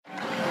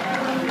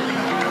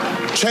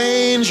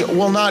Change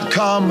will not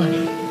come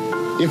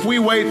if we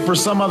wait for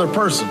some other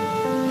person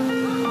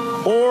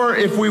or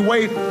if we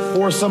wait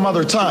for some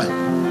other time.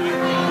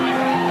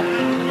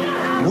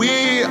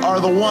 We are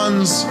the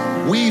ones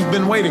we've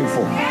been waiting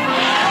for.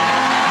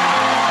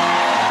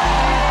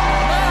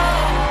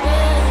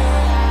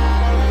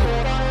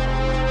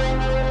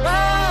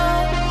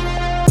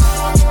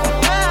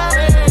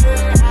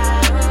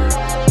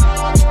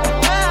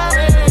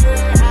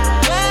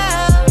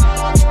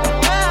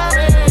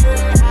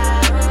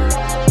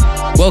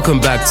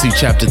 Welcome back to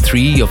Chapter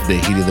 3 of the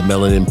Healing the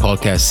Melanin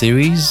podcast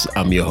series.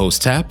 I'm your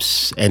host,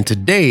 Taps, and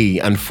today,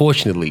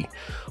 unfortunately,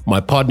 my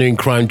partner in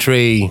crime,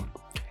 Trey,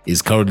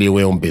 is currently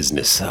away on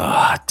business.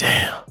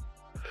 Damn.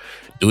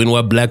 Doing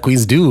what black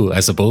queens do, I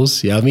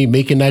suppose. Yeah, I mean,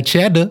 making that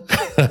cheddar.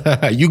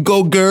 You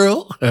go,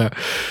 girl.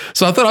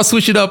 So I thought I'll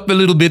switch it up a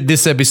little bit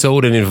this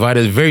episode and invite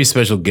a very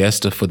special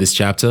guest for this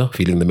chapter,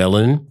 Healing the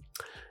Melanin.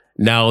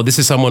 Now, this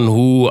is someone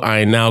who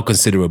I now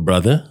consider a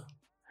brother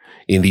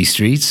in these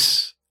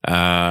streets.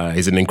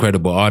 He's an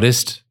incredible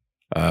artist,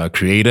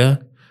 creator,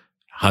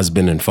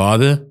 husband and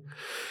father.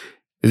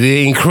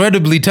 The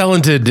incredibly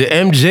talented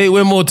MJ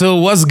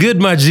Wemoto. What's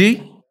good, my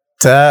G?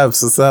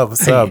 Tabs, what's up?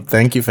 What's up?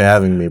 Thank you for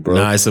having me, bro.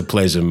 Nah, it's a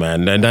pleasure,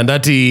 man. And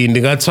ndati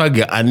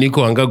ndingatsvaga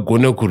aniko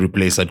angagona ku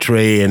replace a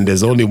Trey, and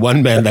there's only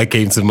one man that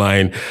came to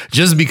mind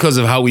just because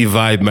of how we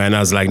vibe, man. I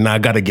was like, nah, I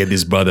gotta get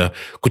this brother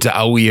kuta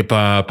auye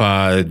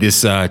pa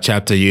this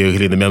chapter here,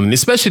 Healing the Melanin,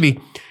 especially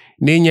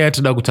nenya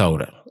yatuda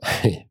kutaura.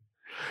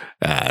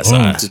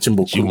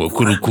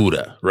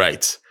 Kurukura,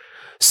 right.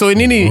 So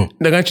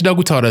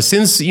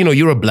since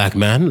you're a black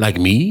man like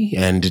me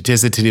and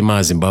Tese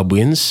Tirima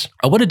Zimbabweans,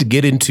 I wanted to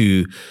get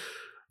into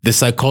the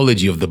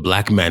psychology of the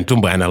black man,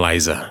 Tumba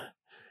Analyzer.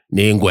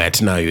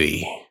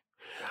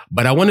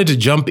 But I wanted to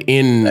jump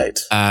in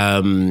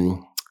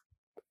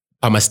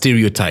my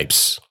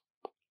stereotypes.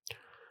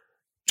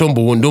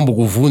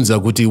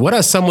 What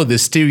are some of the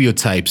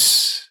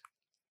stereotypes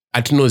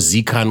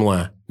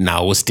atinozikanwa na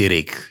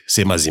osterek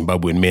sema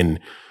Zimbabwean men?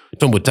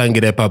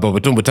 Tombotangira papa,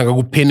 tombotanga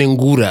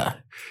kupenengura,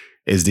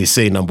 as they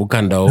say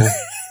nambukandao.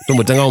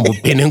 Tombotanga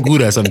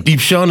kupenengura, some deep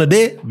shana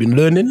there, been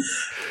learning.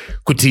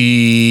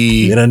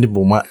 Kuti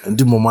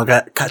ndimoma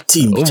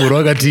katimba.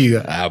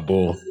 Katiga.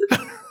 Abo.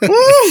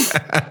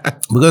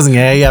 Because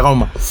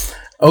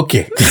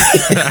okay.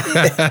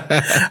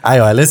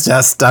 Let's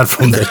just start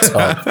from the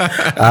top.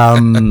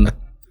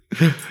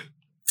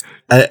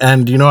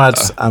 And you know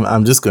what?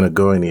 I'm just gonna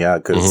go in here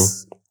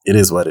because it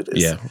is what it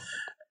is. Yeah.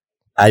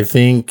 I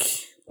think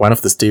one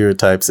of the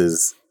stereotypes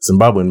is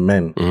Zimbabwean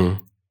men,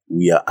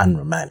 we are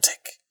unromantic.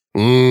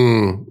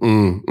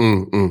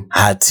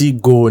 Hati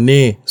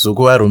gone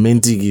zokuva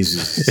romantic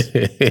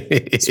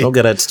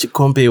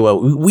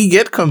we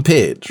get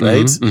compared,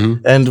 right?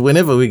 And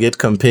whenever we get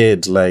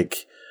compared,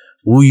 like,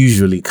 who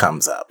usually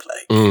comes up?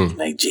 Like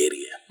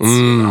Nigerians,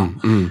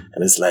 and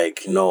it's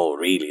like, no,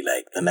 really,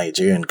 like the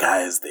Nigerian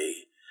guys,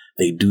 they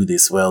do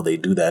this well, they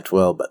do that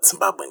well, but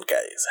Zimbabwean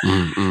guys,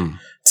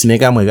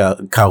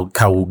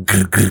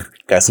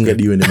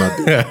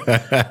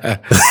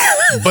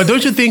 but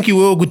don't you think you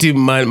will go to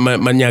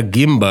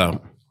Manyagimba?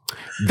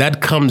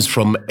 That comes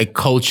from a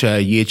culture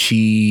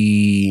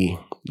yechi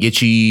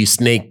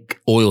snake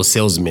oil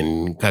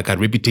salesman kaka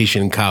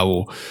reputation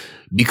kao,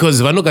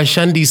 because vanoka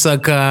shandisa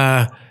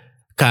ka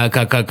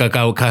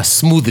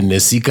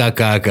smoothness ka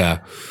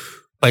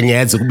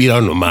panyaya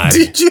dzekubira no mari.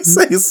 Did you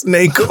say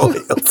snake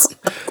oils?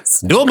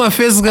 Ndo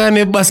mafesi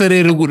kane basa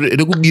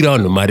rekubira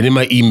no mari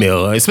nema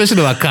email,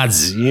 especially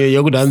vakadzi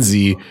yokuti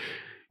hanzi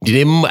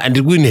ndiri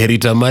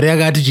kuinherita mari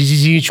yakati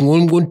chichichi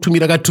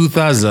chingotumira ka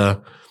 2000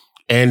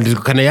 and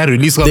kana ya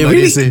release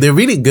they're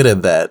really good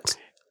at that.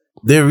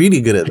 They're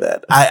really good at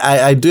that.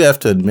 I do have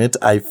to admit,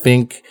 I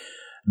think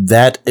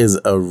that is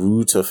a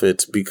root of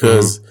it,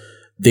 because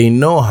they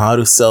know how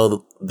to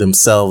sell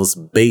themselves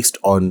based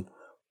on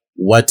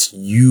what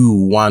you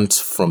want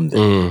from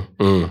them,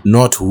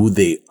 not who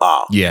they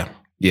are. Yeah.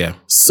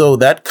 So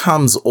that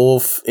comes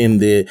off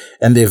and they're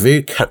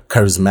very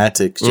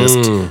charismatic,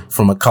 just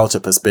from a culture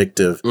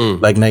perspective.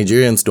 Like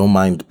Nigerians don't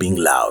mind being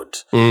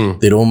loud.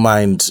 They don't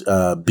mind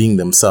being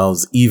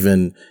themselves,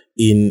 even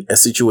in a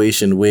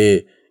situation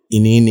where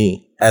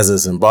as a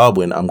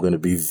Zimbabwean, I'm going to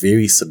be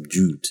very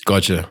subdued.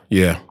 Gotcha.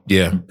 Yeah.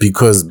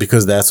 Because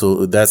that's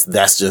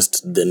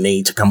just the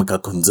nature,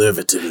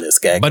 conservativeness.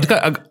 But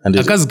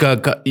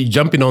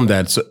jumping on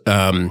that,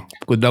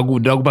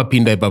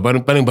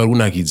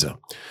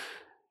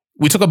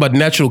 we talk about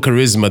natural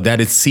charisma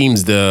that it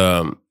seems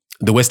the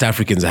West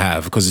Africans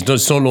have, because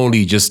it's not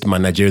only just my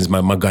Nigerians,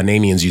 my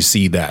Ghanaians, you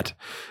see that.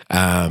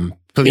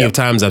 Plenty of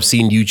times I've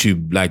seen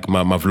YouTube, like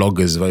my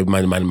vloggers,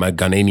 my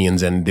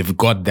Ghanaians, and they've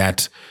got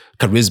that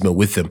charisma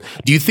with them.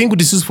 Do you think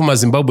this is for my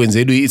Zimbabweans?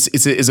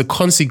 It's a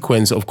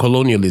consequence of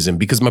colonialism,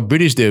 because my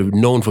British, they're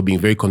known for being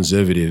very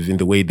conservative in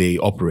the way they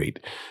operate,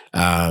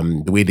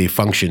 the way they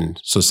function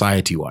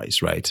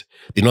society-wise, right?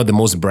 They're not the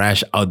most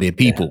brash out there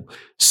people. Yeah.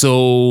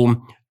 So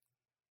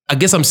I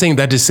guess I'm saying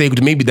that to say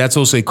maybe that's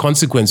also a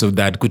consequence of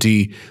that.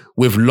 Kuti,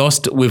 we've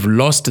lost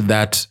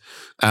that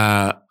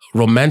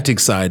romantic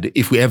side,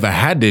 if we ever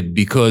had it,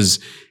 because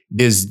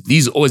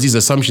there's always these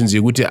assumptions,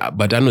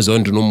 but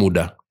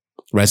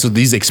right? So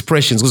these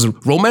expressions, because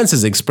romance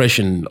is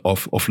expression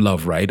of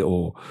love, right?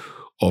 Or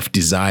of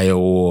desire,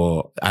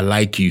 or I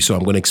like you, so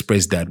I'm going to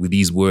express that with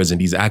these words and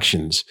these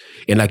actions.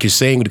 And like you're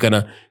saying, kind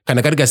of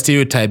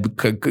stereotype,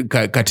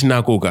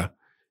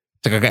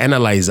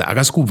 analyze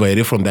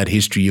from that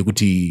history.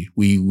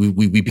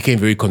 We became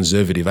very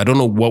conservative. I don't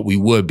know what we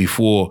were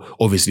before.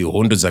 Obviously,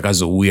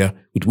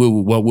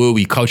 what were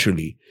we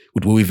culturally?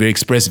 Were we very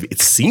expressive?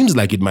 It seems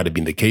like it might have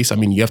been the case. I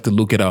mean, you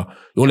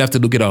only have to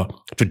look at our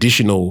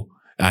traditional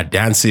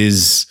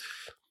dances,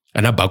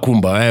 and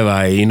bakumba,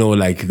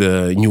 like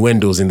the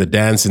innuendos in the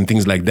dance and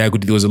things like that.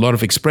 There was a lot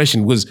of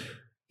expression. It was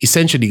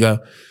essentially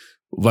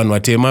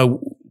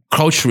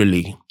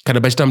culturally,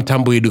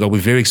 we're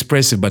very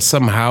expressive, but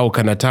somehow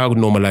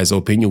normalize our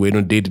opinion on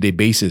a day-to-day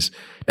basis.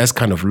 That's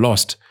kind of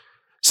lost.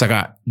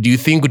 Saka, do you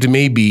think that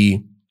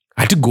maybe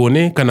we're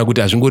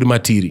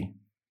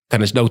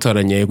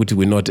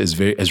not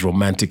as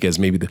romantic as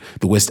maybe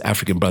the West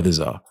African brothers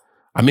are?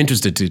 I'm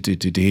interested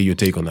to hear your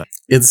take on that.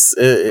 It's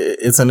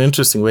an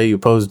interesting way you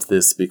posed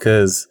this,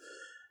 because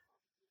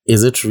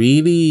is it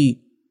really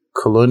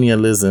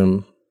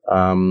colonialism,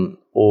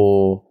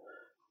 or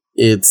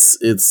it's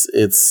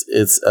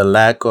a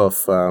lack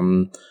of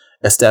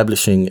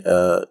establishing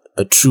a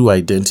true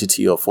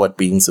identity of what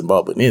being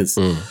Zimbabwean is?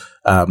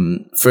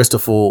 First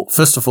of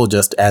all,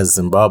 just as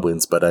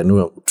Zimbabweans, but I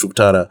know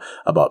Trukutara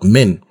about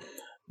men.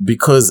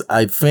 Because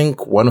I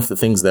think one of the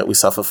things that we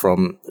suffer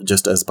from,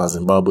 just as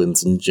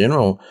Zimbabweans in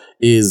general,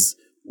 is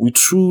we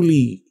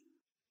truly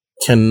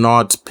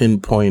cannot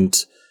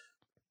pinpoint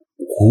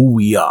who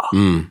we are.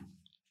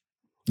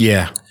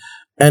 Yeah.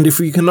 And if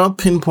we cannot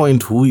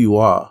pinpoint who you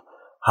are,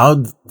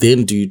 how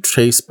then do you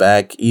trace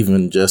back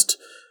even just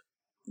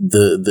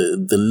the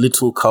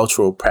little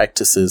cultural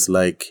practices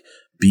like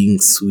being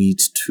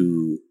sweet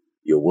to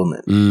your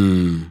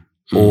woman?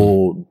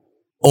 Or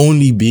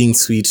only being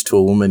sweet to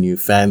a woman you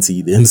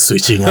fancy, then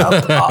switching up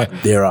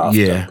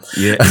thereafter.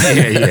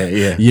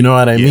 Yeah. You know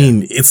what I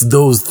mean? It's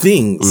those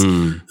things.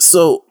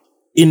 So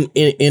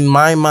in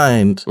my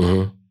mind,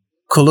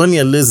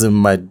 colonialism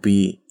might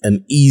be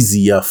an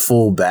easier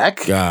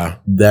fallback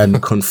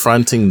than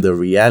confronting the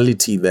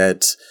reality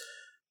that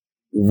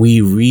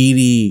we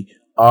really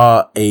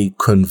are a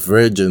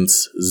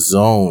convergence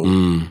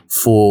zone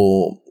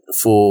for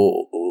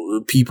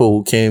people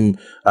who came,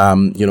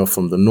 from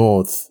the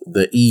north,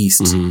 the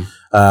east,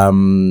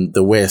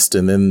 the west,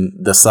 and then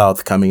the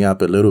south coming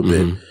up a little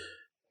bit.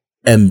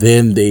 And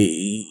then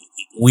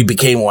we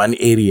became one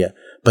area.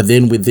 But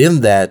then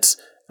within that,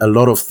 a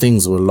lot of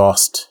things were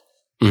lost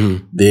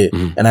there.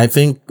 And I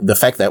think the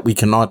fact that we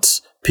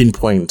cannot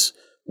pinpoint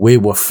where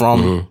we're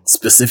from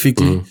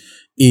specifically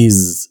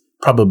is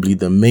probably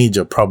the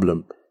major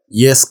problem.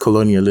 Yes,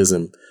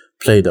 colonialism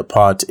played a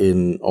part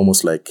in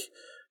almost like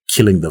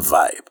killing the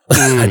vibe.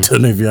 I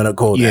don't know if you want to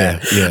call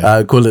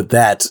that. Call it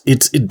that.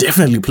 It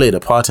definitely played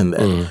a part in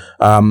that.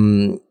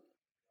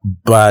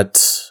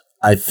 But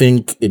I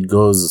think it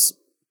goes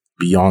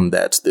beyond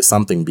that. There's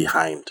something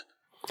behind.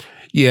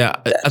 Yeah,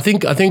 I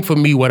think for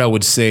me, what I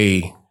would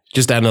say,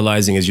 just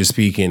analyzing as you're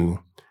speaking,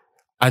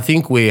 I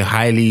think we're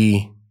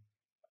highly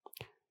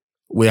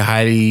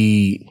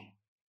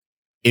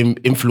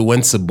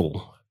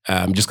influenceable.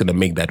 I'm just going to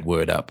make that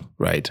word up,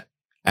 right?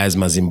 As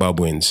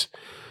Zimbabweans.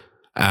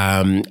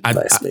 I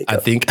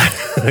think,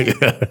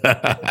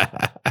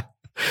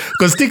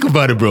 because think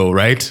about it, bro,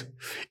 right?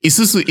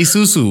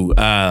 Isusu,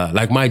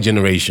 like my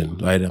generation,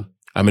 right?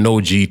 I'm an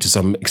OG to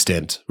some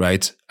extent,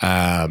 right?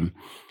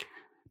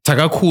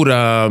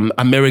 Takakura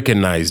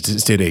Americanized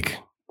Stedek.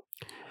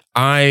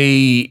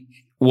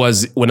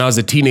 When I was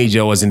a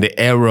teenager, I was in the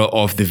era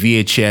of the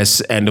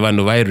VHS and the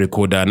Vanovai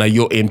recorder. Now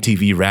your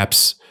MTV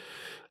Raps,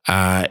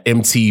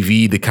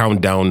 MTV, the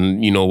Countdown,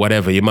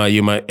 whatever.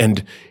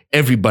 And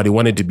everybody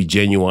wanted to be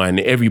genuine.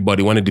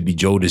 Everybody wanted to be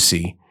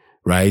Jodeci,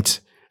 right?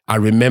 I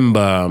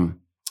remember,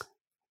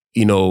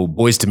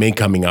 Boys to Men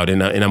coming out,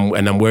 and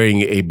I'm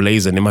wearing a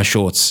blazer and my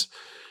shorts,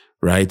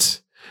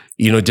 right?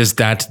 Just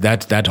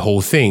that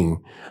whole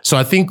thing. So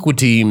I think with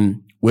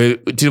team where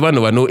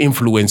no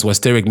influence was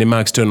Terek Nema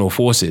external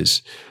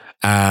forces,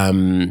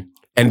 and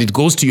it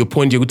goes to your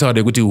point,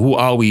 who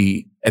are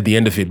we at the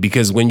end of it?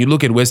 Because when you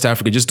look at West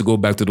Africa, just to go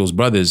back to those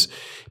brothers,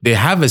 they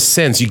have a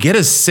sense. You get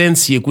a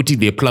sense here,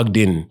 they're plugged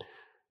in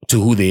to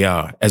who they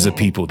are as a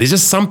people. There's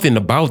just something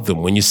about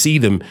them when you see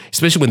them,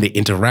 especially when they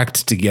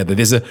interact together.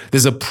 There's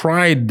a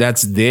pride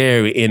that's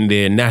there in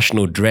their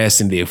national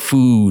dress, in their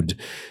food.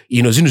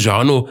 My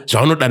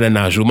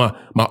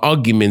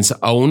arguments,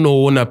 I don't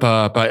know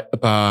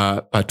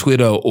pa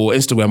Twitter or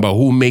Instagram about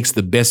who makes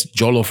the best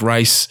jollof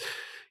rice.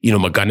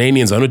 My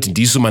Ghanaians are not in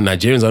Disu, my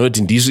Nigerians are not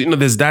in Disu.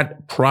 There's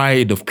that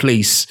pride of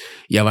place,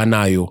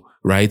 Yavanayo,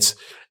 right?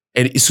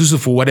 And it's also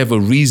for whatever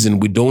reason,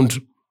 we don't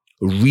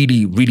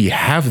really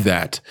have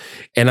that.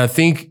 And I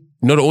think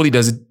not only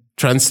does it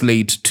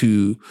translate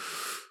to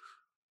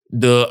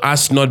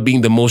us not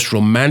being the most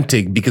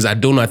romantic, because I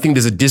don't know, I think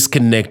there's a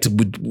disconnect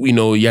with,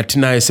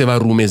 Yatina Seva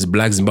Rume as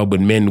Black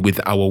Zimbabwean men with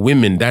our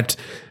women. That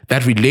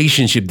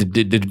relationship, the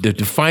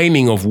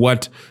defining of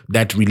what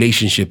that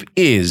relationship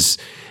is.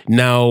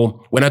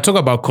 Now, when I talk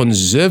about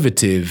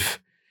conservative,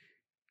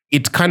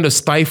 it kind of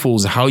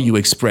stifles how you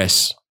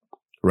express,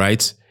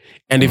 right?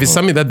 And if it's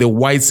something that the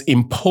whites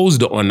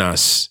imposed on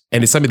us,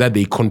 and it's something that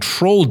they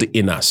controlled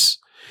in us,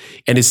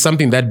 and it's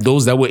something that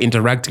those that were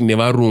interacting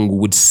Nevarungu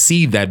would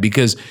see that,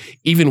 because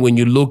even when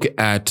you look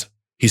at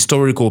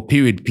historical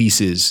period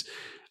pieces,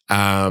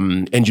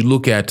 and you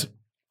look at,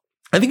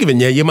 I think even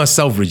Yema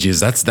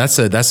Selfridges,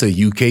 that's a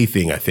UK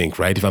thing, I think,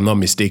 right? If I'm not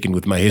mistaken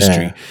with my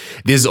history. Yeah.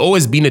 There's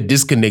always been a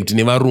disconnect in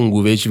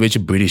Nevarungu,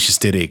 which British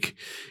aesthetic,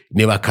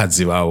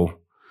 Nevakadzivao,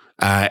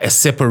 a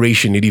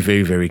separation, it is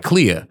very, very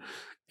clear.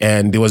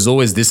 And there was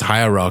always this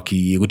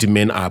hierarchy,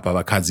 men up,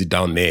 Avakadzi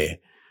down there.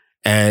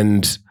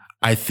 And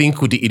I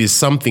think it is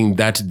something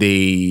that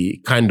they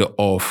kind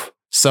of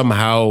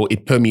somehow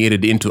it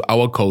permeated into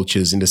our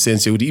cultures, in the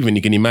sense that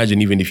you can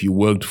imagine, even if you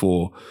worked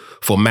for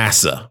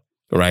Massa,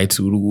 right? House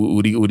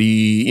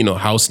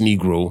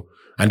Negro.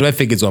 And do I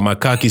think it's my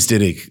khaki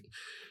aesthetic?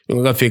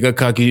 My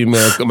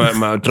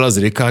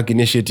trouser khaki,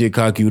 initiative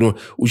khaki,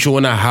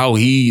 how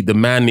the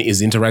man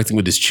is interacting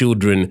with his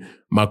children.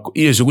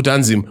 Noise,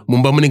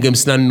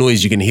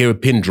 you can hear a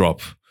pin drop,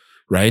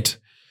 right?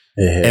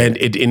 And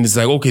it's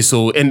like, okay,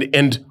 so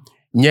and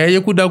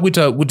nyaya kuda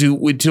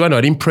kuti vanhu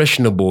vari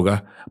impressionable,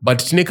 but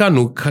tineka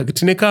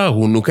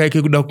hunhu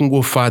kaike kuda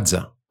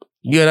kungofadza.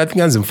 I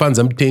think anzi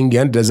mfanza mtengi,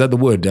 and is that the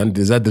word, and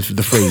is that the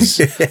phrase?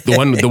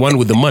 the one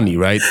with the money,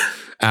 right?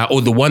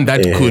 Or the one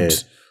that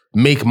could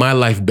make my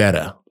life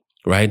better,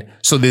 right?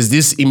 So there's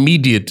this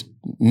immediate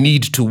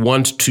need to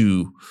want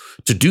to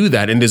do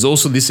that, and there's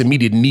also this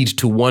immediate need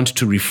to want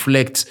to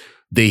reflect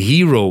the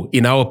hero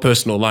in our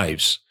personal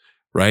lives,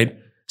 right?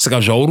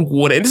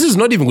 And this is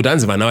not even good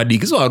answer, but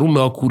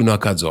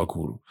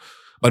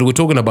we're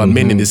talking about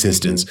men in this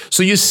instance.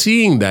 So you're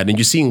seeing that, and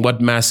you're seeing what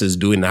Massa is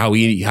doing, how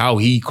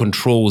he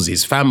controls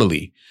his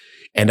family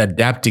and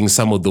adapting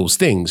some of those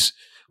things,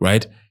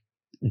 right?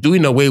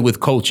 Doing away with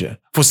culture.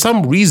 For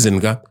some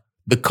reason,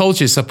 the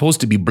culture is supposed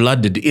to be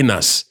blooded in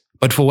us,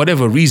 but for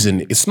whatever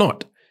reason, it's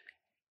not.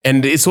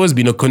 And it's always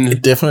been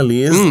it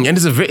definitely is. And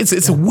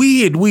it's a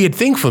weird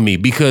thing for me,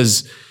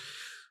 because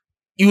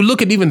you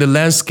look at even the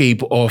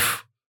landscape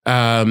of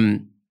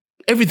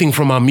everything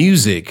from our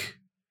music,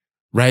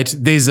 right?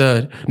 There's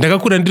I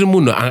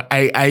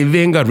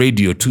venga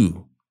radio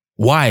too.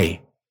 Why?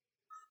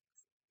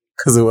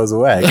 Because it was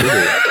whack.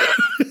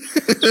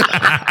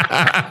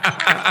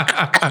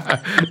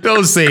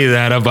 Don't say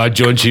that about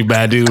Jonchi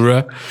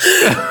Badura.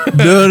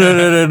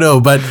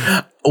 No. But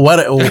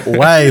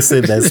why I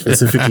said that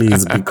specifically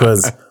is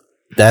because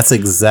that's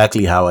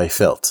exactly how I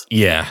felt.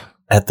 Yeah.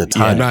 At the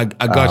time. Yeah, no,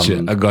 I got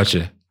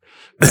you.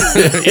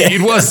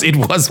 it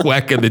was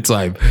whack at the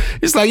time.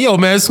 It's like, yo,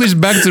 man, switch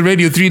back to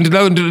Radio 3 and to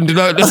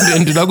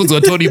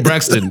Tony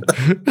Braxton.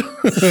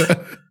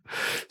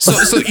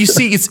 so you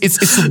see,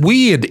 it's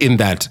weird in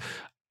that.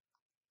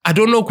 I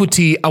don't know,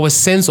 Kuti, our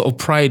sense of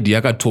pride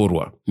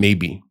yakatorwa,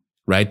 maybe,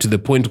 right? To the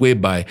point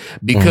whereby,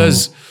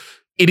 because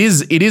it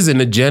is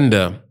an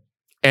agenda,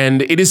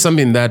 and it is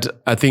something that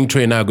I think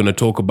Trey and I are going to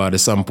talk about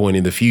at some point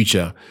in the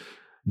future.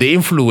 The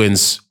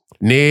influence,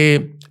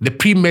 the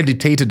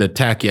premeditated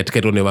attack at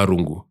Keto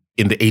Nevarungu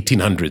in the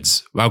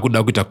 1800s,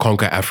 vakuda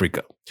conquer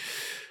Africa.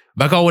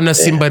 Vakaona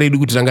simba redu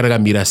kuti ranga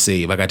rakamira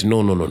sei, vakati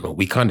no,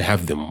 we can't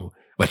have them.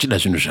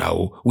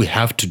 We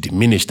have to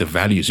diminish the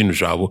values in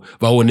zvavo.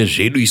 Vaone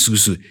zvedu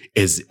isusu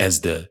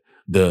as the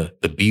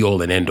be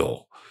all and end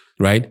all,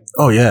 right?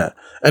 Oh yeah,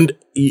 and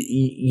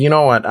you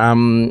know what?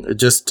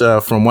 Just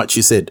from what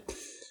you said,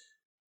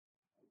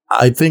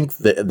 I think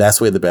that's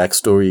where the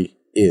backstory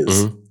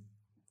is.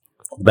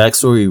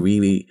 Backstory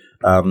really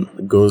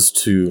goes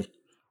to,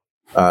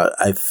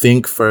 I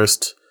think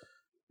first,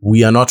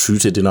 we are not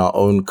rooted in our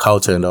own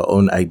culture and our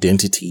own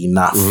identity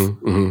enough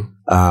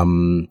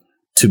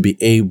to be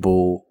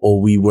able, or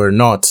we were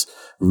not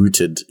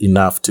rooted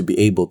enough to be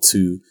able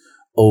to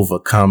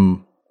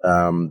overcome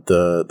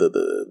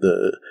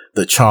the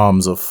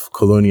charms of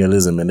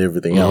colonialism and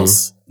everything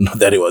else. Not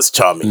that it was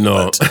charming,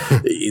 but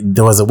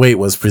there was a way it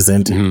was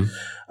presented.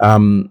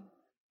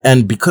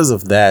 And because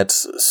of that,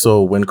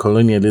 so when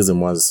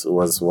colonialism was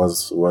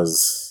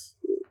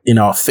in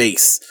our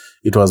face,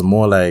 it was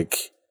more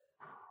like,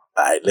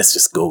 all right, let's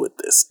just go with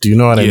this. Do you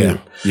know what I mean?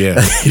 Yeah.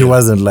 It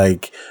wasn't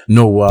like,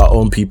 no, we're our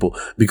own people.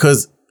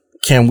 Because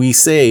can we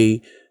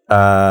say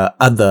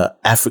other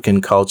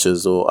African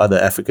cultures or other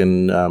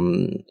African,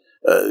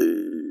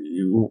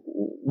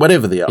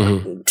 whatever they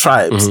are,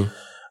 tribes,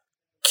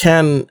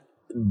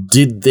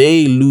 did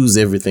they lose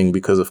everything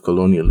because of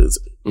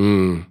colonialism?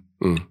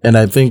 And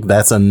I think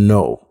that's a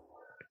no,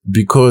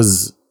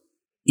 because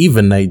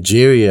even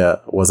Nigeria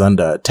was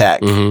under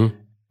attack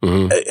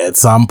at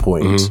some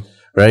point,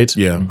 right?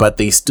 Yeah. But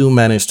they still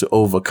managed to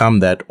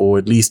overcome that, or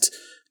at least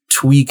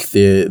tweak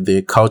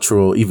their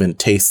cultural even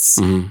tastes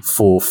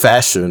for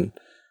fashion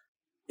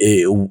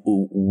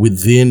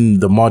within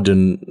the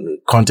modern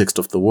context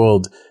of the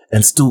world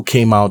and still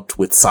came out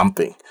with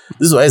something.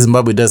 This is why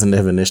Zimbabwe doesn't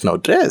have a national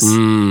dress,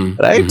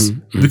 right?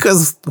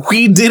 Because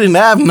we didn't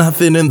have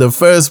nothing in the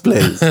first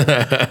place.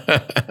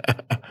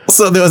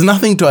 So there was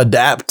nothing to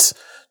adapt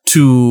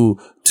to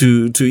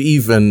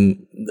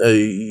even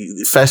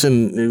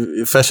fashion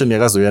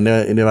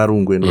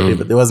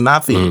whatever. There was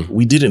nothing.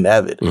 We didn't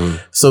have it.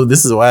 So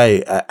this is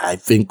why I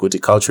think with the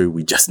culture,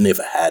 we just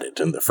never had it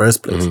in the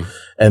first place.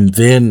 And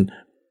then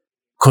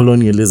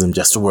colonialism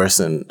just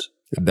worsened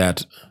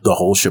that the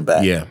whole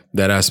shebang. Yeah,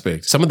 that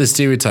aspect. Some of the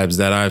stereotypes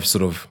that I've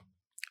sort of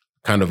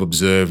kind of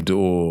observed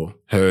or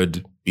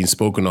heard being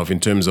spoken of in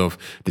terms of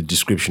the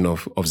description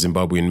of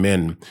Zimbabwean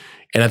men.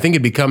 And I think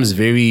it becomes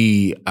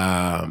very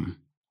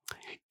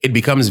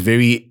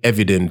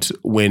evident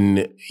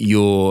when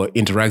you're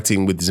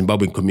interacting with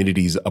Zimbabwean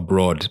communities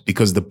abroad,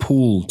 because the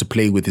pool to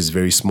play with is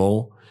very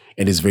small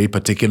and is very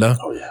particular.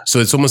 Oh, yeah. So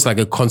it's almost like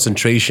a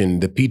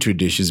concentration. The Petri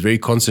dish is very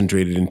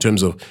concentrated in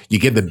terms of you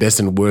get the best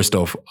and worst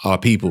of our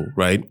people,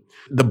 right?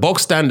 The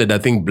box standard, I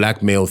think,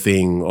 black male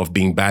thing of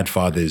being bad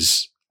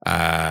fathers,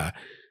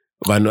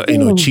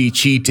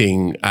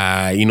 cheating,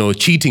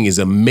 cheating is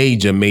a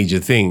major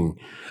thing.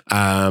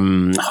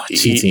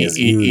 Cheating is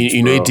huge,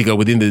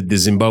 within the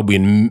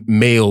Zimbabwean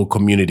male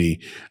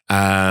community,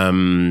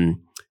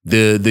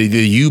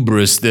 the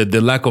hubris,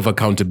 the lack of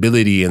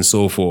accountability and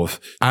so forth.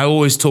 I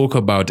always talk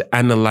about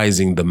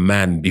analyzing the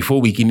man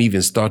before we can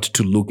even start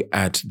to look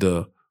at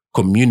the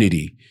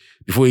community.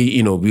 Before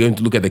we're going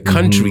to look at the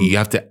country, you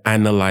have to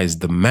analyze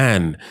the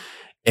man.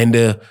 And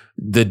the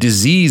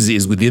disease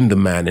is within the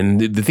man. And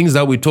the things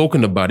that we're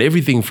talking about,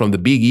 everything from the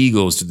big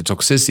egos to the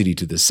toxicity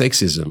to the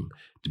sexism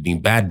to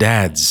being bad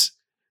dads,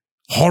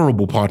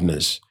 horrible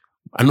partners.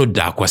 I know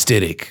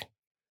aquasteric,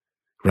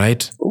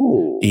 right?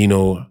 Ooh.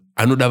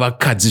 Anoda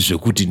vakadzi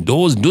zvekuti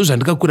ndo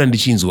zvandakakura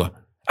ndichinzwa.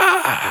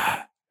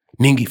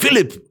 Ningi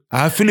Philip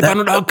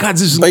anoda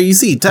vakadzi. But you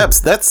see,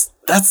 Taps, that's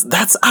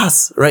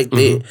us right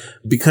there.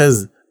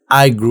 Because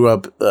I grew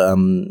up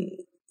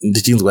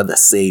ndichinzwa the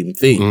same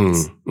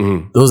things.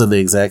 Those are the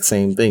exact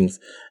same things.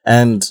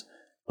 And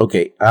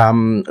okay,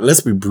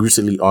 let's be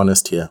brutally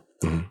honest here.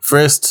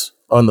 First,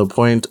 on the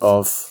point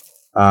of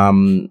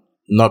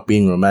not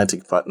being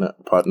romantic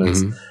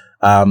partners,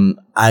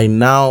 I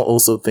now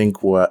also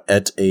think we're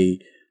at a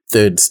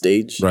third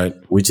stage, right?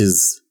 Which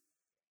is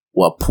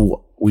we're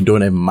poor. We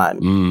don't have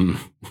money.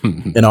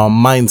 And our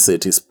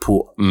mindset is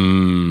poor.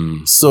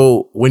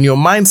 So when your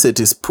mindset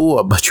is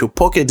poor, but your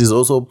pocket is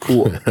also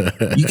poor,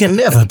 you can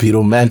never be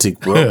romantic,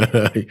 bro.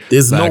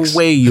 There's Facts. no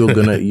way you're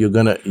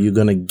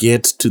gonna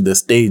get to the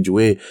stage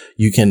where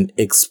you can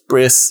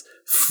express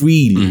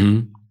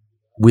freely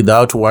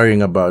without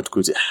worrying about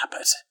but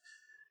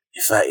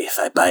if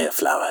I buy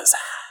flowers,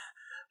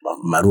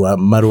 Marua,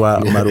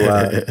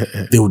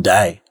 they'll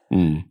die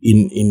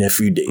in a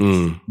few days.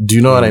 Do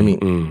you know what I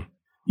mean?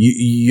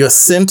 You're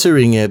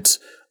centering it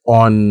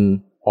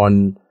on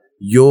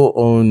your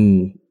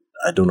own,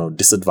 I don't know,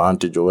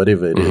 disadvantage or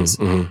whatever it is,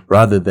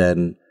 rather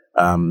than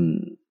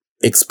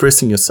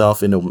expressing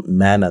yourself in a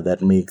manner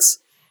that makes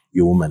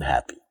your woman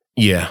happy.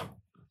 Yeah.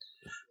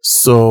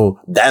 So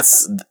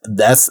that's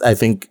I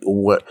think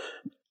what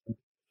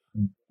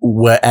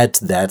we're at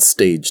that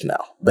stage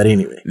now. But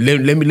anyway,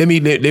 let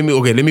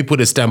me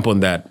put a stamp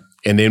on that,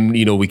 and then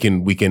we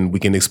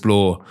can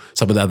explore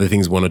some of the other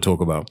things we want to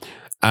talk about.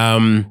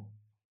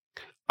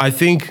 I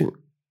think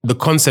the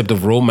concept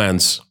of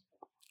romance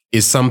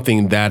is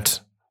something that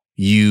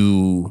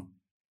you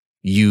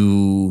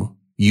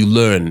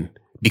learn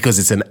because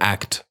it's an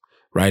act,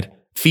 right?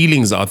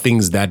 Feelings are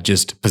things that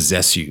just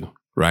possess you,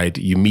 right?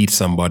 You meet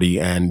somebody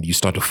and you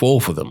start to fall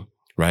for them,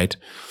 right?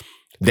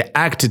 The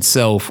act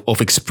itself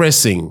of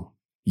expressing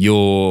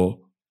your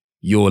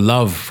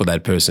love for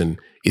that person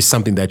is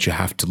something that you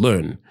have to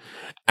learn.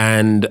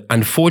 And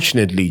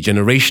unfortunately,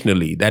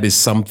 generationally, that is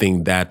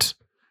something that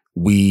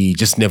we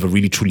just never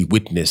really truly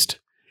witnessed,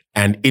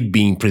 and it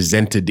being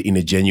presented in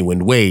a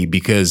genuine way.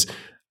 Because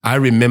I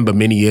remember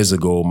many years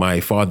ago, my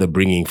father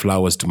bringing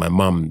flowers to my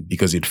mom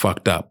because it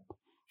fucked up,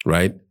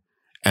 right?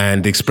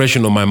 And the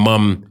expression of my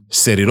mom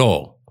said it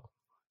all.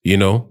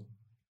 It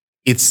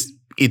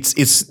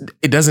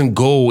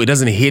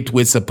doesn't hit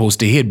where it's supposed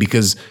to hit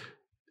because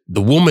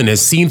the woman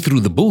has seen through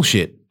the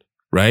bullshit,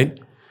 right?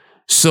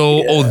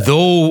 So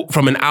although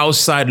from an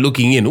outside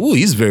looking in,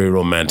 he's very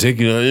romantic,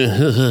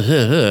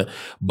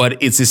 but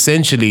it's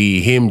essentially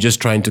him just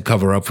trying to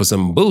cover up for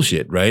some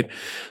bullshit, right?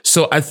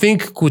 So I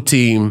think,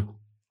 Kuti,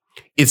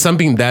 it's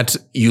something that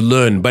you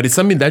learn, but it's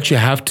something that you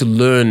have to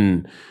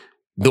learn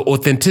the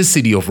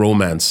authenticity of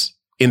romance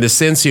in the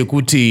sense,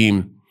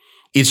 Kuti,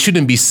 it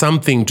shouldn't be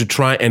something to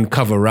try and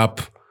cover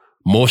up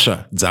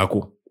Mosha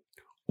Dzako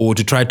or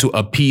to try to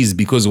appease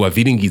because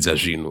waviringidza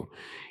zvino.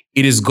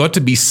 It has got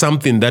to be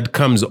something that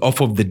comes off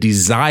of the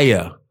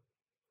desire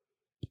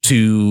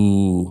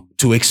to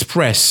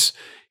express,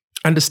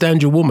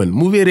 understand your woman.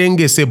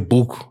 Muverenge se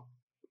book,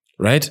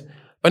 right?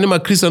 Pane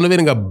maKristu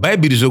anoverenga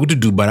Bible zvokuti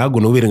dhubha rago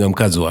noverenga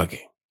mukadzi wake.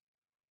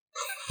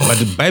 But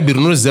the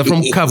Bible knows that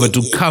from cover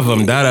to cover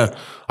mdara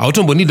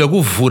autombonida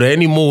kuvhura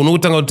anymore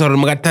unotanga kutaura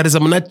makatarisa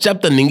muna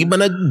chapter ningi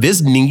bana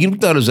verse ningi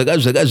kutaura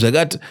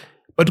zvakati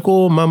but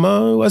ko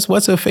mama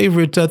what's her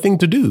favorite thing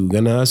to do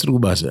kana asiri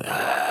kubasa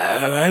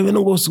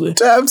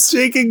Taps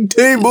shaking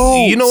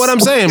tables. You know what I'm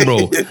saying,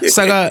 bro?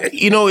 Saka,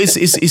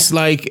 it's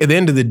like at the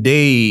end of the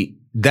day,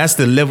 that's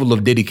the level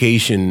of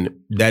dedication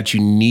that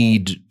you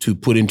need to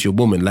put into your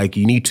woman. Like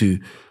you need to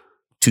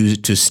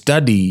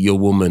study your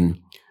woman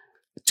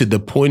to the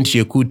point,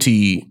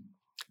 Yakuti,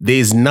 there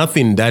is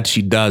nothing that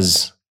she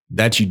does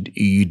that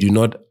you do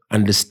not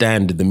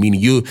understand the meaning.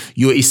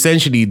 You're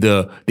essentially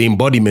the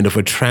embodiment of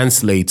a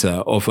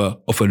translator, of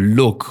a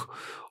look,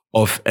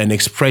 of an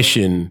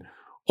expression,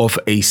 of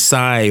a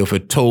sigh, of a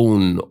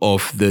tone,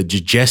 of the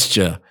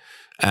gesture,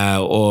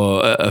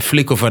 or a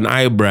flick of an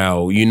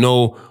eyebrow. You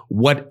know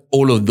what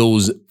all of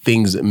those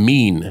things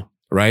mean,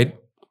 right?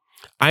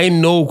 I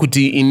know,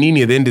 Kuti, in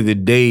Nini, at the end of the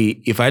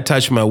day, if I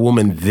touch my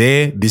woman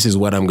there, this is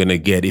what I'm going to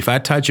get. If I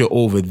touch her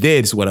over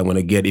there, this is what I'm going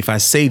to get. If I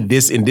say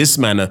this in this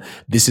manner,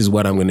 this is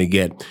what I'm going to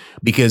get.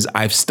 Because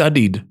I've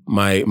studied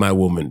my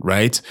woman,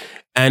 right?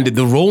 And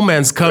the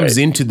romance comes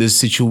into the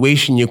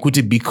situation,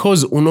 Kuti,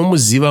 because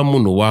unomuziva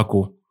munu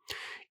wako.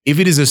 If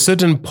it is a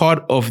certain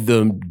part of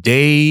the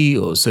day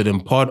or a certain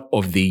part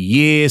of the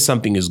year,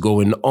 something is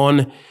going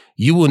on,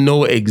 you will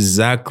know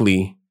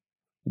exactly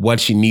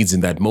what she needs in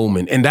that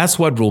moment. And that's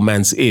what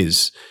romance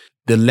is.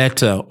 The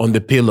letter on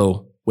the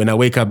pillow when I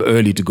wake up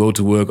early to go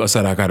to work,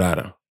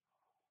 Osarakarara.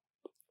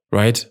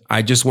 Right?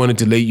 I just wanted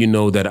to let you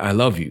know that I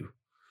love you.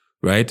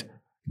 Right?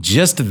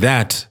 Just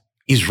that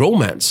is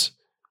romance.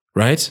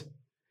 Right?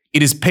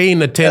 It is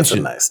paying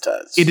attention. That's a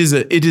nice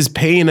touch. It is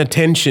paying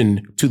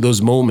attention to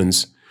those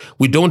moments.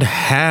 We don't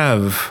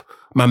have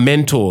my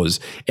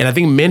mentors. And I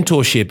think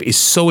mentorship is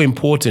so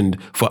important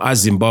for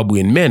us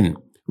Zimbabwean men,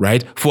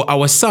 right? For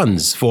our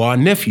sons, for our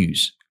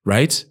nephews,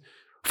 right?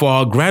 For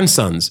our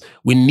grandsons.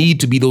 We need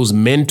to be those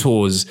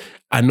mentors.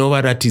 I know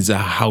that is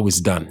how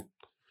it's done.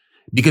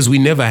 Because we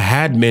never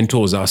had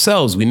mentors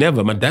ourselves. I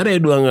never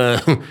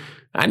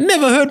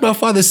heard my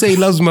father say he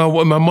loves my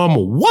mama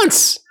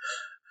once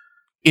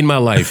in my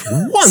life.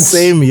 Once.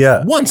 Same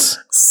year. Once.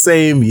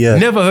 Same year.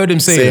 Never heard him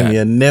say that. Same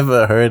year.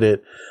 Never heard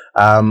it.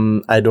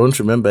 I don't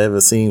remember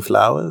ever seeing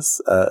flowers.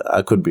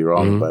 I could be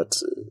wrong,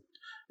 but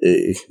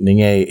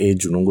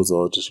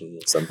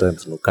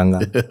sometimes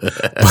nukanga.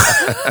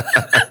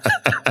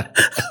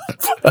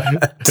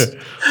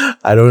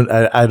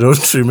 I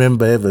don't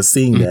remember ever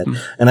seeing that.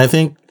 And I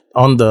think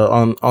on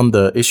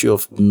the issue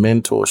of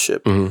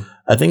mentorship,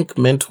 I think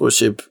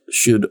mentorship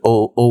should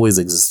always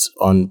exist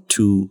on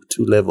two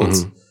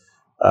levels.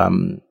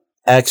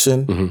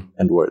 Action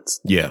and words.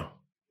 Yeah.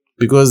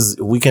 Because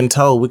we can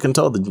tell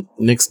the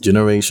next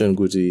generation,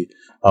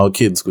 our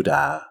kids could,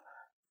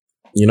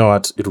 you know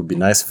what, it would be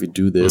nice if we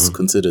do this,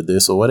 consider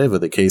this, or whatever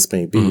the case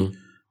may be.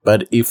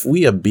 But if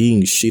we are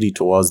being shitty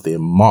towards their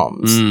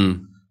moms,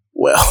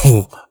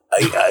 well,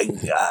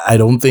 I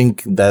don't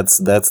think that's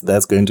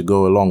going to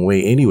go a long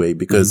way anyway,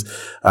 because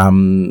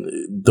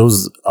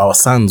our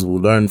sons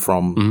will learn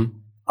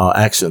from our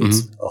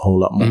actions a whole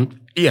lot more.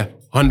 Yeah,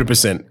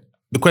 100%.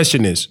 The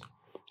question is,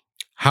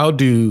 how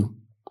do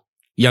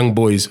young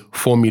boys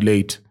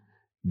formulate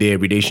their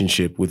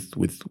relationship with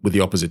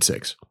the opposite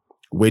sex?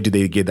 Where do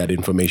they get that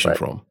information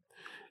from?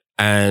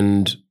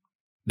 And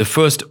the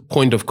first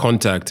point of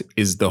contact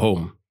is the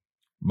home.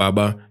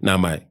 Baba,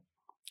 Namai.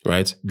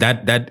 Right?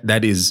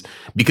 That is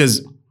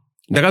because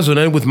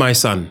with my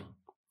son,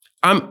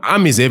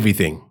 I'm his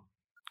everything.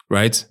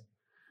 Right?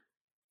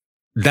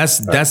 That's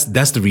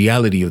the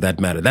reality of that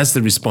matter. That's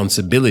the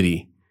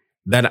responsibility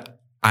that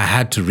I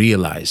had to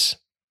realize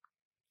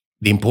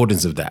the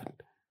importance of that.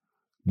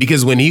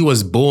 Because when he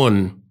was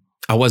born,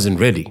 I wasn't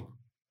ready.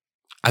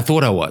 I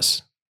thought I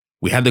was.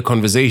 We had the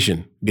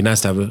conversation. It'd be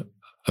nice to have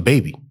a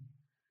baby.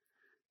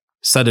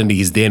 Suddenly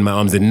he's there in my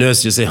arms. The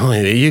nurse just said, "Oh,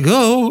 there you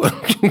go."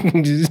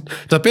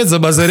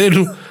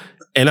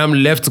 And I'm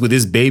left with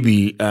this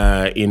baby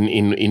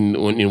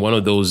in one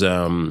of those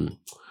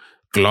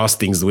glass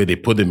things where they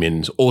put them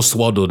in, all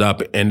swaddled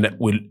up. And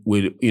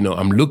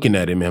I'm looking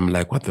at him and I'm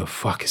like, what the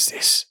fuck is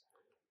this?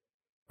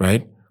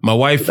 Right? My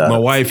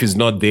wife is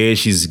not there.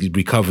 She's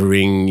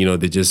recovering.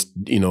 They're just,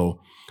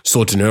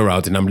 sorting her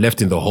out. And I'm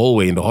left in the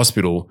hallway in the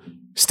hospital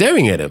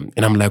staring at him.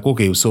 And I'm like,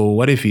 okay, so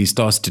what if he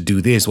starts to do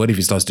this? What if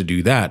he starts to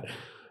do that?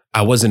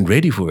 I wasn't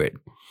ready for it.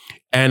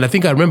 And I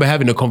think I remember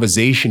having a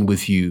conversation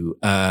with you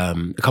a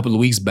couple of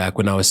weeks back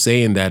when I was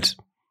saying that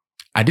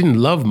I didn't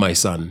love my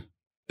son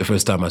the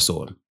first time I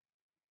saw him.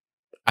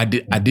 I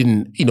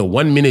didn't,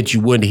 1 minute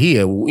you weren't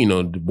here.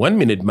 1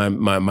 minute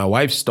my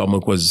wife's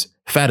stomach was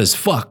fat as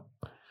fuck.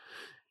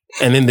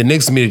 And then the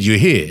next minute you're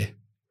here,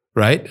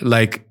 right?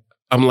 Like,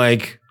 I'm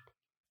like,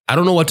 I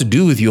don't know what to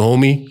do with you,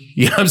 homie.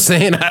 You know what I'm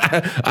saying?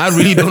 I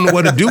really don't know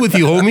what to do with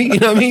you, homie. You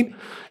know what I mean?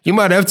 You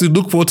might have to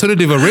look for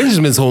alternative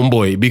arrangements,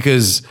 homeboy,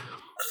 because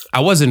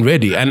I wasn't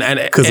ready. And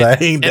because I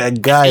ain't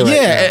that guy right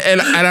now.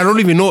 And I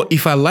don't even know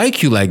if I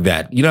like you like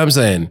that. You know what I'm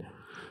saying?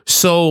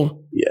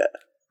 So yeah,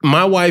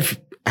 my wife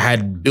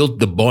had built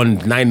the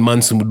bond 9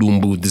 months in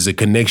Mudumbu. There's a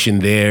connection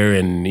there,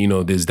 and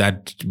there's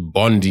that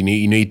bond in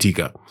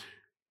Itika.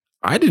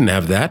 I didn't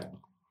have that.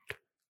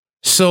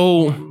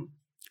 So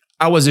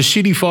I was a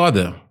shitty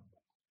father.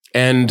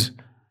 And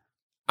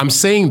I'm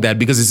saying that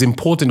because it's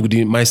important with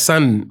my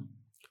son,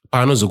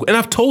 and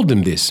I've told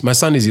him this. My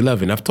son is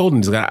 11. I've told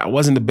him this. I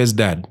wasn't the best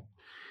dad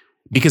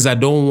because I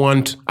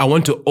want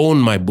to own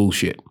my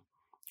bullshit,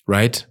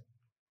 right?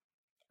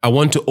 I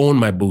want to own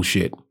my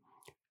bullshit.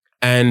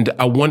 And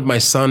I want my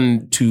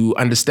son to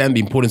understand the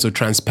importance of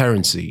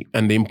transparency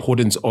and the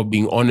importance of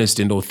being honest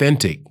and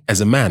authentic as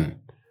a man.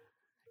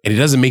 And it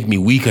doesn't make me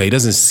weaker. He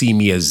doesn't see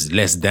me as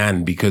less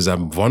than because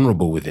I'm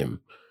vulnerable with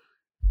him.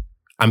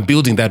 I'm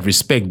building that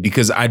respect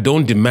because I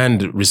don't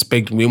demand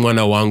respect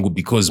mwana wangu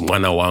because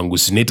mwana wangu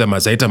sineta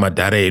mazaita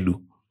madara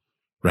edu,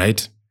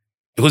 right?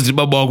 Because the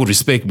baba wangu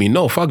respect me.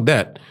 No, fuck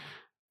that.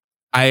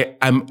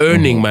 I'm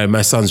earning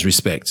my son's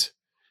respect,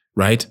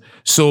 right?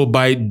 So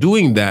by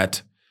doing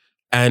that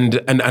and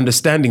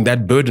understanding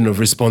that burden of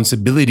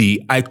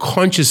responsibility, I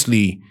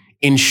consciously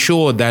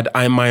ensure that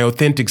I'm my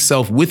authentic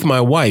self with my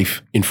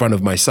wife in front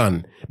of my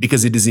son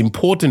because it is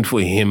important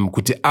for him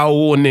kuti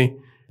aone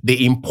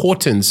the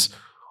importance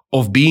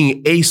of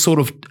being a sort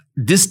of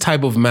this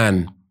type of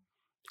man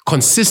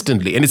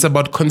consistently. And it's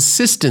about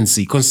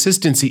consistency.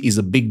 Consistency is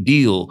a big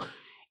deal.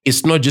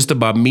 It's not just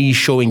about me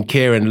showing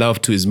care and love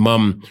to his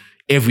mom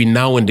every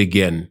now and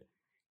again.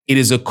 It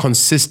is a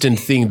consistent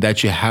thing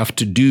that you have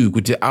to do.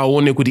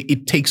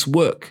 It takes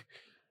work.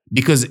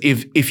 Because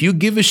if you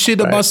give a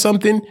shit about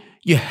something,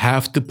 you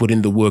have to put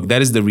in the work.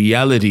 That is the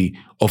reality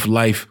of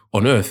life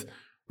on earth,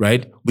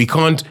 right? We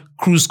can't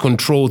cruise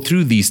control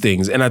through these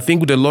things. And I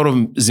think with a lot of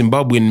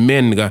Zimbabwean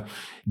men,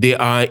 they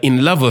are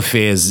in love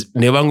affairs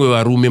more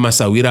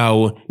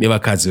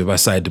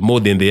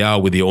than they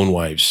are with their own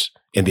wives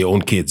and their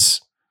own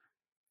kids,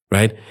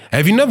 right?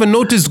 Have you never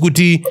noticed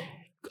kuti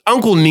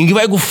uncle ningi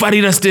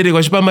vaikufarira stere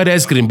kwachipamari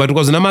ice cream but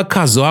because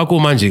namakazi ako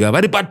manje ka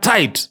vari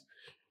patight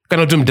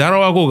kana kuti mudhara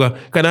wako ka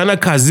kana ana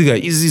kazi ka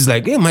he's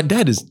like, hey, my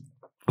dad is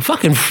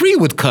fucking free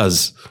with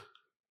cuz.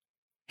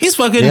 He's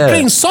fucking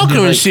playing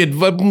soccer and shit.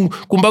 But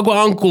kumbako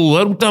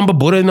uncle,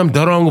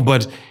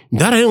 but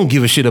that I don't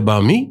give a shit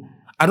about me.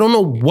 I don't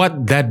know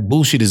what that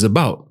bullshit is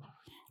about,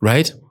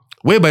 right?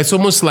 Whereby it's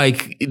almost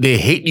like they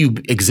hate you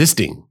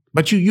existing,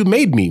 but you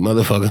made me,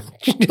 motherfucker.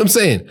 You know what I'm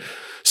saying?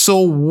 So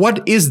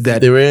what is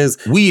that? There is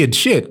weird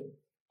shit.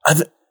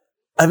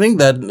 I think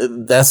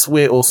that's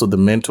where also the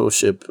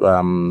mentorship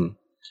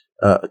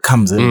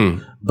comes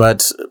in.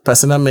 But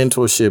personal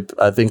mentorship,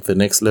 I think the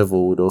next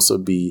level would also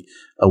be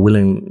a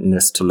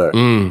willingness to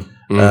learn.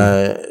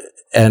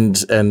 And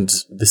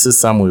this is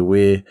somewhere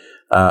where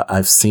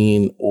I've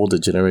seen older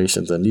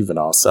generations and even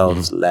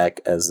ourselves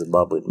lack as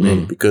Zimbabwean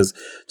men, because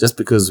just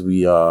because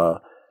we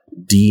are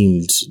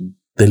deemed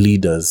the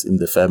leaders in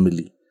the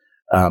family,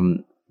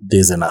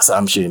 there's an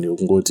assumption you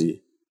can go to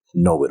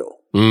know it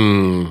all,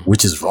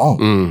 which is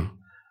wrong.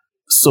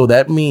 So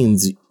that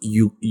means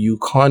you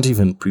can't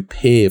even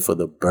prepare for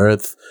the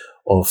birth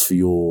of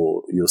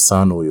your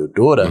son or your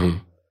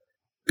daughter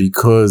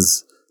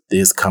because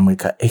there's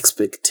kameka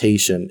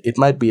expectation. It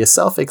might be a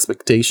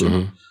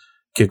self-expectation.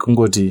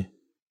 Kekungoti,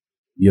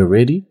 you're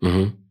ready.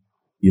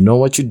 You know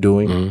what you're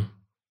doing.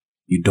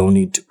 You don't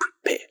need to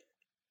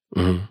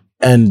prepare.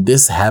 And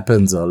this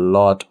happens a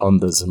lot on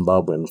the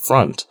Zimbabwean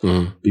front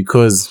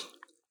because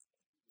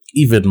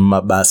even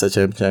Mabasa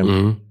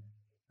Chamcham,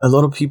 a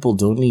lot of people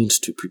don't need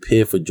to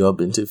prepare for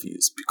job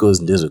interviews because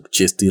there's a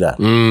chestira.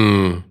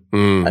 And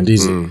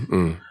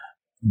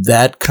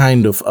that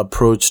kind of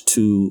approach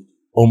to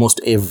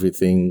almost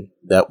everything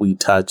that we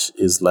touch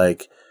is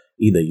like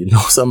either you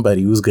know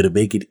somebody who's going to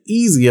make it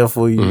easier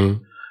for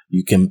you,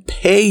 you can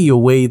pay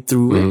your way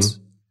through it,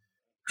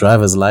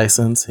 driver's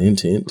license, hint,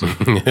 hint,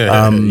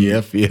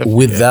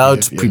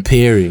 without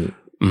preparing,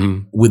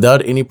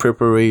 without any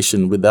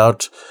preparation,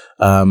 without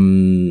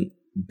being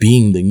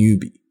the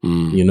newbie,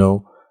 you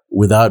know,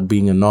 without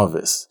being a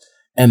novice.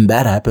 And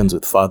that happens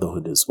with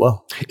fatherhood as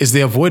well. It's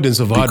the avoidance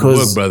of hard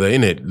work, brother,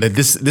 isn't it? Like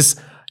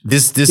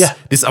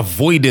this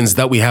avoidance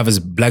that we have as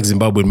Black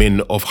Zimbabwean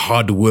men of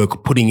hard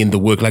work, putting in the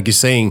work, like you're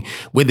saying,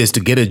 whether it's to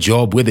get a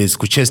job, whether it's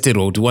kuchester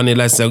or to one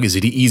lifestyle, is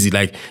it easy?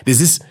 Like there's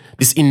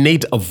this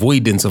innate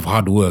avoidance of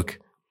hard work.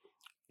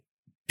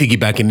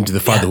 Piggybacking into the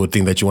fatherhood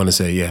thing that you want to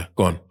say. Yeah,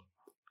 go on.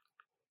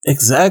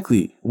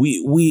 Exactly.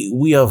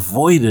 We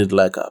avoid it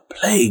like a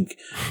plague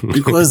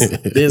because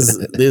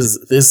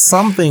there's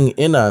something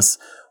in us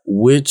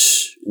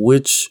which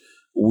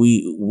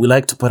we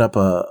like to put up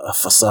a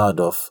facade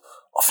of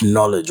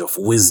knowledge, of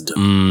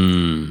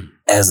wisdom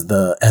as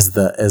the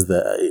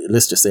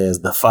let's just say as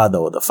the father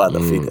or the father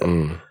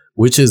figure,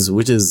 which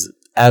is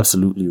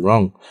absolutely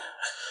wrong.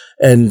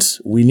 And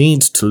we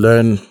need to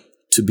learn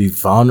to be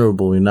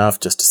vulnerable enough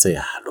just to say,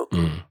 look,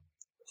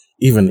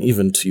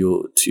 even to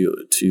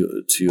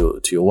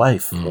your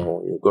wife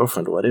or your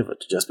girlfriend or whatever,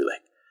 to just be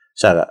like,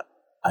 Shaka,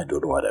 I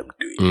don't know what I'm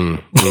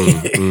doing.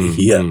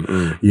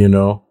 You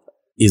know,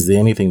 is there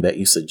anything that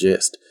you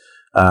suggest?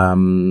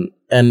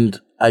 And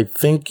I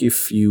think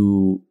if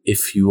you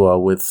are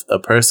with a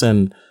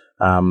person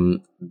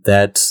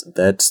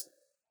that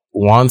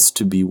wants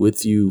to be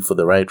with you for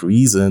the right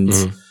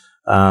reasons,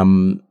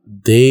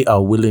 they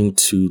are willing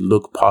to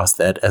look past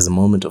that as a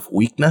moment of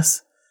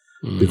weakness,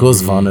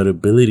 because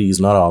vulnerability is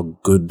not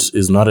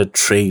a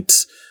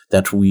trait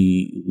that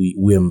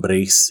we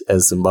embrace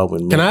as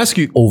Zimbabwean men. Can I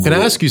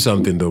ask you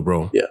something though,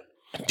 bro? Yeah.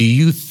 Do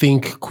you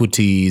think,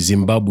 Kuti,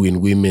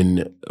 Zimbabwean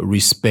women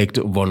respect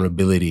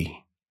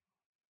vulnerability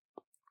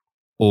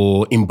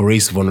or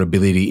embrace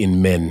vulnerability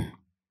in men?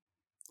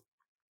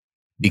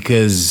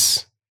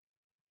 Because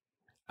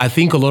I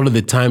think a lot of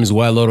the times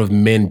why a lot of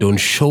men don't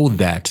show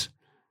that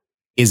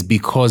is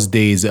because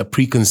there's a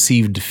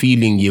preconceived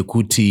feeling,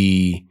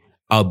 Kuti,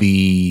 I'll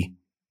be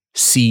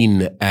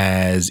seen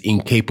as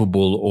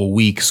incapable or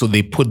weak. So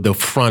they put the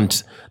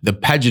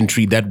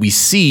pageantry that we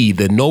see,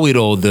 the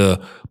know-it-all, the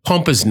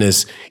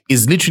pompousness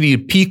is literally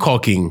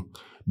peacocking,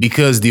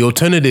 because the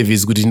alternative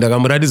is kuti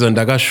ndakamuratidzwa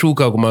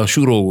ndakashuka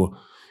kumashuro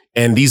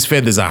and these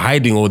feathers are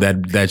hiding all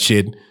that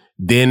shit,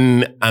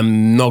 then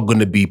I'm not going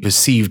to be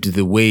perceived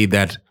the way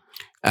that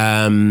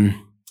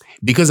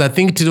because I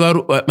think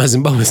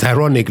Zimbabwe,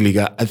 ironically,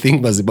 I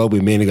think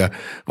Zimbabwe men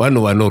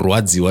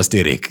vanorwadziwa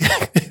sterek,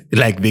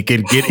 like they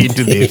can get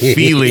into their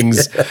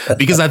feelings,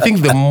 because I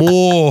think the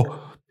more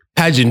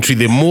pageantry,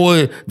 the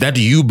more that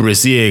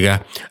hubris,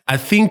 I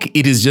think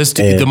it is just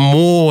the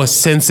more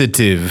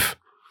sensitive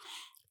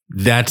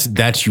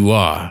that you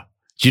are.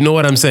 Do you know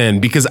what I'm saying?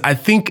 Because I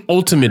think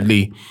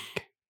ultimately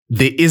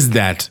there is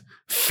that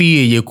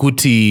fear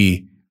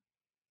yekuti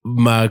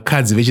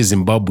makadzi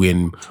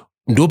vechizimbabwean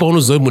ndo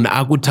paunoziva munhu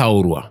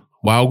akutaurwa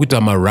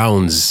waakuita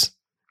marounds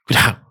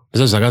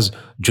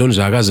John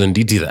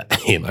zvakazonditira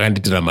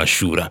vakanditira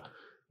mashura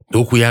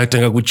ndokuya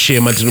atanga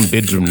kuchema tiri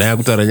mubedroom naye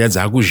akutaura nyaya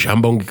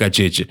dzaakuzhamba kunge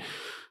kacheche,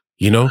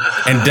 you know,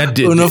 and that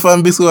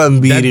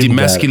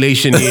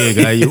demasculation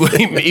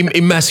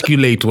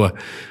emasculate,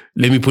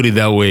 let me put it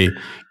that way,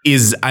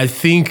 is I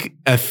think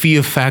a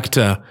fear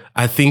factor.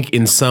 I think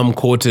in some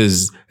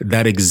quarters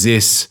that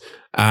exists,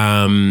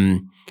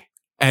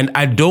 and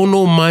I don't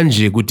know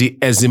manje kuti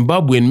as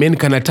Zimbabwean men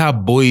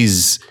kanata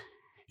boys,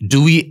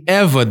 do we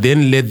ever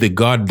then let the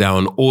guard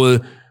down, or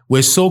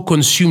we're so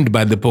consumed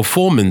by the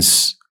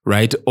performance,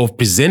 right, of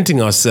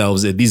presenting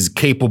ourselves as these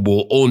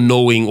capable,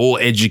 all-knowing,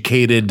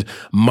 all-educated,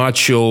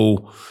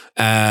 macho,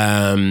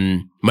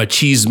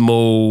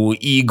 machismo,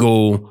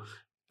 ego,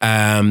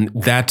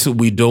 that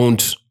we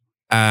don't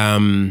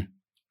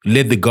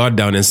let the guard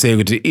down and say,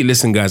 hey,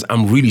 listen, guys,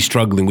 I'm really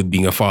struggling with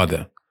being a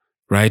father,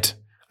 right?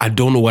 I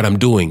don't know what I'm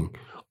doing.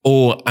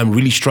 Or I'm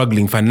really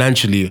struggling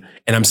financially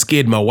and I'm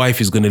scared my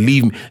wife is going to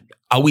leave me.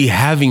 Are we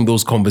having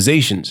those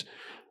conversations?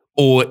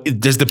 Or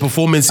does the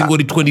performance go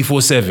to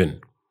 24/7?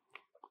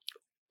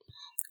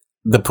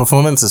 The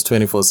performance is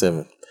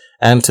 24/7.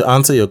 And to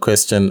answer your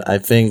question, I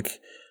think,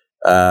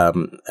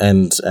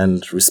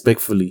 and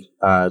respectfully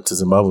to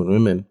Zimbabwean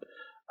women,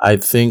 I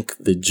think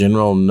the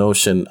general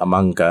notion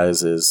among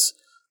guys is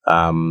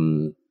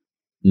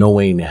no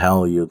way in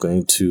hell you're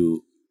going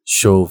to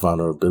show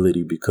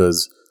vulnerability,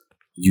 because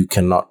you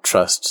cannot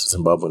trust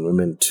Zimbabwean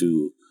women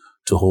to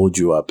hold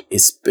you up,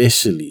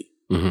 especially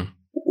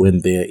when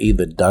they're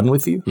either done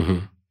with you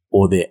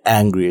or they're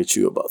angry at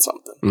you about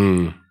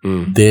something.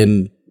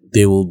 Then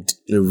they will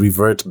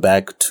revert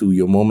back to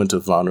your moment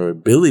of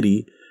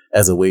vulnerability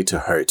as a way to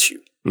hurt you.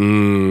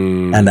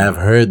 And I've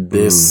heard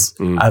this.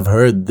 I've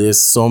heard this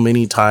so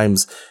many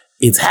times.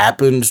 It's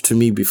happened to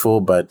me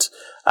before, but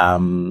I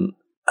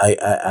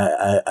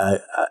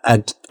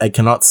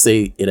cannot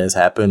say it has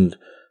happened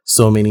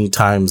so many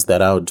times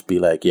that I would be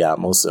like, yeah,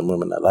 most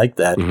women are like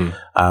that.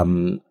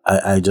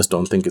 I just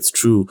don't think it's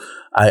true.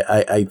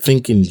 I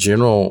think in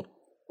general,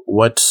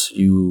 what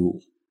you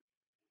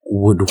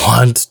would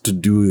want to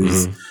do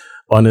is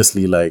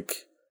honestly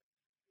like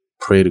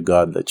pray to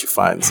God that you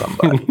find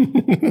somebody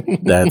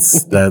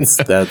that's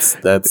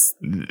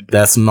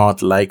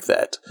not like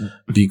that,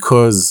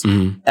 because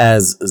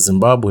as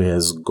Zimbabwe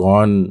has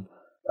gone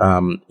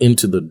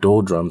into the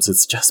doldrums,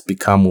 it's just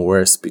become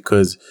worse,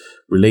 because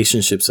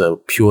relationships are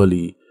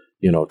purely,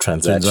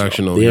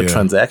 transactional. They are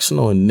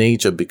transactional in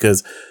nature,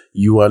 because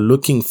you are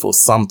looking for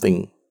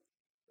something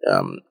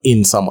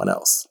in someone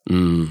else,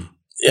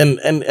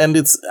 and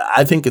it's,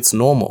 I think it's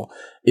normal.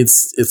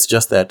 It's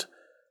just that,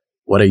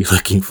 what are you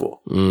looking for?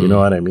 You know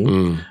what I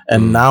mean?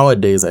 And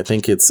nowadays, I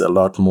think it's a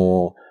lot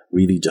more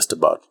really just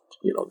about,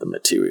 the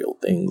material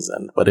things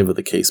and whatever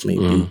the case may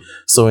be.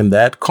 So in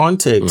that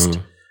context,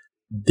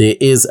 there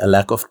is a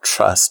lack of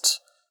trust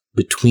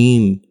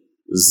between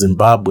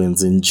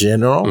Zimbabweans in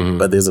general,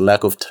 but there's a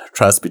lack of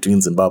trust between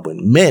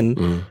Zimbabwean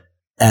men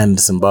and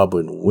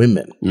Zimbabwean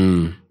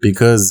women,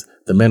 because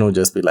the men will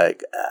just be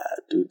like,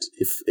 dude,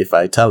 if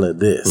I tell her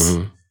this,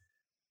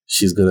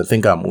 she's going to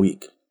think I'm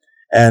weak.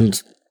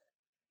 And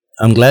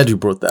I'm glad you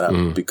brought that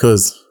up,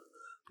 because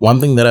one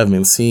thing that I've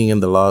been seeing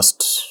in the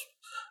last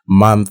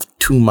month,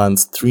 2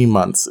 months, 3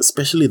 months,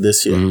 especially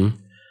this year,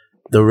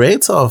 the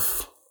rates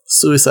of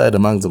suicide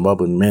among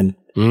Zimbabwean men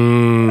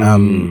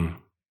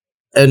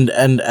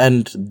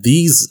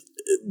these,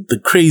 the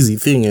crazy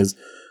thing is,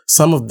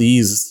 some of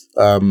these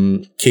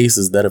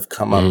cases that have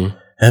come up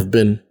have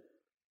been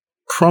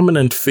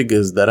prominent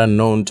figures that are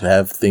known to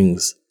have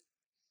things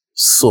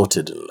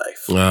sorted in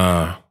life.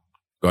 Ah,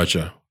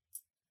 gotcha.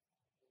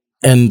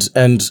 And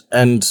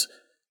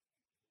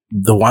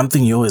the one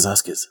thing you always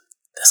ask is,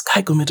 this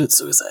guy committed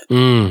suicide.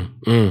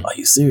 Are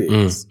you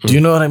serious? Do you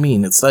know what I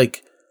mean? It's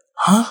like,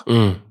 huh?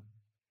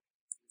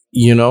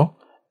 You know?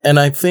 And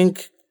I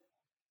think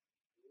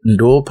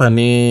ndo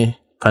pane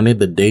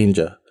the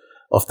danger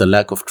of the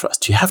lack of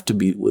trust. You have to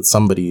be with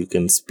somebody you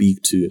can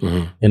speak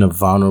to in a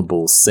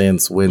vulnerable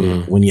sense when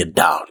you're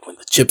down, when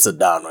the chips are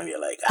down, when you're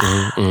like,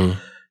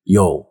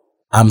 yo,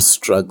 I'm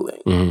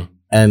struggling.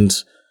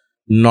 And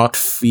not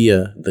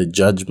fear the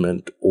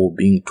judgment or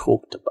being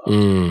talked about.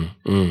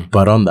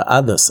 But on the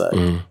other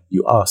side,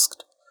 you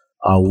asked,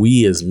 are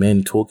we as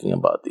men talking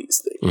about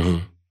these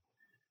things?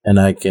 And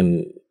I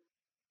can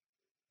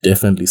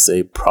definitely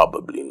say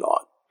probably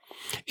not.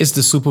 It's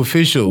the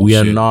superficial. We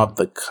are not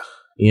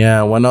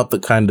we're not the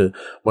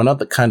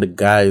kind of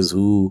guys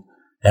who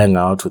hang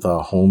out with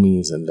our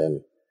homies and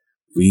then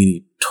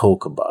really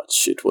talk about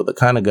shit. We're the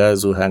kind of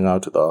guys who hang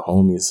out with our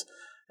homies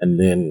and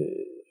then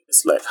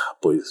it's like,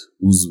 boys,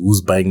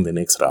 who's buying the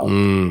next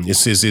round?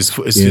 It's his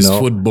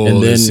football,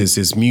 and then, it's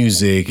his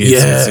music.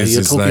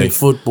 You're talking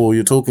football,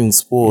 you're talking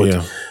sport.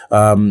 Yeah.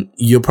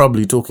 You're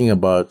probably talking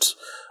about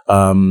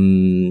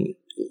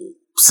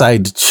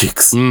side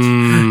chicks.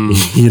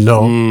 You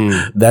know,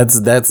 those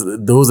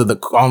are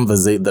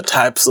the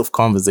types of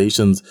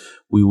conversations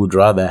we would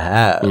rather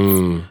have.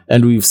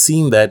 And we've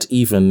seen that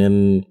even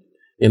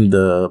in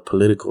the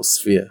political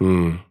sphere.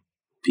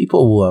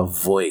 People will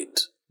avoid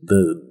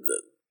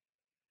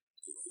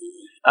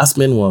us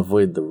men will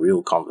avoid the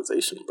real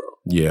conversation, bro.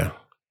 Yeah.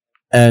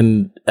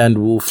 And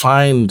we'll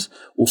find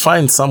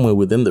somewhere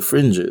within the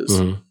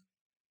fringes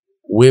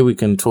where we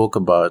can talk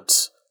about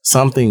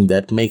something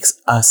that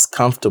makes us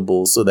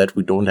comfortable so that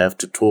we don't have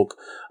to talk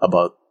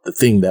about the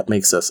thing that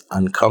makes us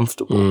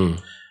uncomfortable.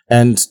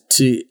 And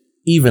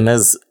even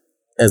as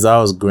I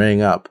was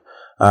growing up,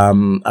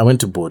 I went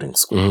to boarding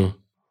school.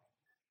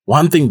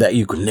 One thing that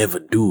you could never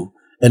do,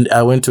 and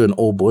I went to an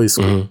all boys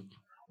school.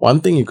 One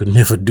thing you could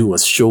never do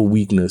was show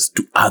weakness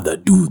to other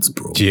dudes,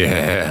 bro.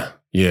 Yeah.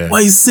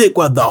 Why sick?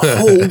 What, the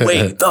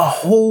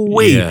whole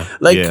way? Yeah.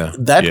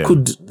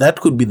 That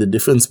could be the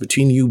difference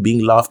between you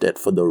being laughed at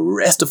for the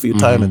rest of your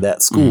time at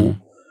that school,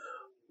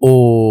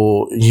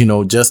 or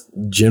just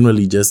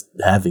generally just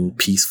having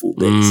peaceful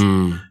days.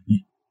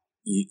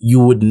 You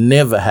would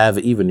never have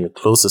even your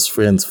closest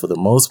friends, for the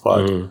most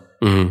part,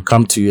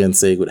 come to you and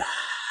say, "Good,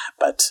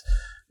 but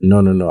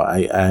no.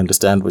 I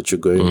understand what you're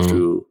going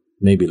through.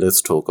 Maybe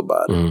let's talk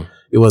about it."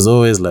 It was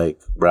always like,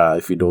 bruh,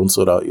 if you don't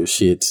sort out your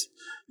shit,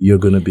 you're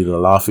going to be the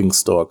laughing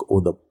stock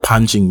or the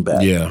punching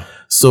bag. Yeah.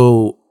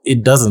 So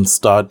it doesn't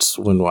start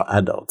when we're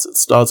adults. It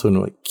starts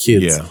when we're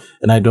kids. Yeah.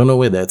 And I don't know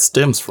where that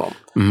stems from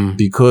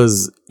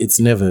because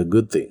it's never a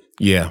good thing.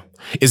 Yeah.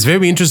 It's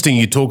very interesting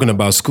you talking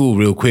about school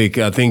real quick.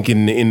 I think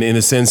in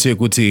a sense here,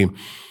 Kuti,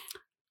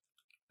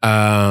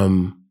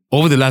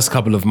 over the last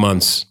couple of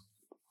months,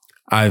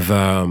 I've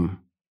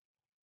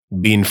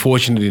been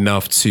fortunate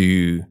enough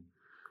to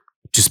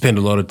spend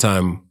a lot of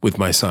time with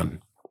my son,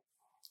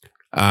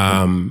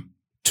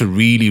 to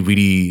really,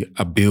 really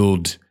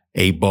build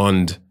a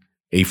bond,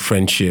 a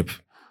friendship,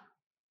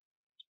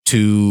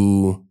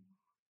 to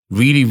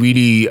really,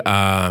 really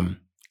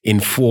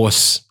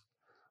enforce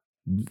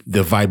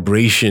the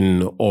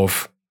vibration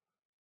of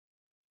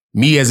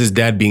me as his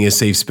dad being a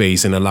safe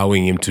space and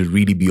allowing him to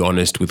really be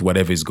honest with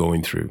whatever he's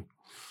going through.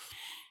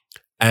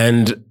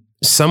 And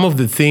some of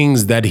the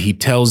things that he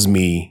tells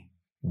me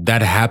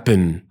that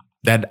happen,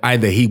 that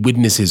either he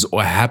witnesses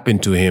or happen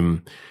to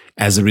him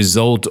as a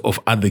result of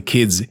other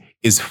kids,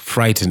 is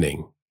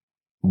frightening,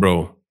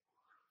 bro.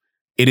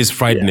 It is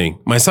frightening. Yeah.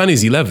 My son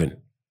is 11,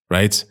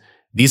 right?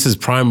 This is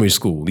primary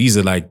school. These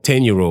are like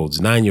 10-year-olds,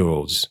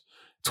 9-year-olds,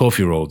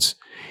 12-year-olds.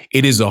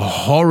 It is a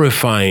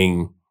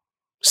horrifying,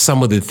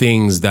 some of the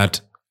things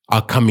that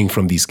are coming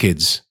from these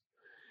kids.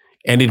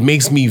 And it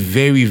makes me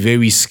very,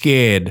 very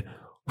scared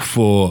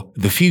for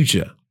the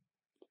future.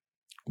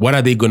 What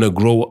are they going to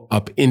grow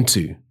up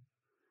into?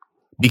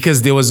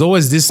 Because there was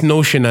always this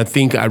notion, I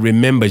think I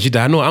remember,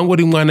 I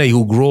know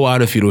he'll grow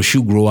out of it or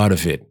she'll grow out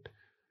of it.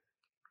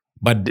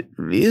 But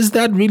is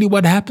that really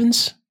what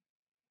happens?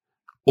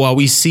 Or are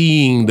we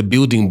seeing the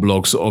building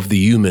blocks of the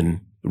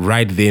human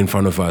right there in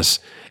front of us?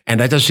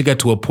 And I just get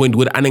to a point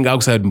where I'm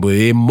outside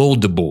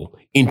moldable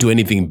into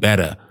anything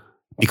better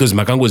because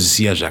makango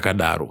zisiya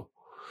jakadaro.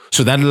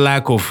 So that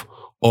lack of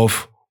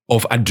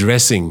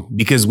addressing,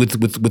 because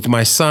with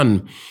my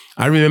son,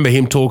 I remember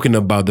him talking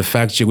about the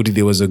fact that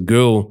there was a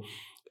girl,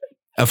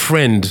 a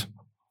friend,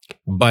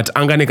 but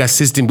anganeka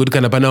system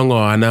budukana panango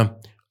ana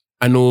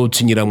ano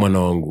chinyira mwana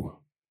wangu,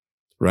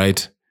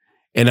 right?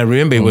 And I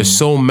remember he was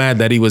so mad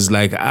that he was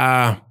like,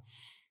 I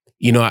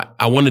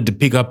wanted to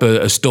pick up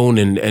a stone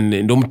and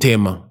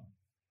umtema.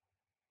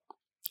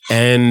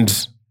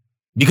 And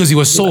because he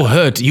was so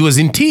hurt, he was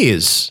in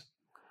tears.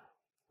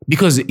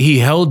 because he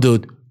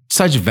held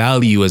such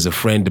value as a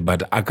friend,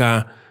 but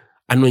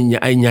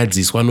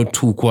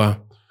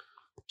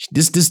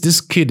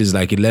this kid is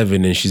like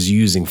 11 and she's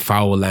using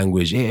foul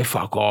language. Hey,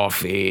 fuck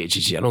off. Hey,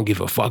 I don't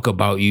give a fuck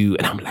about you.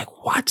 And I'm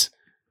like, what?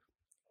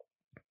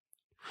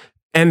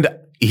 And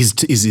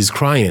he's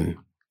crying.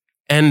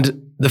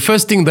 And the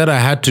first thing that I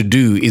had to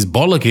do is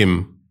bollock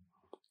him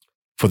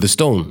for the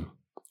stone.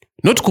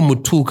 Not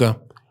kumutuka,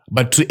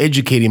 but to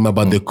educate him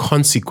about the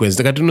consequence.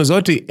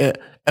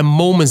 A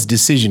moment's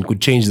decision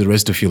could change the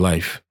rest of your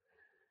life.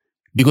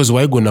 Because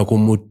why gonna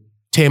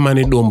kumutema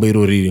ne dombo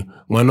irori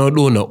mwana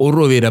odona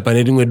orovera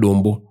pane rimwe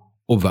dombo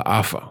obva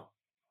afa.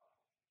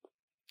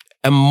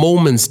 A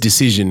moment's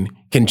decision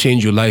can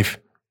change your life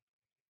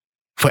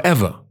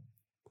forever.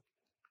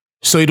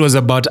 So it was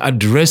about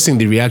addressing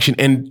the reaction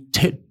and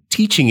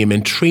teaching him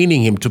and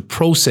training him to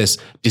process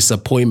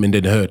disappointment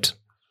and hurt.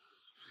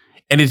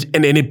 And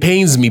it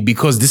pains me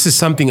because this is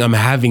something I'm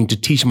having to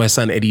teach my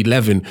son at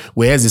 11,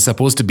 whereas it's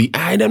supposed to be,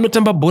 I'm not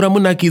talking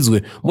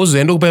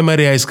about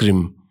ice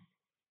cream.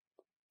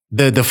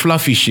 The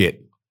fluffy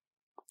shit.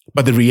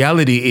 But the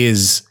reality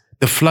is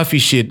the fluffy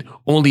shit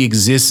only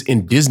exists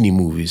in Disney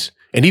movies.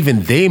 And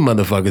even they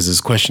motherfuckers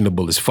is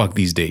questionable as fuck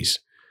these days.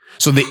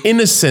 So the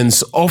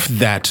innocence of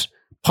that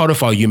part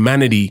of our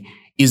humanity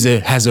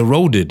has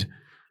eroded.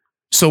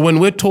 So when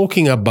we're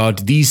talking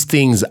about these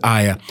things,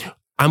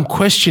 I'm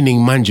questioning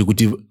manje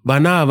kuti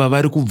vana ava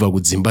vari kubva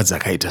kudzimba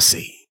dzakaita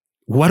sei.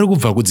 Vari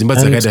kubva kudzimba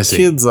dzakaita sei.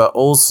 Kids are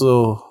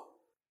also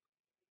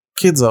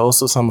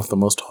some of the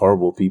most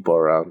horrible people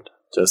around.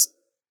 Just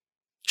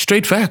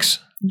straight facts.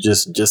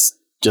 Just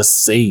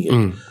saying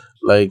it.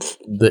 Like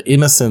the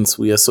innocence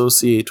we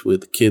associate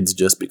with kids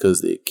just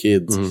because they're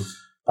kids.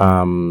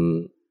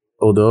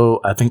 Although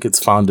I think it's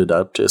founded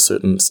up to a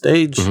certain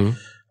stage.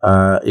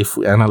 If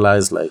we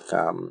analyze like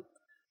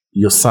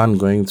your son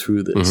going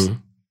through this,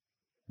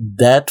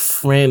 that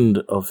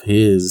friend of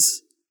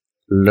his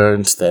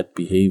learned that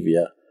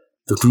behavior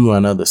through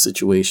another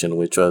situation,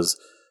 which was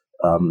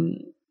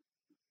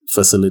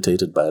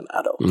facilitated by an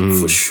adult,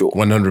 for sure.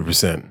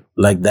 100%.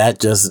 Like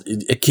that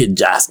a kid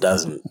just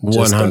doesn't.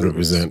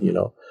 100%. You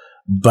know,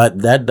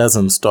 but that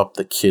doesn't stop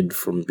the kid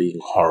from being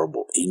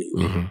horrible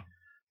anyway.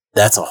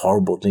 That's a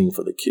horrible thing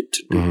for the kid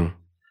to do.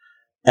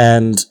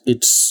 And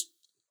it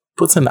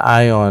puts an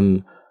eye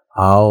on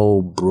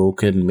how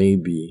broken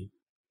maybe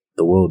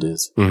the world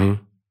is in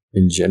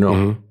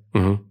general.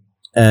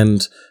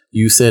 And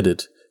you said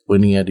it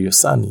when you had your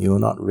son, you were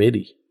not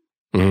ready,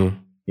 you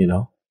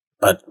know,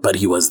 but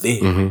he was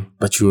there,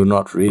 but you were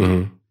not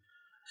ready.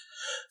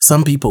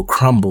 Some people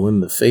crumble in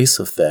the face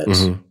of that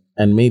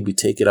and maybe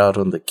take it out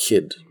on the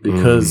kid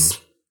because,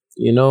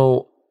 you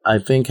know, I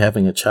think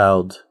having a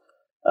child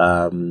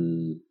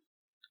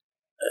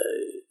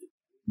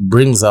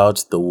brings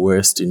out the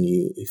worst in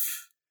you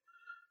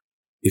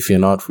if you're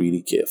not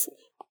really careful.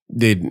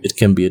 It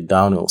can be a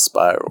downhill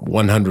spiral.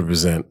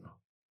 100%.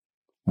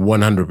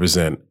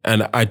 100%.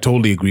 And I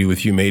totally agree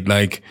with you, mate.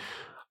 Like,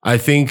 I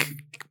think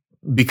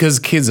because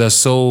kids are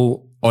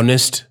so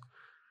honest,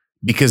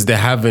 because they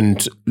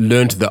haven't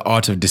learned the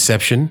art of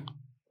deception,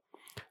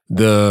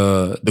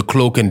 the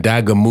cloak and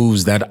dagger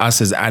moves that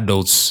us as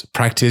adults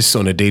practice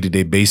on a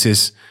day-to-day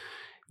basis,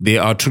 they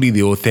are truly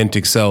the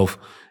authentic self.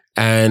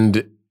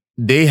 And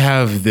they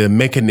have the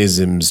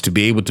mechanisms to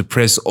be able to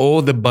press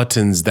all the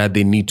buttons that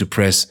they need to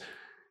press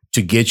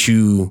to get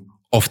you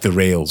off the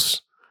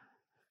rails.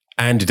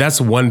 And that's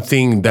one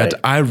thing that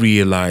I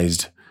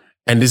realized.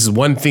 And this is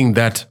one thing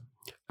that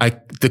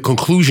the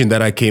conclusion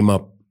that I came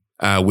up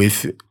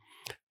with,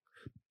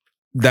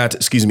 that,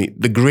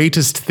 the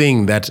greatest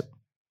thing that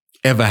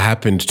ever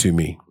happened to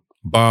me,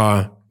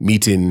 bar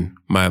meeting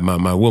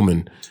my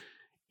woman,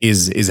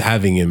 is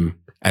having him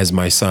as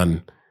my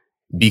son.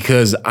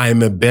 Because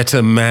I'm a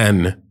better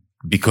man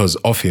because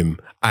of him.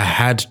 I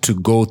had to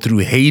go through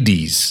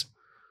Hades.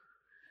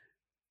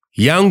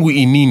 Yangu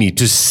inini,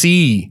 to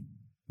see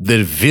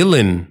the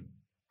villain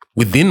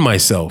within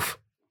myself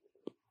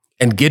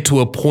and get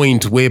to a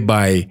point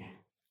whereby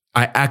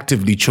I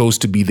actively chose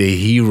to be the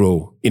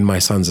hero in my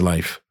son's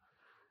life.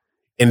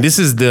 And this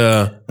is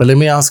the... But let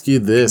me ask you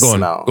this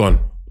now. Go on.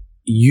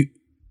 You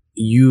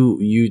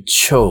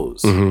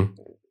chose.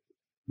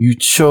 You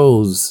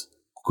chose,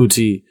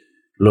 Kuti,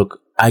 look,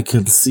 I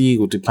can see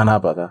Kuti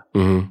Panabaka.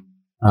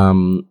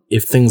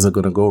 If things are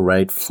going to go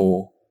right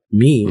for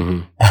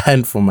me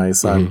and for my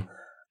son,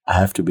 I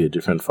have to be a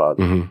different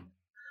father.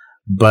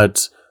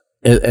 But,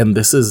 and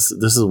this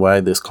is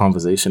why this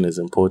conversation is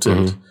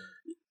important,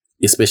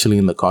 especially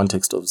in the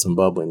context of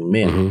Zimbabwean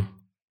men.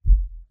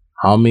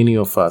 How many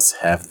of us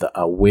have the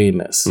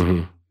awareness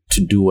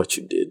to do what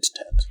you did,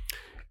 Ted?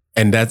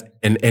 And that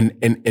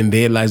and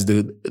there lies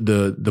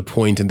the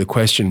point and the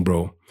question,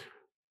 bro.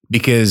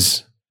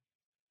 Because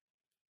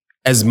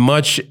as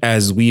much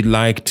as we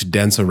like to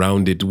dance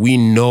around it, we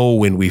know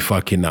when we're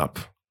fucking up.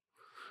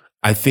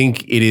 I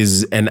think it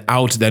is an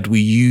out that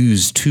we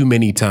use too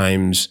many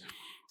times,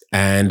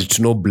 and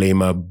to no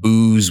blame our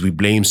booze, we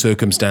blame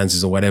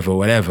circumstances or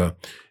whatever,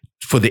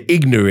 for the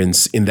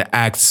ignorance in the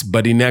acts,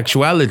 but in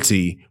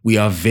actuality, we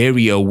are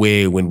very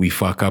aware when we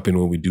fuck up and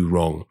when we do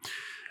wrong.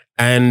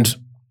 And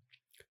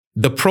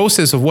the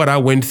process of what I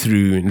went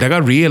through, I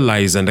got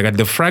realized and I got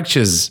the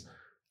fractures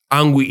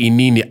angu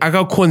inini, I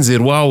got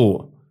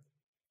konzerwao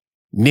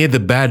near the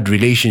bad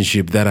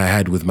relationship that I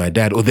had with my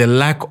dad, or the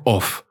lack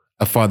of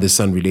a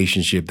father-son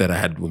relationship that I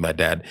had with my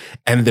dad,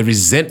 and the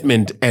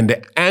resentment and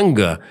the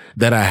anger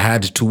that I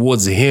had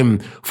towards him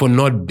for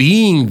not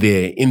being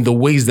there in the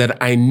ways that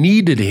I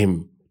needed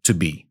him to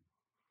be.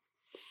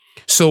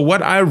 So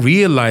what I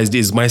realized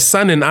is my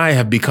son and I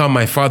have become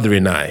my father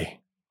and I.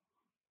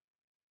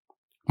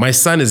 My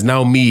son is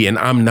now me and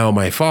I'm now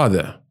my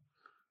father.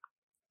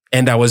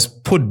 And I was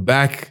put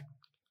back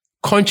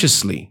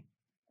consciously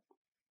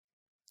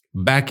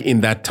back in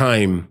that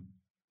time.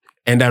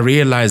 And I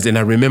realized and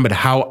I remembered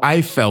how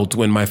I felt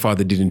when my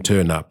father didn't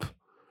turn up,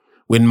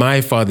 when my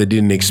father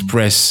didn't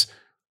express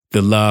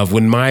the love,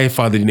 when my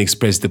father didn't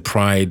express the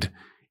pride.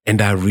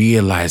 And I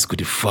realized,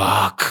 good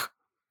fuck,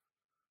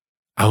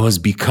 I was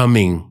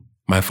becoming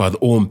my father,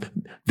 or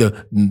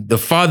the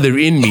father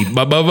in me,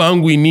 Baba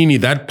vangu nini,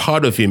 that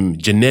part of him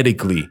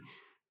genetically,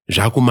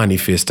 jaku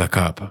manifesta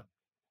kapa.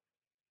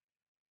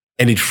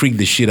 And it freaked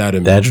the shit out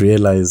of me. That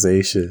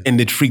realization. And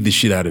it freaked the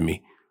shit out of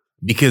me.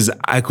 Because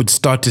I could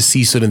start to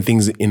see certain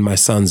things in my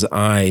son's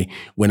eye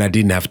when I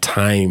didn't have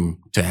time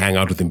to hang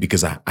out with him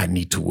because I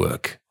need to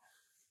work.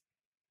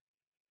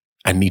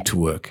 I need to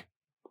work.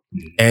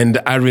 And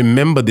I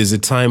remember there's a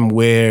time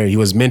where he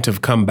was meant to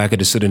have come back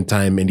at a certain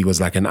time and he was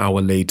like an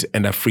hour late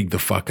and I freaked the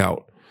fuck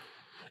out.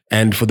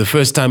 And for the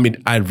first time,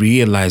 I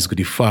realized,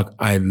 goody fuck,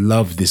 I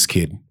love this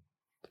kid.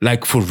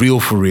 Like for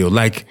real.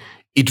 Like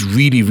it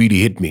really,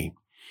 really hit me.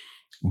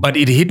 But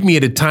it hit me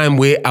at a time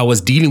where I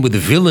was dealing with the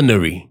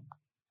villainy.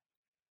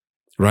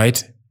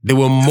 Right? There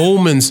were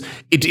moments,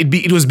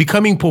 it was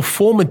becoming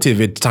performative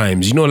at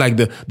times. You know, like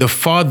the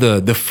father,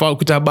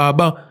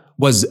 Kutababa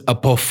was a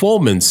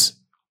performance.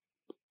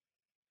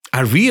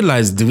 I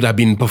realized that I've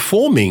been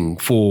performing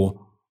for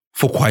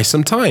quite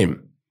some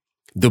time.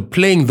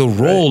 Playing the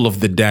role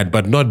of the dad,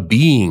 but not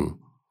being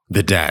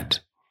the dad.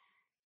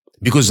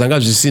 Because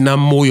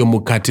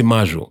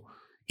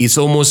it's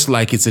almost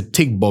like it's a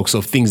tick box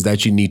of things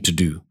that you need to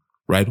do,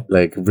 right?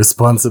 Like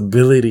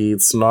responsibility,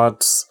 it's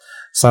not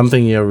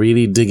something you're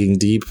really digging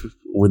deep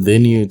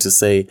within you to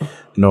say,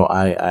 no,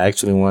 I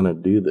actually want to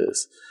do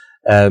this.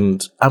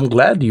 And I'm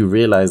glad you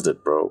realized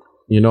it, bro.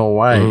 You know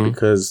why? Mm-hmm.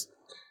 Because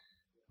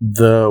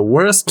the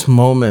worst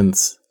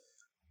moments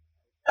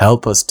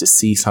help us to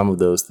see some of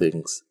those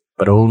things,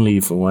 but only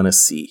if we want to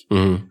see.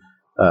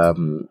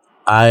 Mm-hmm.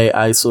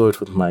 I saw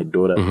it with my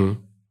daughter. Mm-hmm.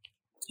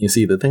 You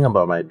see, the thing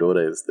about my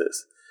daughter is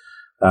this.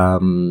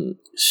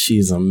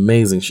 She's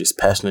amazing. She's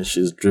passionate.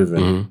 She's driven.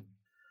 Mm-hmm.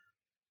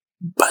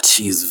 But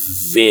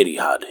she's very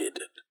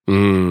hard-headed.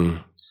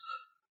 Mm.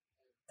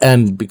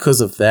 And because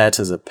of that,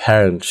 as a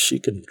parent, she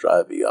can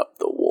drive you up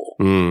the wall.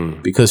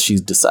 Mm. Because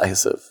she's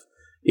decisive.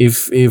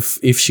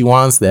 If she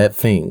wants that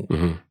thing,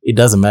 mm-hmm. it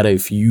doesn't matter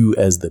if you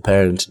as the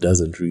parent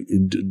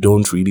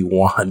don't really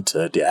want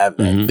her to have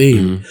that mm-hmm. thing.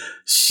 Mm-hmm.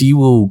 She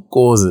will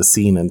cause a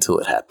scene until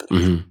it happens.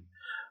 Mm-hmm.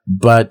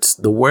 But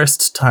the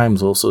worst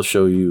times also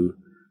show you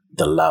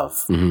the love.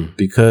 Mm-hmm.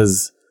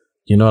 Because,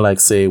 you know,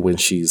 like say when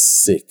she's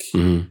sick,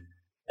 mm-hmm.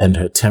 and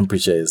her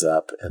temperature is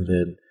up, and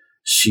then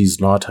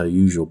she's not her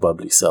usual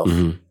bubbly self.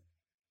 Mm-hmm.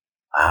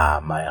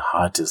 My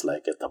heart is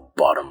like at the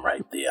bottom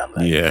right there. I'm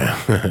like, yeah,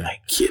 my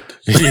kid.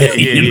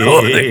 You know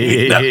what I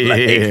mean? I'm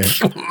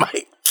like,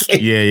 my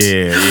kid.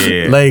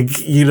 Yeah. Like,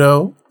 you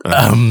know,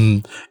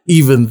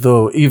 even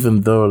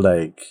though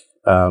like,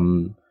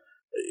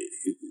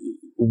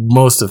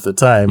 most of the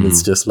time mm-hmm.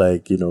 it's just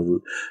like, you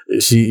know,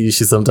 she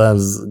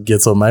sometimes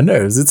gets on my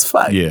nerves. It's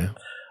fine. Yeah.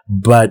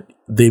 But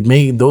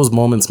those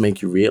moments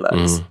make you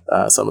realize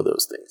some of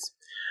those things.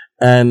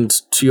 And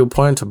to your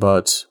point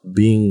about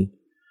being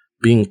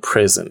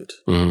present,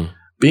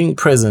 being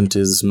present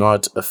is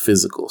not a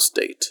physical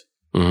state,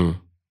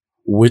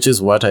 which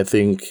is what I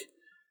think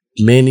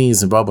many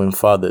Zimbabwean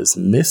fathers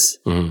miss.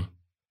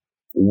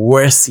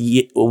 Worse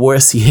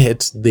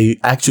yet, they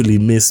actually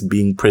miss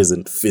being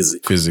present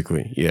physically.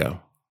 Physically, yeah.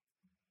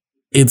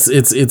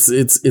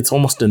 It's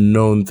almost a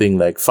known thing.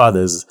 Like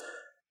fathers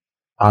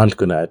aren't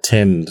gonna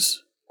attend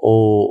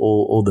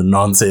all the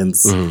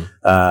nonsense,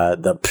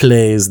 the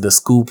plays, the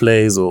school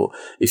plays, or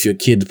if your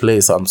kid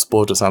plays some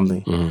sport or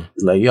something,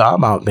 it's like, yo,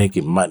 I'm out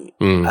making money.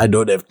 I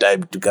don't have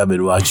time to come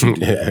and watch you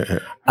do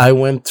that. I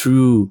went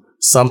through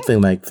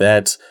something like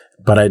that,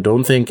 but I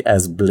don't think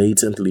as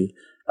blatantly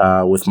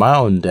with my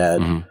own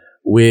dad,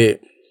 where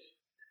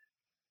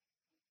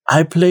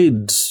I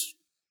played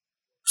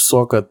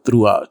soccer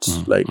throughout,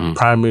 like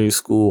primary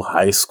school,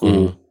 high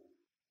school.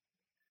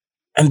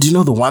 And you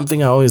know the one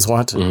thing I always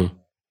wanted?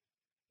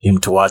 Him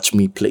to watch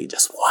me play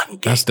just one game.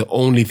 That's the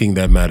only thing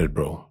that mattered,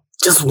 bro.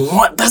 Just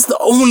one. That's the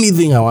only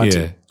thing I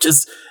wanted. Yeah.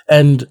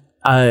 And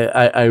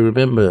I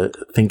remember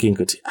thinking,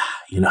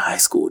 you know, high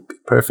school would be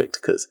perfect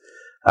because,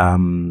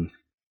 you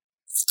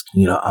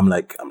know, I'm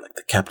like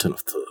the captain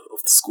of the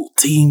school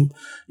team,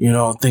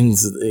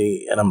 things.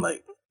 And I'm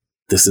like,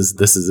 this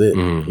is it,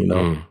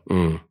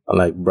 I'm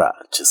like, bruh,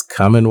 just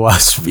come and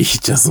watch me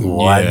just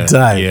one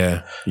time.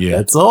 Yeah.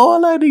 That's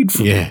all I need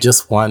from you,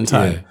 just one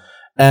time. Yeah.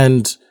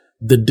 And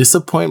the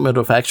disappointment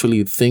of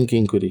actually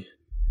thinking, but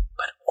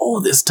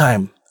all this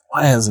time,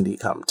 why hasn't he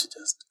come to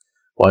just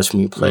watch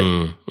me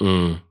play?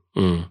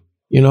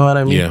 You know what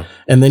I mean? Yeah.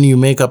 And then you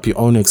make up your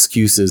own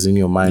excuses in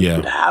your mind.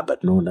 Yeah.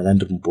 But no,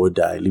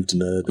 I lived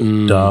in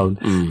a town.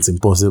 It's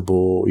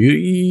impossible.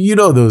 You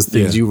know those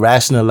things. You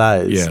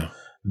rationalize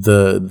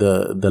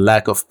the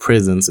lack of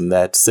presence in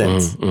that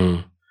sense.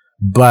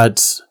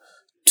 But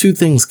two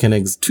truths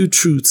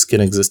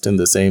can exist in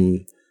the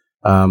same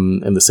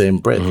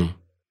breath.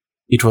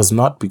 It was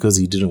not because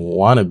he didn't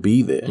want to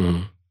be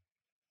there.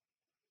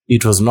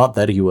 It was not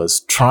that he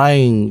was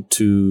trying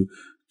to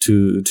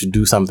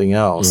do something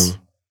else.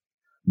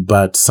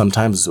 But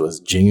sometimes it was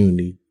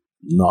genuinely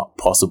not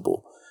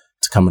possible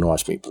to come and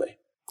watch me play.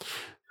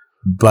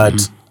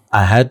 But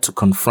I had to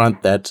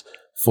confront that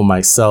for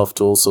myself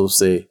to also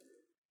say,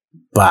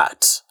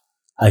 but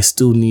I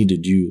still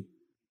needed you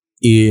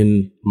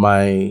in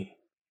my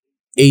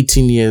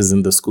 18 years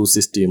in the school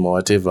system or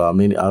whatever,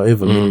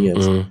 however many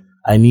years.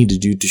 I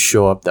needed you to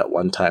show up that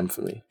one time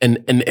for me.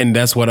 And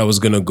that's what I was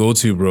going to go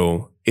to,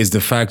 bro, is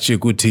the fact,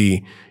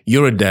 Chikuti,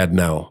 you're a dad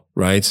now,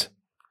 right?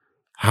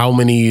 How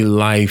many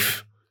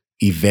life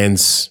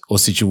events or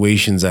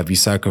situations have you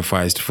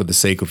sacrificed for the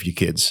sake of your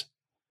kids?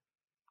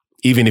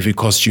 Even if it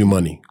costs you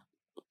money,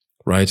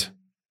 right?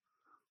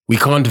 We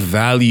can't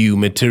value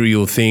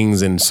material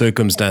things and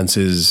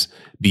circumstances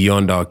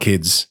beyond our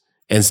kids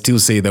and still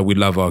say that we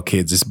love our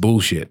kids. It's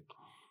bullshit.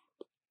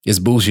 It's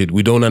bullshit.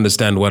 We don't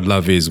understand what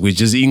love is. We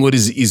just what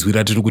is at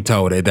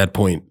that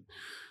point,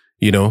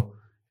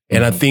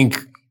 And I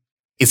think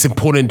it's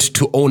important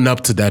to own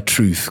up to that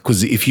truth,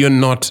 because if you're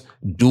not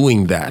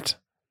doing that,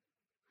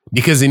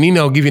 because Inina,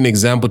 I'll give you an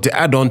example to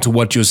add on to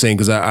what you're saying,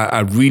 because I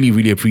really,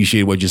 really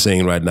appreciate what you're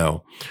saying right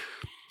now.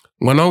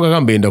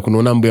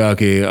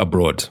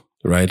 Abroad,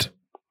 right?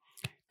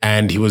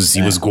 And he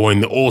was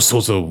going, all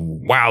sorts of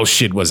wild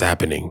shit was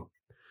happening.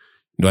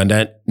 And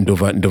that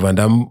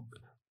Ndovandam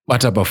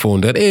bought up a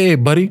phone that, hey,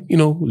 buddy,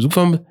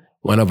 Zufam,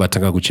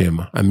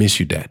 I miss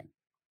you, Dad.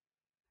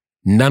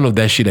 None of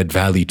that shit had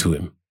value to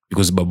him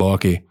because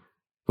Babawake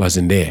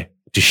wasn't there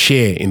to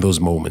share in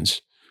those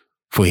moments,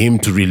 for him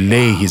to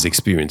relay his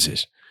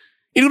experiences.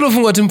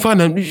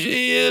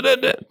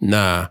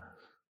 Nah.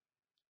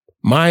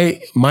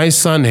 My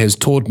son has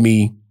taught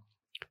me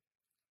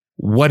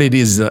what it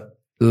is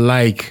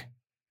like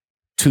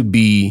to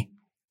be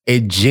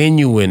a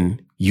genuine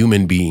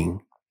human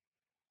being.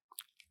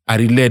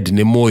 Ariled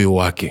nemoyo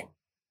wake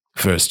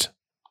first.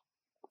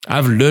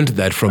 I've learned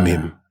that from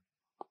him.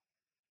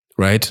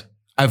 Right?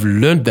 I've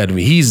learned that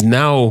he's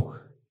now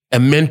a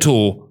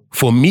mentor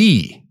for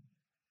me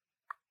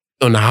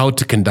on how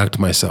to conduct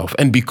myself.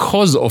 And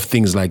because of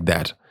things like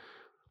that,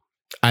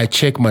 I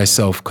check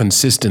myself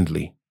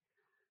consistently.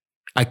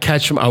 I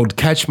would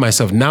catch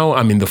myself. Now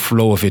I'm in the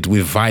flow of it.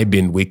 We're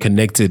vibing, we're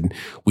connected,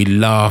 we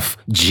laugh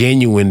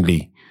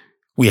genuinely.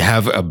 We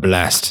have a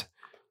blast.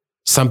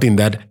 Something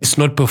that it's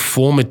not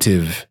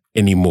performative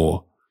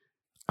anymore.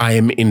 I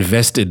am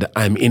invested,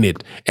 I'm in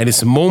it. And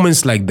it's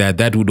moments like that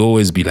that would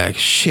always be like,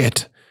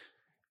 shit.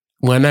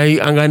 When is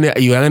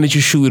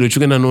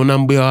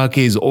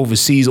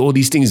overseas, all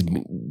these things,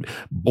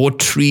 bought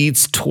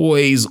treats,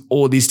 toys,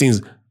 all these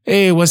things.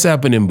 Hey, what's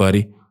happening,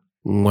 buddy?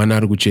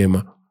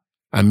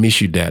 I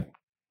miss you, Dad.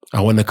 I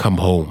want to come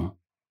home.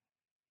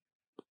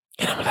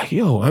 And I'm like,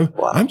 yo,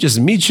 I'm just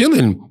me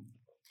chilling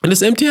in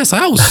this empty ass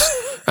house.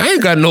 I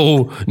ain't got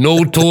no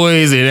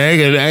toys, and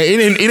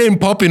it ain't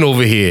popping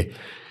over here.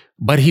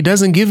 But he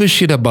doesn't give a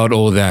shit about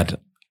all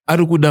that.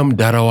 Arugudam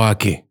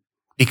darawake.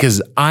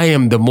 Because I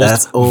am the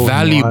most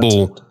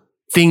valuable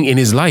thing in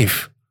his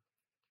life.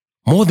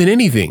 More than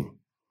anything.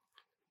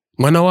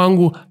 Mwana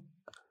wangu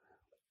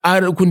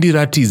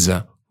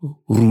kundiratiza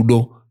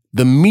rudo,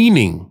 the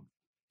meaning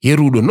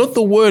yerudo, not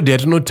the word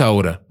that no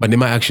taura, but in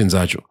my actions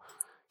acho.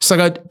 So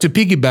to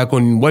piggyback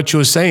on what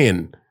you're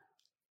saying,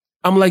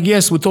 I'm like,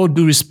 yes, with all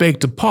due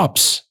respect to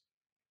Pops,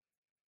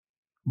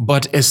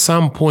 but at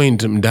some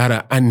point,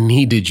 Mdara, I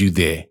needed you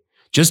there.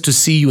 Just to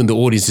see you in the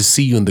audience, to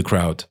see you in the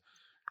crowd,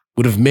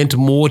 would have meant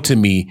more to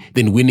me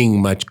than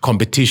winning my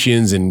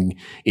competitions and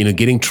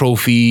getting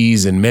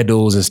trophies and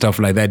medals and stuff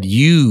like that.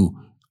 You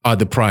are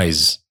the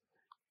prize,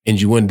 and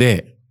you weren't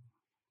there.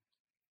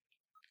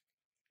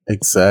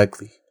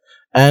 Exactly.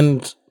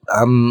 And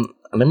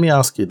let me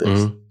ask you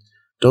this: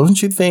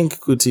 don't you think,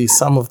 Kuti,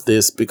 some of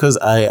this, because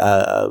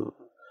I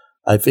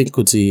think,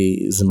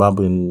 Kuti,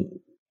 Zimbabwean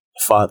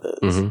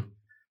fathers,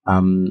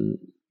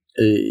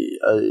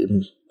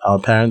 our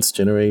parents'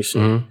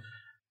 generation,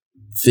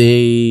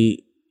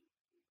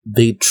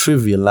 they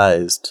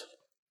trivialized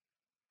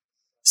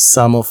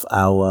some of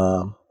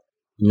our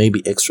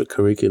maybe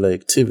extracurricular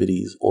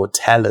activities or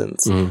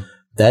talents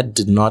that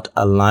did not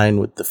align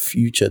with the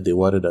future they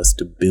wanted us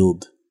to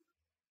build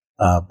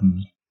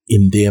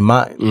in their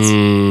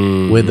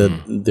minds, whether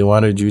they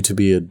wanted you to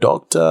be a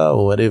doctor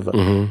or whatever.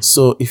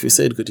 So if you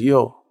said,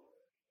 yo,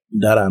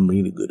 that I'm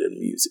really good at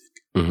music,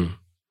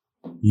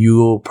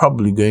 you're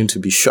probably going to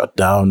be shut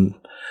down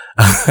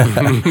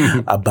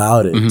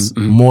about it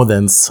more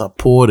than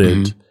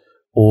supported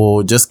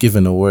or just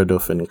given a word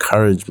of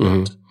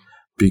encouragement,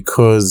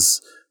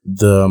 because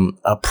the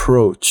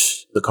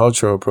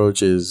cultural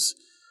approach is,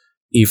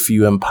 if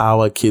you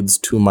empower kids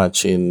too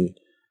much in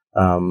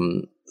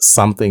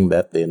something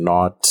that they're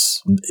not,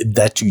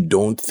 that you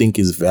don't think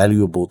is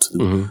valuable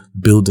to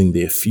building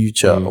their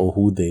future or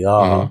who they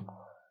are,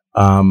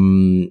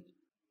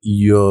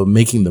 you're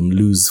making them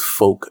lose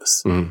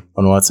focus on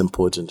what's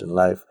important in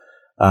life.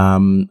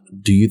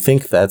 Do you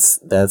think that's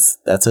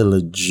a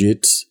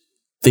legit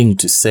thing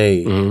to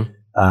say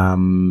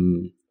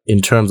in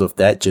terms of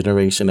that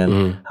generation,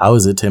 and how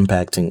is it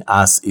impacting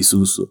us,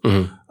 Isusu,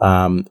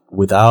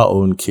 with our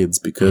own kids?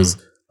 Because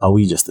are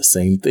we just the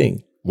same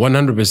thing?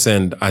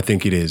 100%, I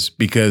think it is.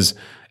 Because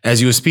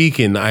as you were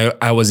speaking,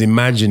 I was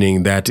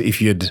imagining that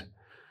if you'd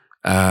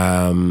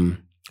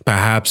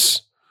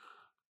perhaps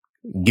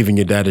given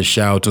your dad a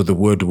shout, or the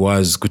word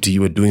was, Kuti,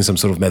 you were doing some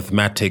sort of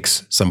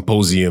mathematics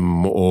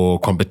symposium or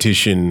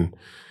competition,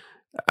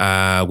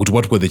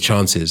 what were the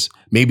chances?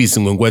 Maybe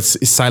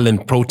it's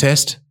silent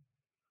protest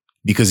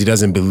because he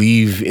doesn't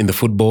believe in the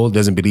football,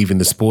 doesn't believe in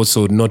the sport.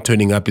 So not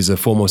turning up is a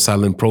form of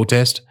silent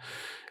protest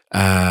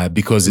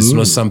because it's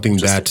not something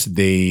that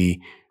they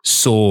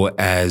saw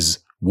as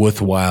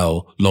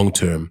worthwhile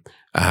long-term,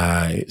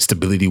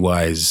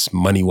 stability-wise,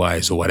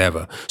 money-wise, or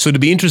whatever. So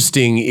it'd be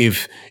interesting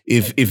if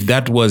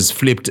that was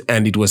flipped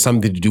and it was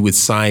something to do with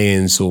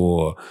science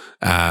or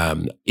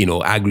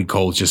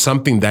agriculture,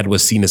 something that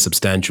was seen as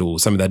substantial,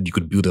 something that you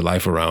could build a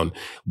life around,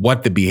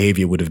 what the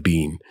behavior would have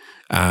been.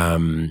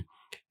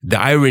 The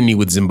irony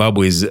with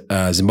Zimbabwe is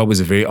Zimbabwe is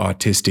a very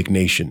artistic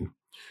nation.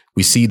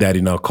 We see that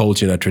in our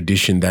culture and our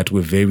tradition, that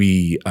we're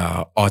very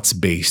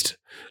arts-based.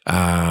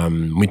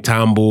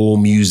 Mitambo,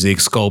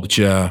 music,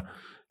 sculpture,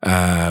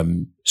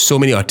 so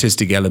many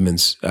artistic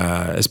elements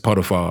as part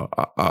of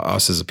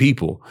us as a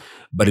people.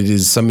 But it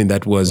is something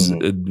that was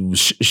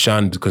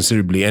shunned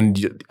considerably.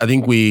 And I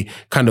think we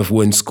kind of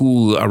were in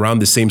school around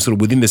the same sort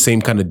of, within the same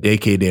kind of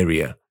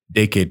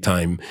decade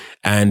time.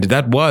 And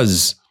that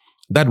was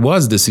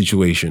the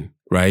situation,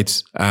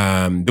 right?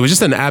 There was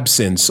just an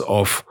absence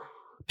of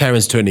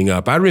parents turning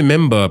up. I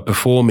remember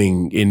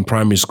performing in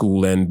primary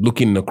school and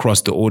looking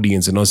across the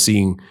audience and not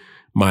seeing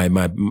my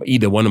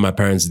either one of my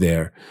parents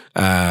there.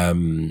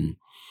 And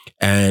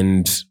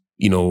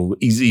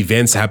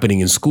events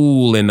happening in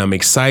school, and I'm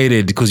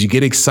excited because you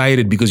get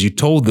excited because you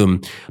told them,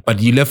 but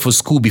you left for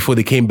school before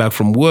they came back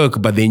from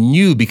work, but they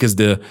knew because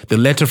the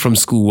letter from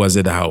school was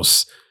at the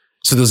house.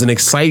 So there's an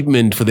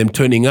excitement for them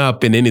turning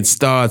up, and then it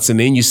starts, and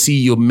then you see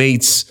your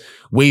mates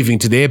waving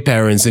to their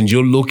parents, and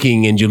you're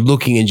looking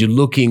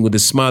with a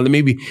smile. And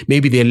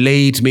maybe they're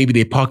late, maybe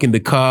they park in the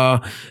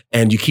car,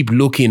 and you keep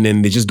looking,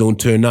 and they just don't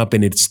turn up,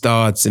 and it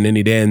starts, and then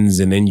it ends,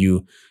 and then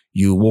you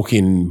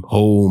walking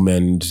home,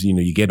 and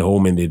you get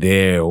home and they're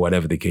there, or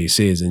whatever the case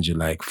is, and you're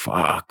like,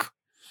 fuck,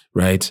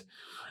 right?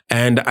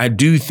 And I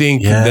do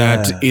think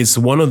that it's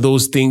one of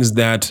those things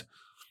that,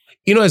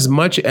 as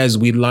much as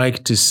we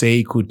like to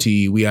say,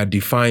 Kuti, we are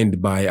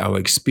defined by our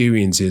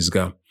experiences,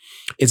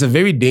 it's a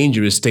very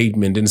dangerous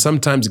statement, and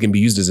sometimes it can be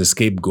used as a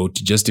scapegoat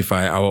to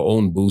justify our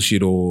own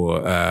bullshit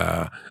or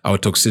our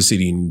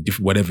toxicity in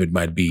whatever it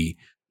might be.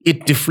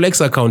 It deflects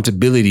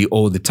accountability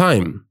all the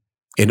time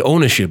and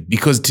ownership,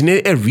 because it's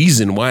a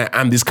reason why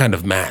I'm this kind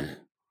of man.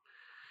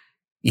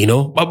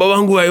 Baba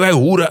wangu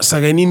hura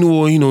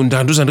saganinu,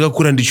 ndanduza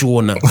ndakakura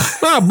ndichiona.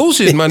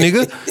 Bullshit, my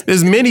nigga.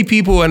 There's many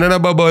people another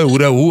baba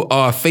hura who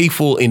are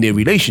faithful in their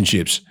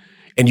relationships,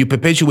 and you're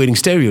perpetuating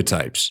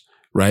stereotypes,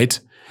 right?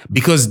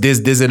 Because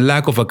there's a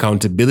lack of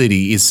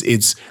accountability.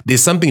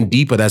 There's something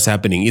deeper that's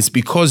happening. It's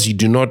because you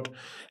do not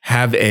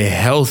have a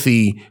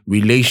healthy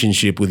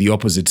relationship with the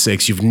opposite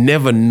sex. You've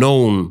never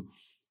known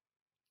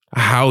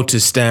how to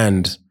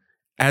stand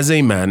as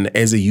a man,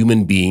 as a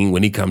human being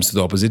when it comes to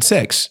the opposite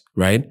sex,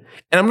 right?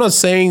 And I'm not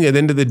saying at the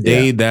end of the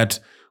day that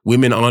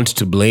women aren't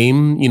to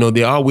blame.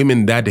 There are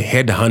women that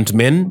headhunt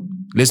men.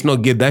 Let's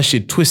not get that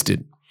shit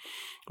twisted,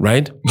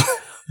 right?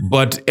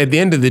 But at the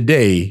end of the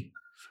day,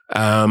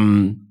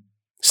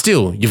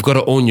 still, you've got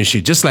to own your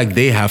shit, just like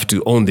they have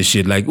to own the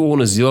shit. Like,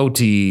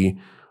 unaziwauti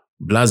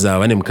blaza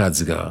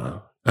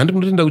wanemkadziga.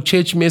 Andimutenda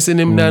uchurch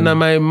mesenem nana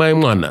my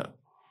mwana.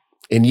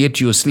 And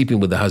yet you're sleeping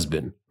with the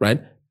husband,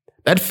 right?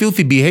 That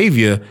filthy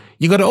behavior,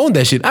 you got to own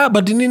that shit. But I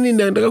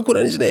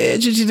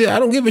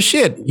don't give a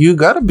shit. You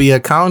got to be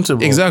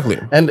accountable. Exactly.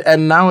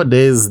 And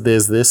nowadays,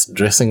 there's this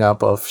dressing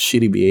up of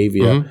shitty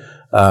behavior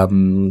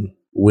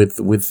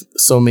with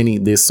so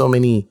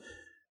many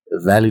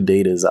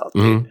validators out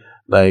there.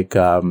 Like,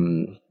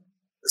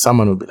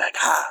 someone would be like,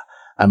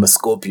 I'm a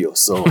Scorpio,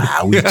 so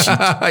we cheat.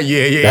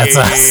 That's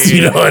us,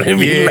 you know what I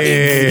mean?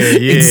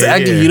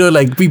 Exactly.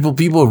 Like people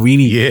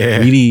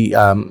really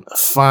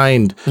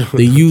find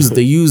they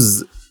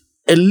use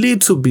a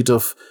little bit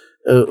of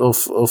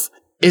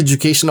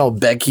educational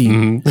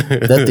backing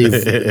that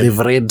they've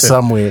read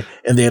somewhere,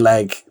 and they're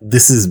like,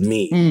 this is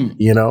me,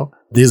 you know?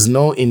 There's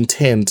no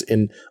intent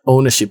in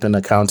ownership and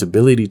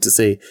accountability to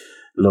say,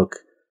 look,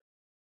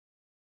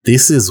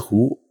 this is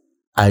who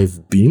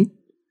I've been,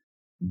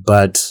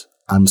 but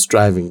I'm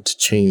striving to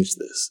change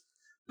this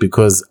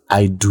because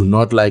I do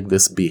not like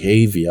this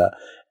behavior,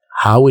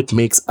 how it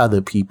makes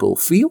other people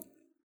feel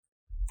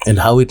and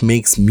how it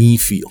makes me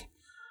feel.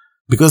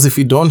 Because if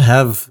you don't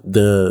have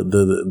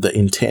the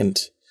intent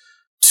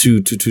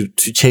to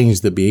change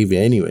the behavior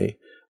anyway,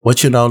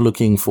 what you're now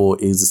looking for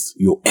is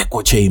your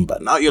echo chamber.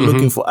 Now you're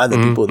looking for other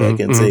people that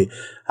can say,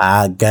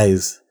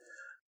 guys,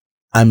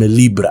 I'm a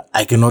Libra.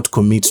 I cannot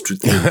commit to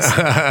things.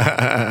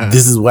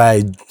 This is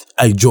why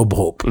I job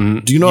hop.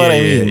 Do you know what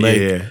I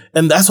mean?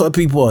 And that's what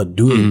people are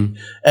doing.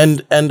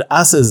 And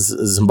us as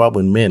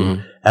Zimbabwean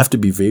men have to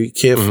be very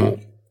careful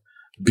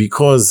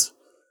because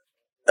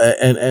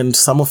and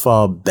some of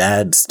our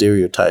bad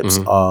stereotypes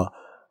are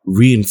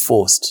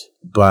reinforced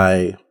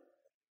by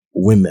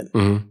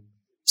women.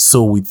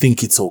 So we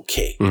think it's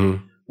okay.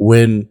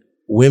 When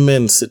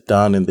women sit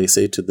down and they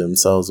say to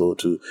themselves or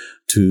to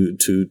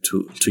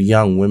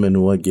young women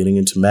who are getting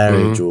into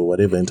marriage or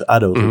whatever, into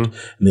adulthood,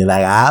 and they're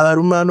like,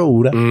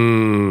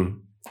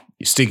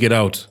 you stick it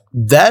out.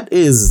 That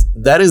is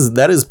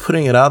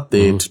putting it out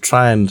there to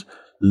try and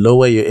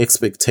lower your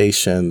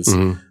expectations,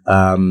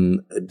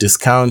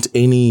 discount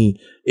any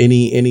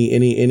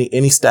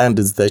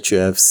standards that you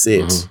have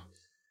set.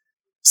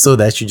 So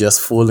that you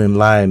just fall in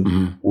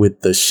line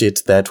with the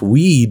shit that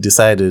we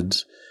decided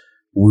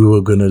we were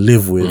going to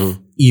live with,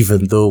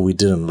 even though we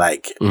didn't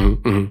like it.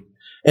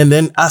 And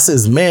then us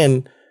as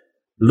men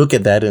look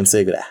at that and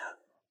say,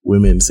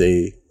 women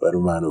say,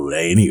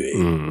 anyway,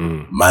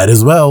 might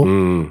as well.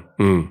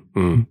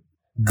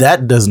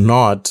 That does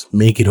not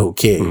make it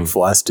okay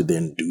for us to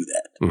then do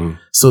that.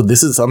 So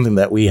this is something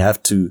that we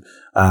have to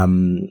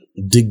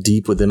dig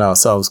deep within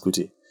ourselves,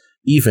 Kuti.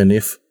 Even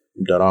if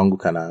Darangu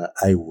kana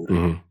I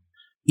would.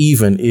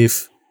 Even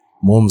if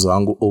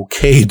Momzangu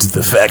okayed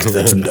the fact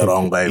that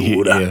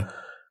Mdaranga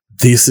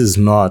this is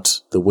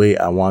not the way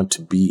I want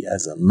to be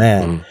as a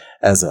man,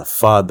 as a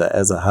father,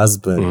 as a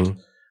husband.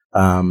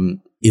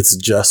 It's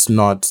just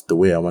not the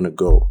way I want to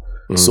go.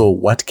 So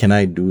what can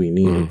I do in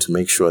it to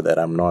make sure that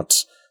I'm not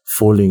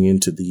falling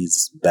into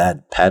these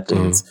bad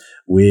patterns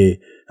where,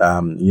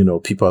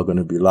 people are going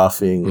to be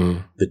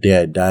laughing the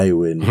day I die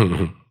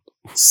when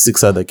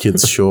 6 other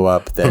kids show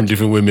up that from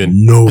different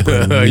women.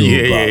 Nobody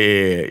knew about.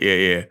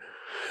 Yeah.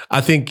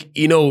 I think,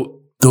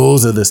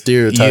 those are the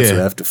stereotypes we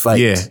have to fight.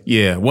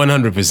 Yeah,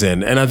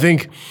 100%. And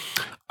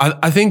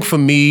I think for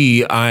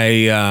me,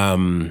 I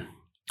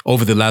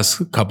over the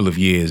last couple of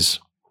years,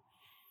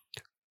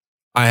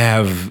 I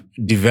have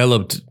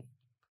developed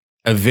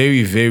a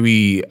very,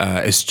 very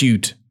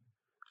astute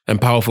and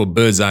powerful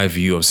bird's eye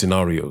view of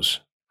scenarios.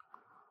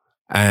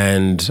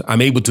 And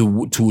I'm able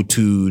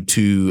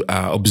to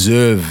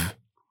observe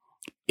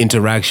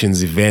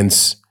interactions,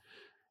 events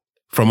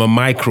from a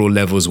micro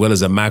level as well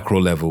as a macro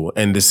level.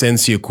 And the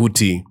sense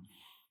yokuti,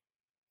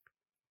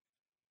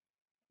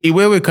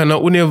 iwewe kana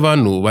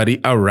unevanu wari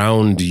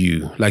around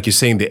you, like you're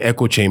saying, the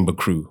echo chamber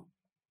crew,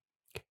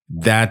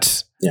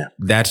 that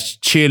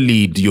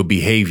cheerlead your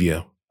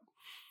behavior.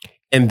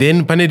 And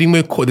then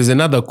there's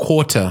another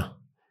quarter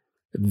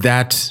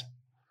that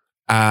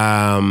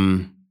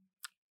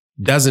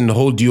doesn't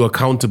hold you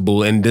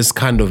accountable, and this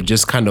kind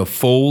of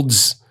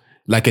folds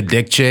like a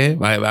deck chair.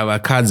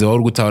 Vakadzi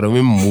vari kutaura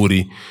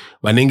memhuri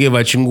vanenge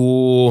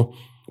vachingoti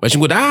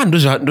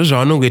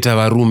ndozvavanongoita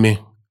varume.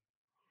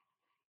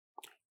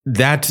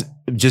 That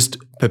just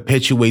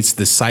perpetuates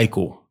the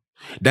cycle.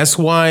 That's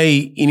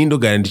why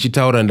inindogara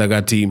ndichitaura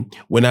ndakati,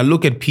 when I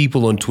look at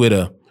people on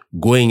Twitter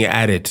going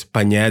at it,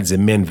 panyadze,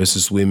 men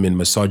versus women,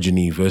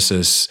 misogyny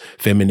versus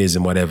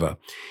feminism, whatever,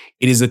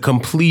 it is a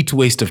complete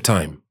waste of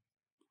time.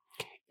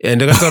 And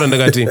it's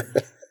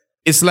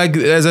like,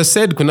 as I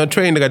said,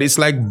 it's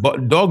like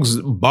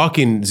dogs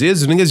barking.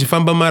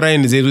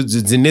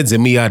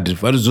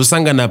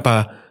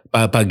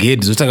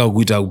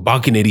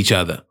 Barking at each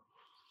other.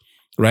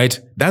 Right?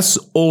 That's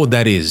all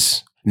that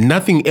is.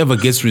 Nothing ever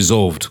gets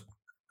resolved.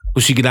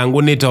 And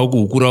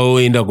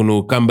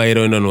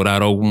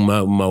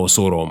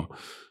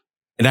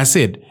that's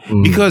it.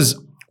 Because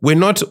we're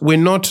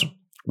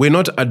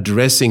not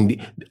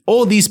addressing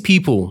all these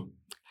people.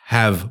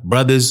 Have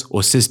brothers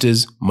or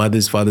sisters,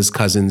 mothers, fathers,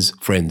 cousins,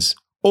 friends.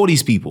 All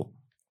these people.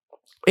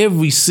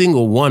 Every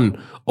single one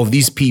of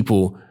these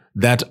people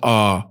that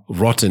are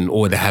rotten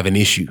or that have an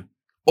issue.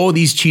 All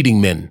these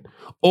cheating men.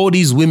 All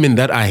these women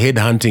that are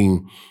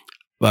headhunting.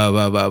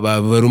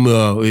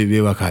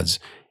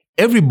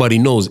 Everybody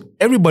knows.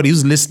 Everybody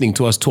who's listening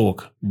to us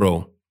talk,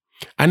 bro.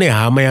 Ane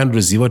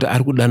hamayandraziva kuti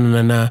ari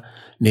kudanana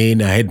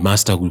na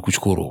headmaster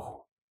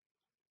kuchikoro.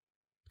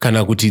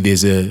 Kana kuti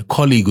there's a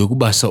colleague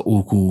wekubasa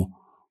uku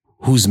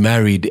who's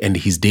married and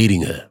he's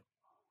dating her,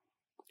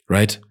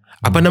 right?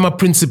 Apana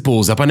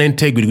principles, apana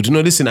integrity.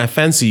 No, listen, I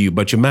fancy you,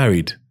 but you're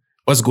married.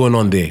 What's going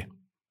on there?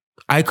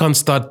 I can't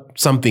start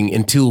something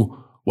until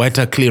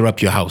Waita clear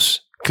up your house.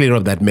 clear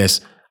up that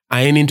mess.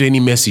 I ain't into any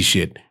messy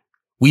shit.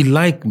 We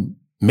like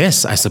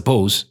mess, I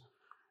suppose,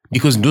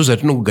 because those are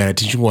no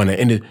guarantee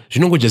and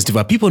you know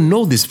justify. People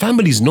know this.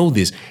 Families know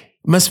this.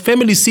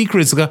 Family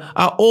secrets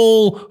are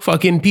all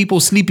fucking people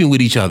sleeping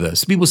with each other.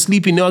 People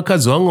sleeping.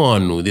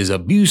 There's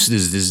abuse.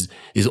 There's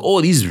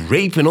all these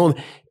rape and all.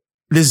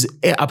 There's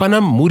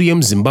Apana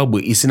Muriam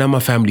Zimbabwe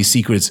Isinama family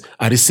secrets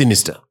are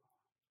sinister.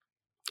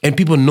 And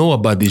people know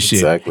about this shit.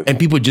 Exactly. And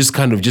people just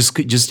kind of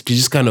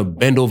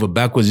bend over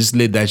backwards, just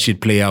let that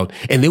shit play out.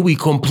 And then we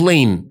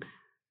complain.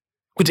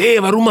 Yeah,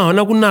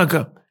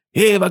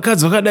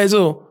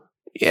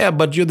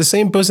 but you're the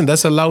same person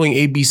that's allowing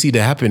ABC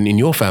to happen in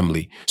your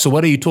family. So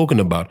what are you talking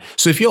about?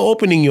 So if you're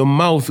opening your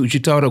mouth,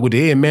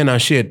 hey man,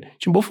 shit.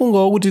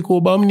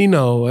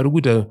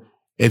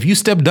 Have you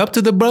stepped up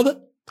to the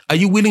brother? Are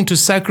you willing to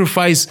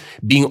sacrifice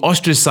being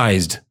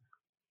ostracized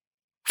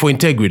for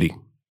integrity?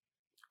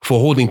 For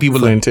holding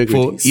people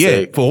for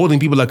holding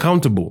people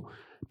accountable.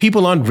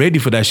 People aren't ready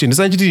for that shit.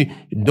 Essentially,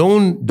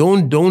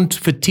 don't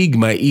fatigue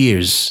my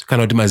ears.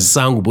 Don't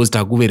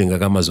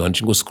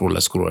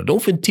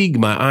fatigue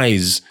my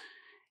eyes.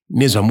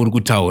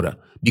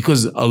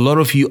 Because a lot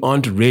of you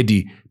aren't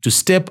ready to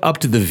step up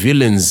to the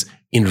villains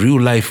in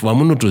real life.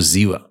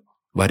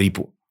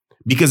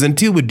 Because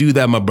until we do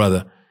that, my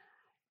brother,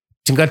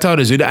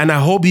 and I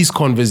hope these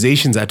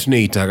conversations are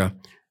today,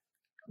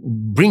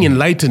 bring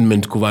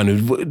enlightenment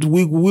kuvanu.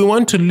 We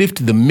want to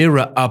lift the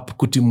mirror up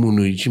kuti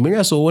munu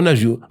chimenya so ona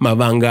ju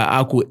mavanga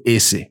aku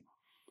ese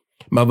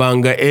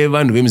mavanga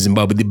evan vem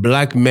Zimbabwe, the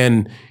black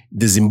man,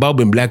 the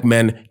Zimbabwean black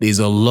man. There's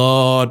a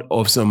lot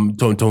of some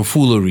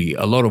tomfoolery,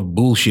 a lot of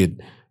bullshit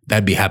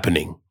that be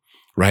happening,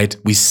 right?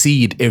 We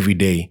see it every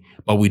day,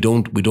 but we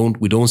don't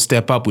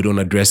step up, we don't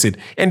address it.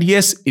 And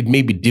yes, it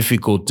may be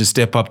difficult to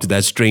step up to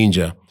that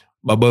stranger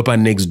Babapa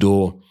next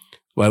door.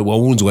 Yeah,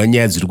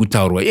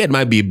 it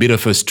might be a bit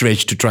of a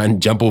stretch to try and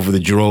jump over the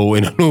draw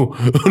and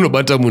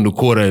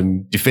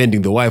and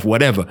defending the wife,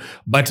 whatever.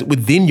 But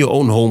within your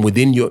own home,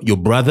 within your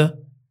brother,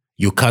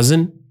 your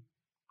cousin,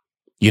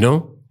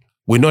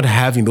 we're not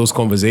having those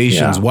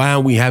conversations. Yeah. Why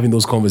aren't we having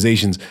those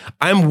conversations?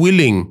 I'm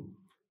willing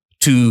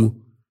to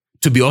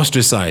be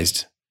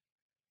ostracized,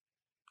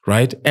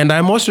 right? And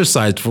I'm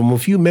ostracized from a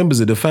few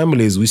members of the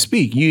family as we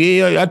speak.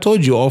 I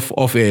told you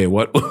off air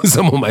what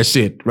some of my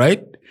shit,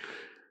 right?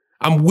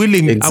 I'm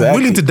willing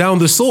to down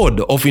the sword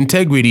of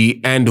integrity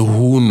and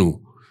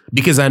hunu.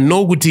 Because I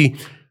know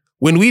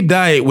when we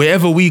die,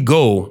 wherever we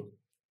go,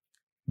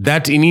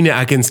 that inine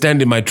I can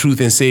stand in my truth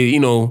and say,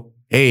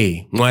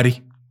 hey, Mwari,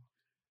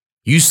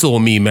 you saw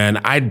me, man.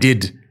 I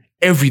did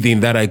everything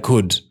that I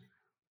could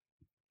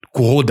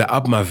to hold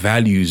up my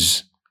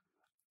values.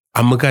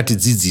 I'm just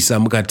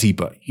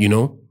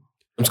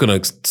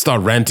gonna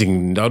start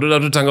ranting.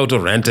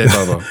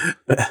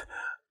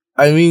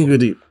 I mean,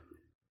 Goody,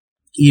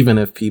 even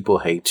if people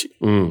hate you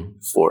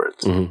for it.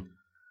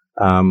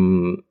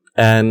 Mm-hmm.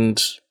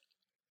 And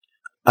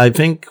I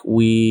think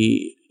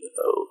one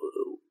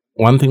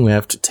thing we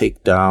have to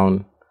take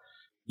down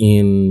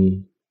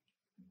in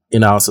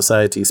our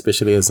society,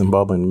 especially as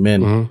Zimbabwean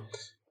men,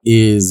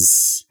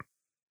 is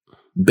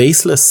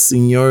baseless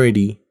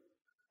seniority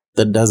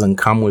that doesn't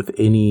come with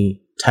any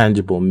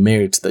tangible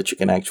merit that you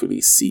can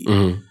actually see.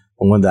 And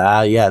when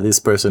this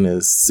person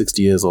is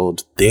 60 years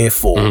old,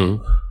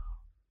 therefore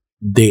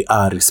they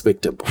are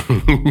respectable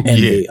and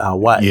they are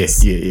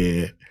wise.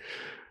 Yeah.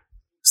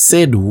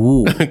 Said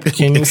who?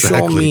 Can you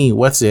show me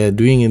what they're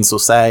doing in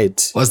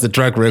society? What's the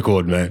track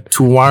record, man?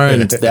 To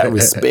warrant that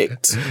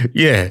respect.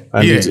 Yeah.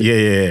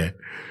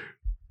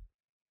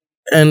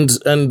 And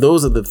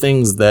those are the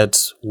things that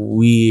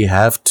we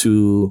have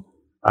to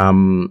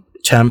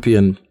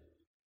champion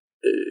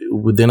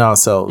within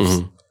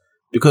ourselves.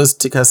 Because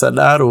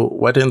Tikasadaro,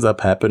 what ends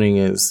up happening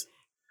is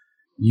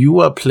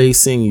you are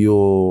placing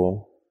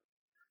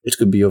it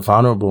could be your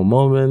vulnerable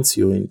moments,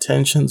 your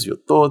intentions, your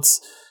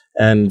thoughts,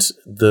 and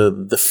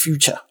the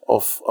future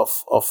of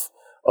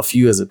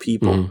you as a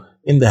people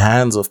in the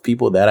hands of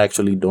people that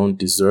actually don't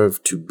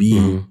deserve to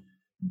be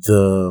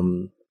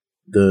the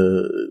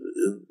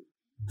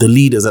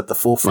leaders at the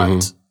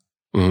forefront.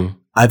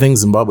 I think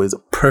Zimbabwe is a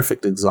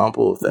perfect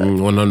example of that.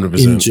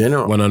 100%. In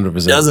general.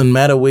 100%. Doesn't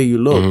matter where you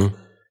look.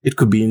 It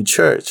could be in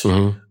church,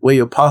 where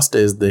your pastor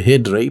is the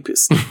head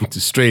rapist.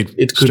 Straight up.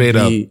 It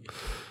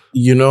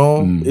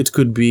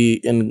could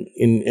be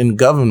in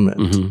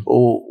government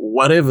or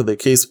whatever the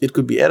case. It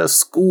could be at a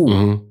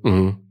school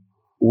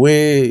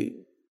where,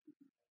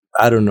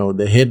 I don't know,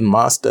 the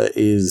headmaster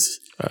is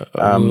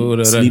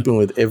sleeping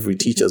with every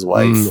teacher's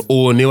wife.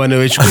 Form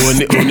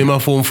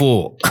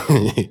 4.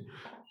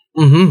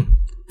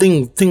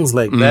 Things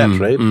like that,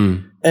 right?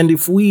 And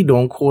if we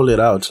don't call it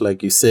out,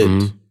 like you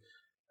said,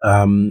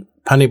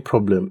 panic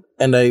problem.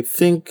 And I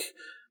think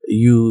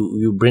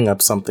you bring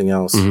up something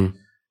else.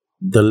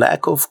 The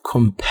lack of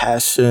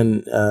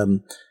compassion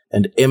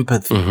and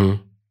empathy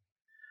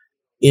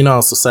in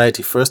our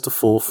society, first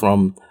of all,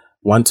 from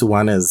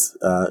one-to-one as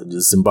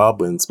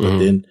Zimbabweans, but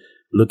then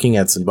looking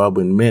at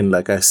Zimbabwean men,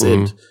 like I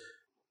said,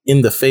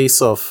 in the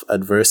face of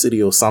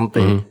adversity or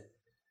something,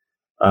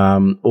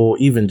 or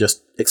even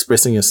just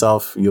expressing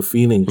yourself, your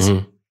feelings,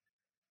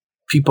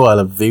 people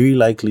are very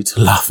likely to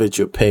laugh at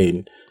your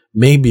pain.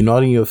 Maybe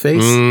not in your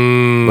face,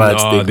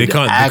 but they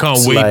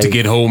can't wait to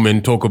get home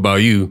and talk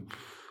about you.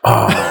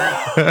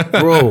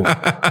 Bro.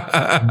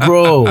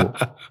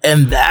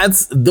 And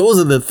those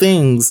are the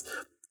things.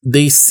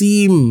 They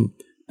seem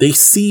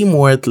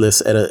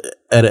worthless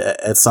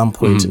at some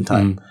point in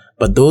time,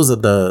 but those are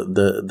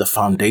the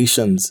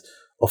foundations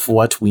of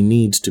what we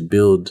need to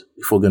build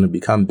if we're going to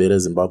become better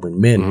Zimbabwean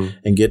men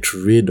and get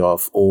rid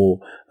of or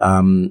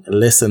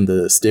lessen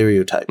the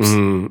stereotypes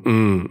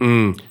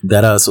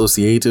that are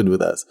associated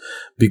with us.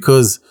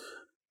 Because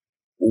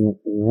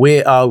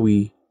where are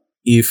we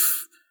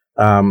if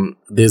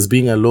there's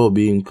being a law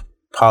being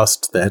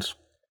passed that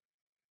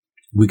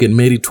we can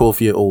marry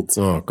 12-year-olds?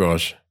 Oh,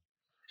 gosh.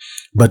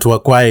 But we're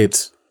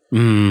quiet.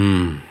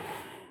 Those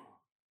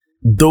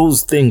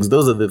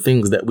are the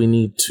things that we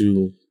need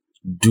to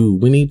do.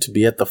 We need to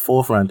be at the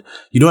forefront.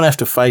 You don't have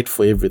to fight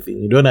for everything.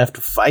 You don't have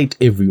to fight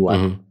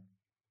everyone.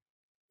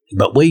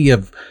 But where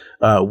you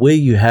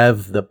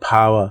have the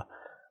power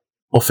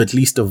of at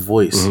least a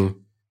voice,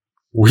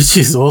 which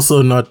is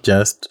also not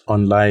just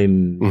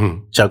online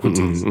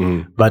chakutis,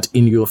 but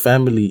in your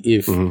family,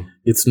 if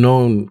it's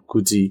known,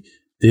 Kuti,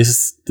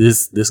 this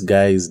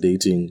guy is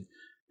dating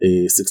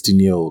a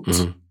 16-year-old,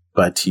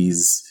 but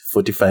he's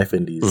 45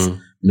 and he's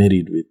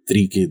married with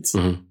 3 kids.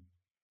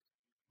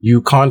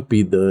 You can't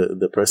be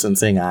the person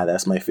saying,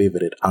 that's my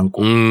favorite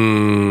uncle.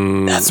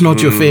 That's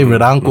not your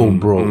favorite uncle,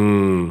 bro.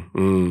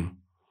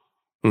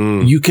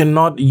 You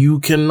cannot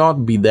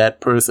be that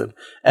person.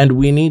 And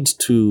we need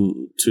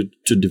to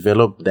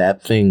develop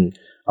that thing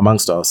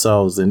amongst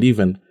ourselves. And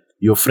even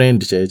your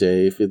friend,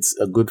 JJ, if it's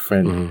a good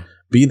friend,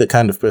 be the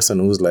kind of person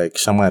who's like,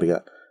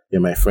 Shamaria,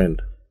 you're my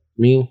friend.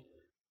 Me,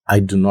 I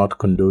do not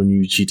condone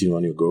you cheating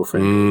on your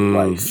girlfriend or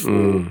wife.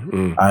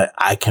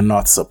 I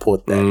cannot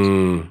support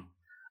that.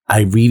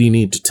 I really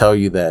need to tell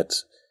you that,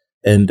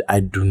 and I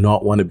do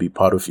not want to be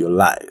part of your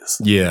lies.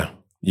 Yeah.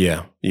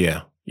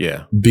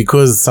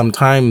 Because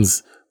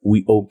sometimes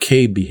we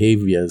okay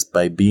behaviors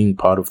by being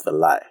part of the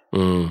lie.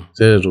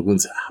 So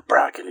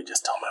bro, can you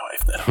just tell my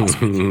wife that I was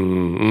with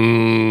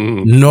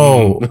you?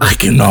 No, I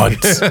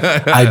cannot.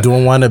 I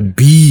don't want to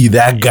be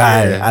that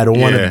guy. I don't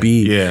want to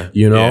be,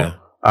 you know?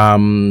 I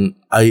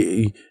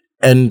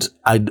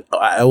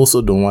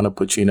also don't want to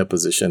put you in a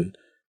position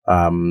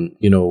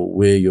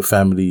where your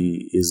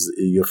family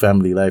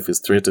life is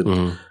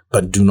threatened,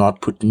 but do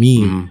not put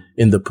me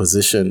in the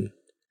position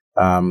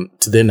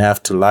to then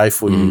have to lie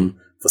for you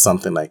for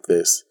something like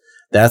this.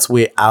 That's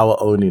where our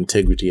own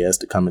integrity has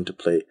to come into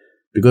play.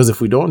 Because if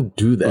we don't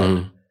do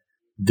that,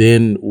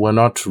 then we're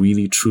not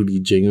really, truly,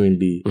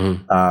 genuinely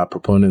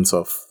proponents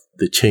of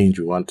the change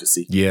we want to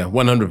see. Yeah,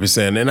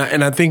 100%.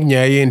 And I think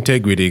Nyaye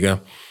integrity,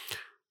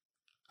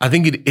 I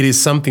think it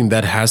is something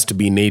that has to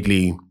be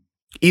innately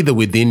either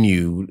within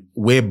you,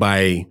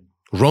 whereby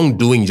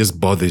wrongdoing just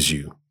bothers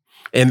you.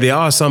 And there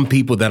are some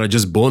people that are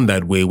just born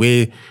that way,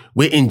 where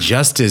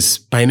injustice,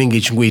 and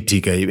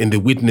they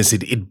witness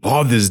it, it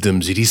bothers them,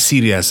 it is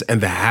serious,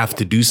 and they have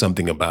to do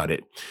something about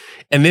it.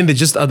 And then there's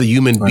just other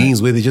human beings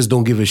where they just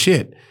don't give a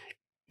shit.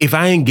 If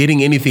I ain't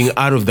getting anything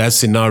out of that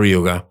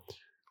scenario,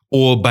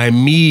 or by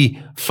me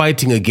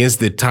fighting against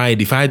the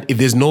tide, if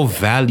there's no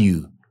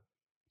value,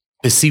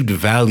 perceived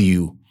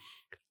value,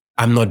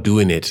 I'm not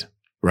doing it,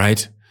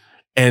 right?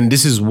 And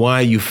this is why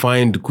you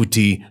find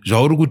Kuti,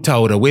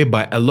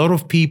 whereby a lot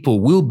of people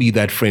will be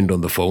that friend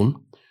on the phone,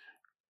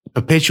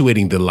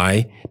 perpetuating the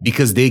lie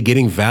because they're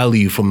getting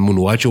value from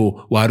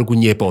Munwacho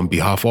Warukunyepa on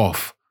behalf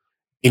of,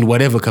 in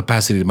whatever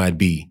capacity it might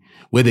be,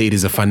 whether it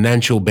is a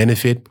financial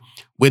benefit,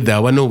 whether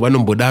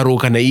wanombodaro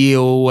kana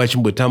iyo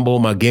wachimbotambo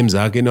ma games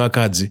ake no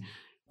akadzi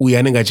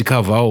uyanenga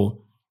chikavao,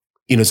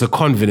 it's a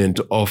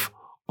convenant of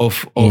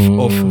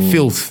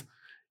filth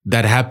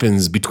that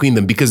happens between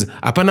them, because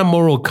apana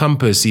moral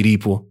compass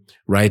iripo,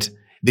 right?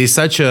 There's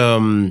such a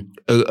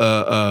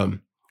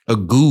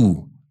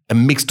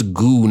mixed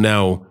goo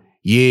now,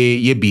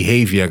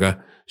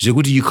 behavior.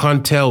 You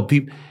can't tell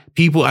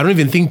people. I don't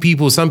even think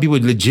some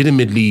people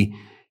legitimately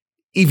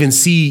even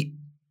see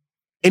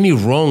any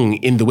wrong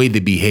in the way they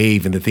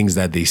behave and the things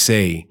that they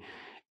say.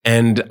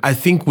 And I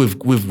think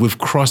we've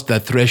crossed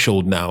that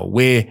threshold now,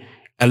 where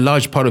a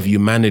large part of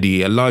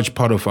humanity, a large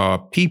part of our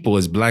people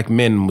as black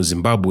men in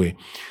Zimbabwe,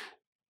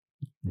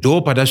 though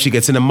Padashi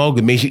gets an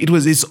amalgamation,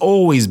 it's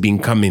always been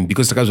coming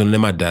because they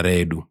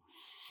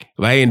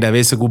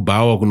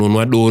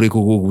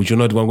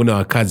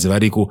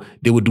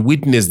would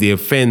witness their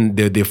friends and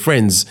they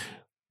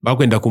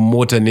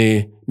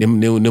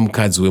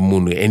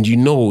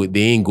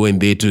ain't going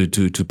there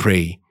to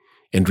pray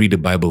and read a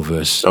Bible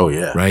verse. Oh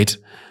yeah. Right?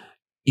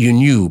 You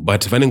knew,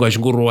 but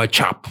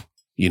chap.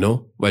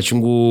 That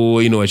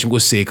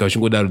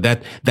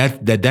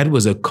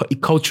was a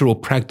cultural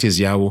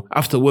practice,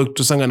 after work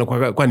to sangana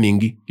kwa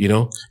ningi,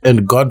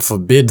 And God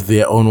forbid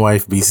their own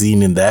wife be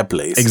seen in that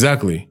place.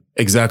 Exactly.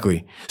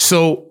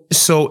 So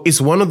So it's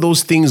one of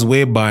those things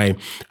whereby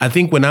I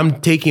think when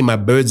I'm taking my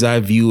bird's eye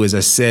view, as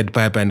I said,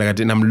 Piper, and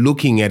I'm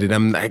looking at it,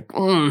 I'm like,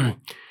 do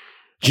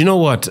you know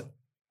what?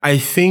 I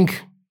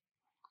think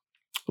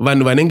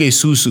Vanenge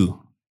Susu,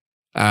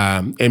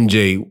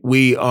 MJ,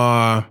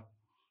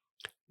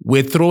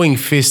 we're throwing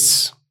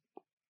fists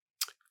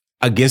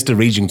against a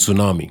raging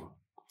tsunami.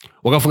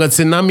 Wakafunga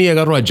tsunami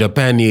yakarwa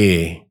Japan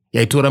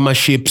yaitora ma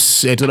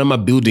ships, yaitora ma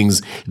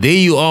buildings. There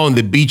you are on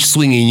the beach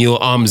swinging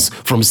your arms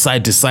from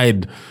side to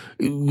side.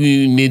 But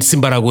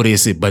tsunami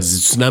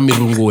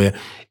rungoya.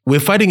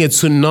 We're fighting a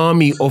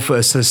tsunami of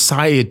a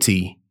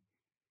society,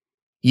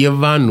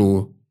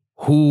 Yevanu,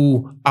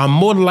 who are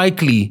more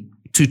likely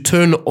to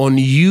turn on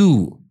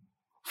you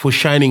for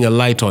shining a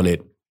light on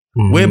it.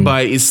 Mm-hmm.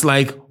 Whereby it's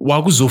like,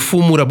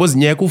 wakuzofumura, because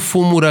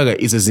nyakufumura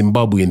is a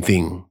Zimbabwean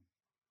thing.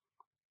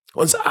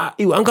 Because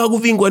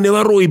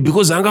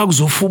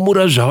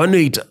angakuzofumura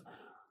zvavanoita.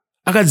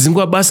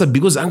 Akadzingwa basa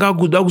because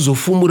angakuda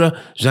kuzofumura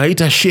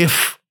zvaita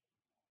chef.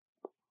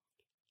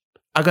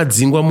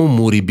 Akadzingwa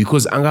mumuri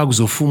because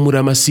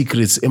angakuzofumura ma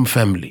secrets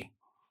family.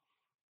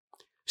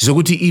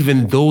 So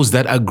even those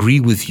that agree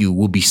with you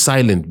will be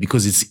silent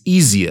because it's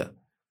easier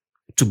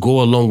to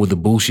go along with the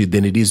bullshit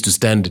than it is to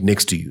stand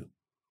next to you.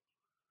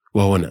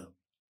 Waona.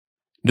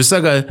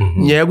 Ndosaga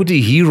nyaya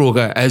kuti hero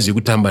ka as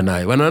yekutamba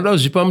naye. Vanada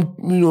zvipa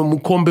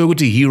mukombe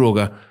kuti hero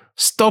ka,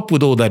 stop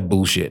with all that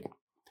bullshit.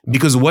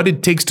 Because what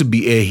it takes to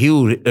be a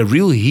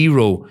real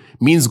hero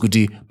means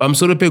kuti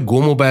pamsoro pe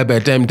gomo by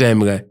time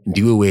ka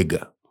ndiwe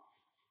wega.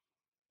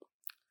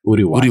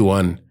 Uri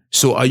one.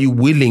 So are you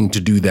willing to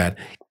do that?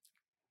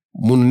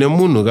 There's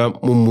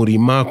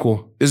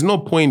no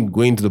point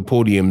going to the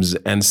podiums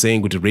and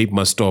saying that rape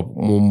must stop.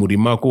 You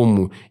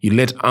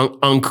let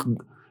Ankh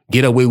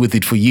get away with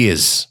it for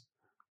years.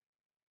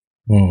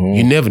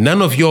 Mm-hmm.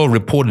 None of y'all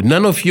reported,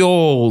 none of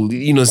y'all,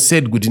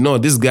 said,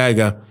 this guy,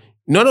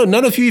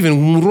 none of you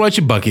even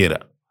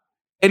bakera.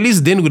 At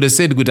least then would have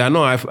said, I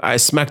know I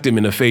smacked him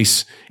in the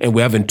face and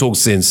we haven't talked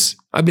since.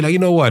 I'd be like, you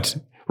know what?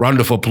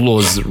 Round of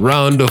applause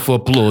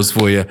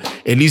for you.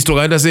 At least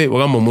say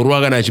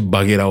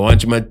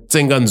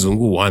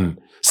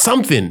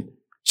something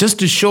just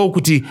to show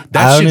Kuti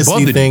that I shit honestly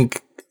bothered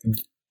think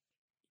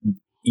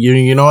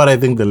you know what I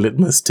think the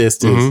litmus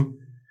test is,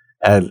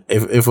 and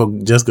if we're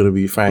just gonna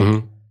be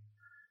frank,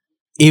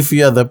 if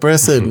you're the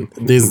person,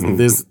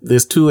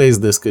 there's two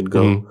ways this could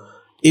go.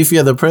 If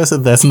you're the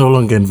person that's no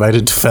longer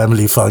invited to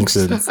family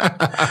functions,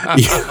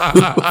 you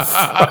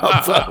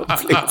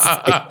probably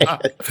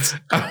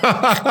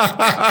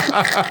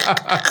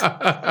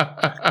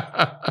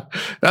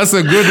That's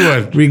a good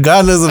one.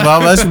 Regardless of how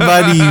much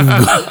money you've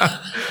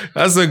got.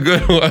 That's a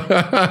good one.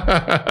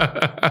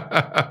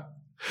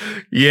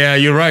 Yeah,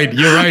 you're right.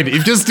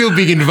 If you're still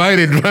being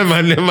invited,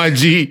 my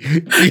G.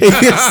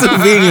 If you're still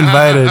being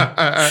invited,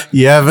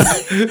 you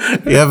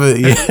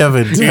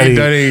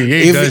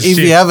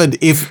haven't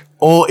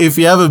if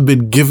you haven't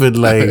been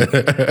given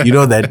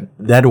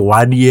that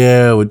 1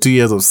 year or 2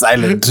 years of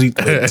silent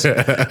treatment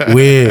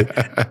where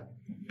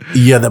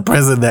you're the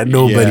person that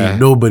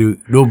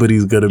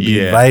nobody's gonna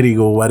be inviting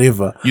or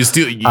whatever. You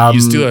still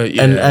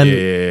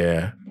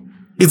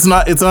It's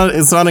not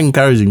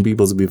encouraging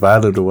people to be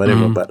violent or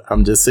whatever, but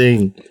I'm just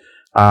saying,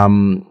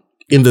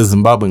 in the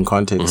Zimbabwean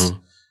context,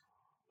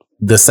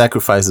 the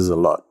sacrifice is a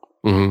lot.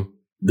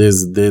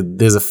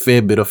 There's a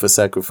fair bit of a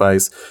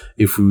sacrifice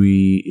if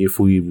we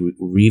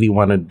really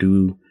want to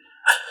do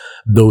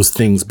those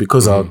things,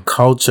 because our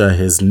culture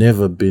has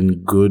never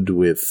been good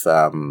with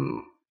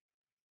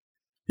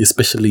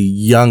especially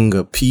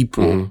younger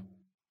people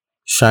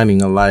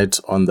shining a light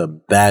on the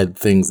bad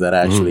things that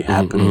are actually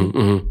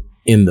happening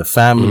in the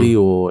family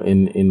or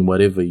in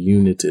whatever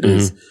unit it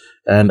is.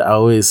 And I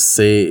always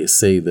say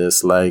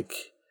this, like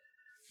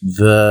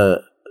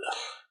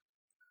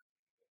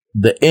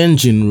the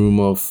engine room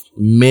of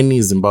many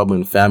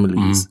Zimbabwean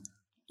families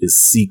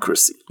is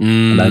secrecy.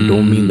 And I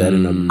don't mean that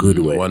in a good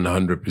way.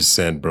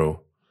 100%,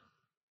 bro.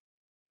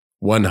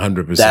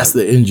 100%. That's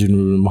the engine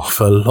room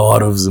of a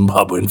lot of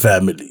Zimbabwean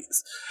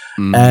families.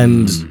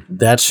 And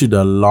that should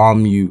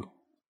alarm you.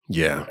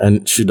 Yeah.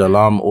 And should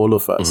alarm all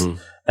of us.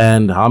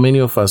 And how many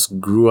of us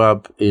grew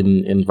up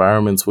in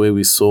environments where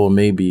we saw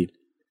maybe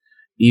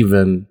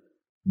even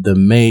the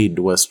maid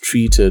was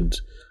treated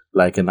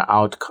like an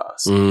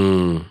outcast?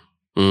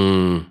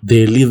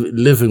 They're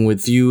living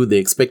with you. They're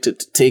expected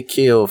to take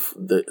care of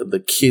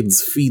the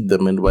kids, feed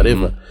them and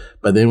whatever.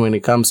 But then when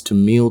it comes to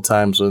meal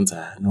times,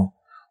 no,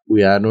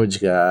 we are no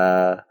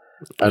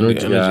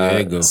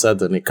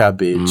southern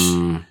cabbage,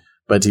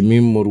 but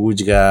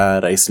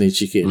rice and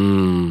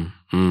chicken.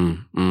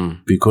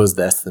 Because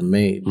that's the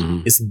maid.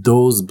 It's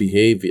those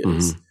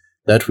behaviors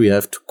that we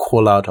have to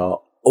call out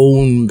our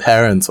own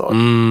parents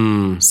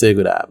on. Say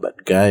good,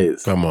 but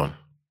guys, come on.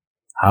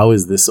 How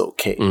is this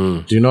okay?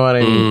 Do you know what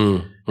I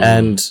mean?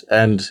 And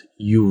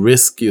you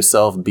risk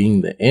yourself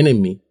being the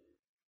enemy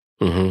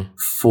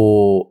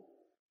for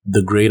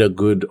the greater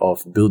good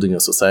of building a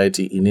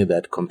society in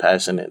that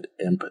compassion and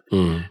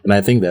empathy. And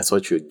I think that's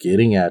what you're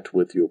getting at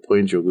with your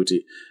point,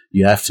 Yoguti.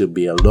 you have to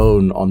be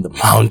alone on the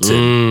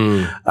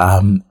mountain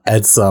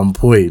at some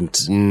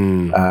point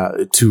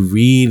to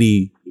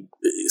really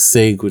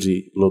say,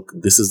 look,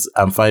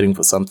 I'm fighting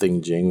for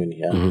something genuine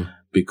here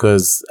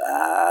because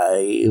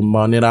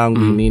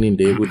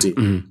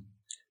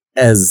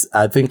as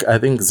I think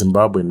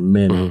Zimbabwean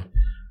men,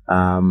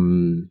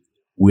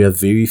 we are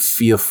very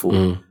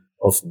fearful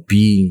of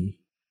being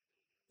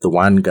the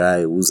one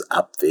guy who's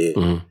up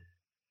there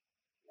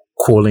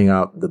calling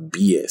out the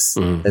BS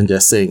and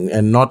just saying,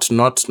 and not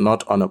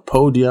on a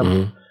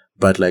podium,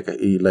 but like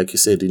you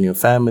said, in your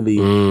family,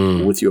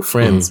 with your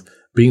friends,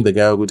 being the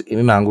guy who would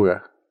in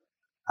Angura,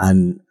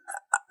 and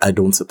I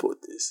don't support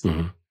this.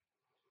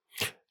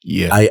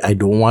 Yeah, I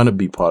don't want to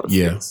be part of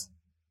this.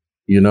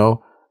 You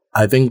know,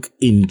 I think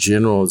in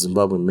general,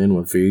 Zimbabwean men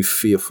were very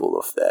fearful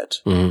of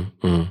that.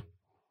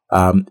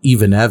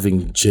 Even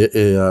having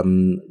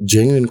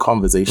genuine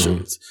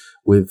conversations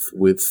with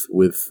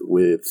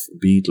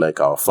be it like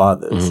our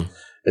fathers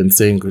and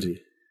saying,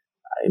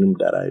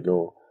 I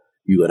know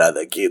you got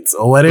other kids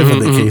or whatever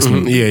the case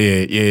may be.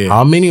 Yeah.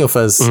 How many of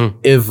us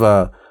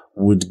ever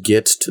would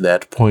get to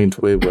that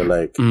point where we're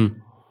like,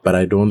 but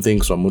I don't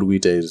think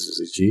Swamurwita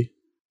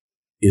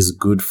is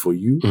good for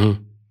you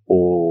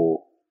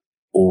or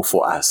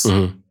for us.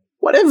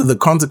 Whatever the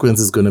consequence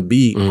is going to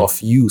be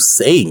of you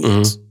saying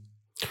it.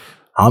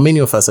 How many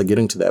of us are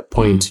getting to that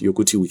point,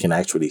 Yokuti, we can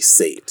actually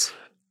say it?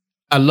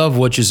 I love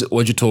what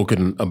you're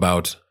talking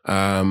about,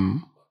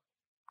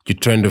 your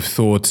trend of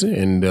thought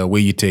and where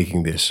you're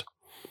taking this.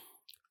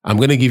 I'm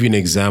going to give you an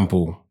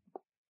example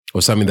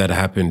of something that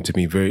happened to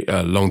me very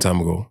long time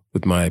ago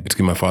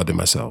between my father and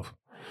myself.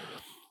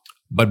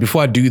 But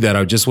before I do that,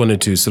 I just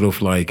wanted to sort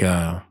of like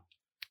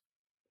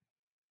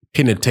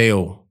pin a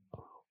tail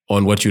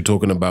on what you're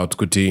talking about,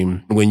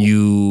 Kuti, when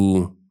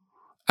you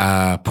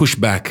push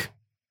back,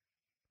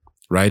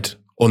 right,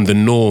 on the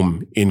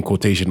norm in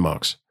quotation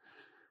marks.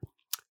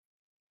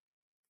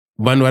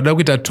 Vanhu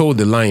vadakuita toe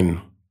the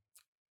line,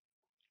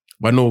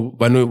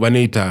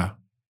 vanoita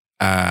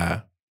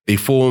they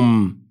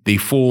form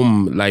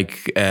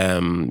like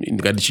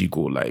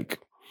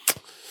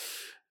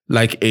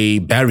like a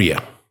barrier,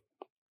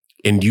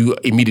 and you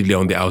immediately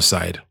on the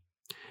outside,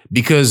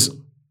 because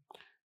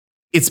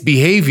it's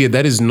behavior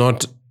that is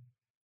not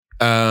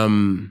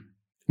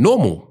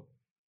normal.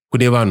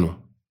 Kudevano,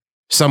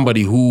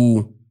 somebody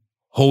who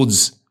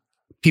holds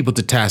people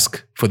to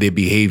task for their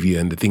behavior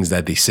and the things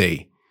that they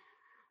say.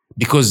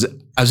 Because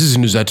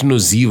azizinhu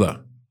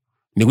zatinoziva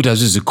nekuti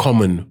azizi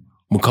common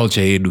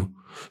muculture yedu.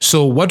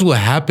 So what will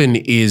happen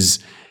is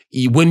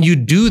when you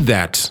do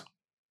that,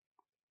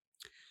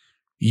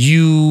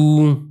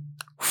 you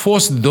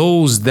force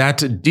those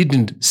that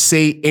didn't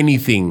say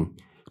anything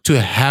to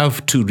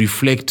have to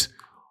reflect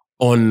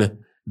on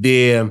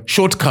their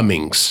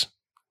shortcomings,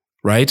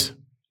 right?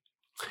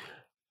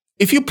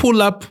 If you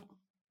pull up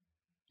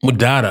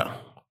Mudara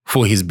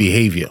for his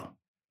behavior,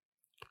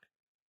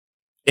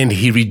 and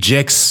he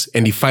rejects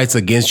and he fights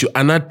against you,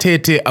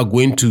 Anatete are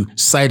going to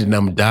side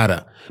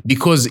Namdara.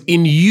 Because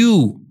in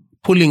you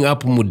pulling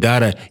up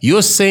Mudara,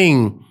 you're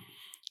saying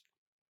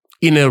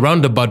in a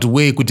roundabout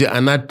way, kuti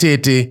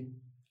Anatete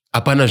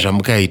apana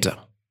jamkaita.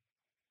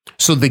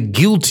 So the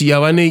guilt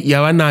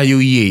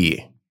yawanayo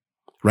yeye,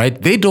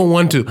 right? They don't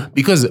want to,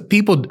 because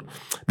people,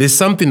 there's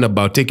something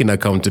about taking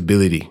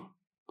accountability.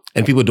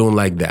 And people don't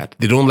like that.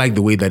 They don't like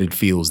the way that it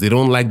feels. They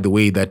don't like the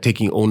way that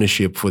taking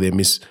ownership for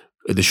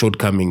the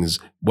shortcomings,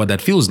 what that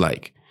feels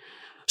like.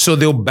 So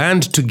they'll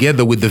band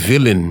together with the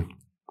villain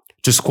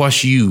to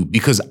squash you,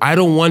 because I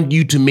don't want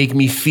you to make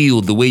me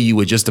feel the way you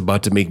were just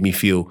about to make me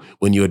feel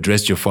when you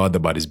addressed your father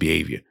about his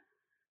behavior.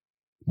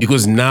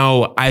 Because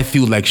now I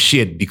feel like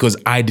shit because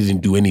I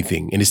didn't do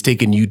anything and it's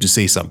taken you to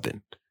say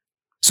something.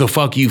 So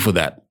fuck you for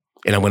that.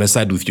 And I'm going to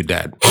side with your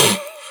dad.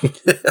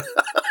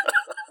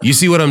 You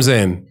see what I'm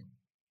saying?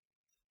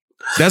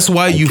 That's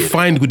why you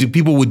find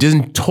people who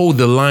didn't toe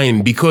the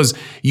line, because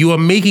you are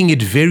making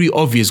it very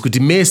obvious. And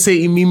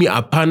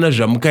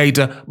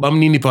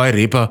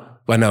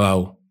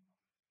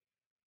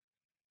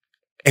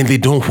they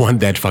don't want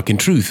that fucking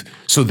truth.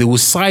 So they will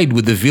side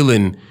with the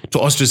villain to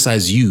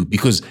ostracize you,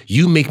 because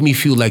you make me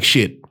feel like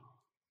shit.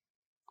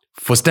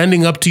 For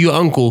standing up to your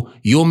uncle,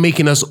 you're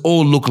making us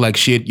all look like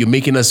shit. You're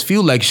making us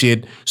feel like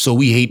shit. So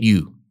we hate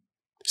you.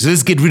 So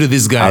let's get rid of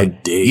this guy. How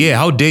dare you? Yeah,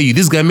 how dare you?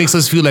 This guy makes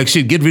us feel like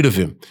shit. Get rid of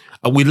him.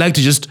 We'd like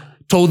to just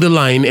toe the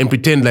line and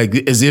pretend like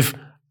as if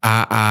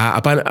and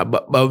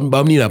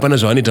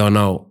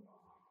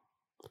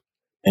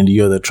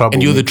you're the troublemaker.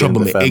 And you're the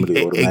troublemaker.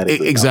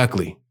 Exactly.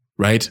 Exactly.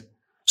 Right?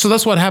 So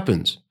that's what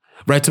happens.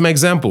 Right? To my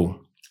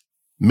example,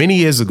 many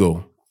years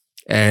ago,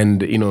 and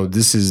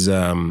this is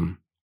I'm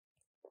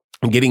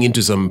getting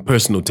into some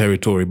personal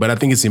territory, but I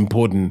think it's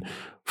important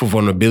for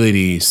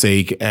vulnerability's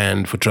sake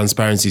and for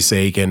transparency's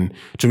sake, and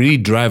to really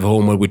drive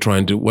home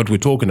what we're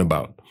talking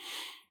about,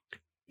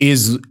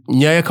 is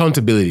nyaya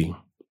accountability.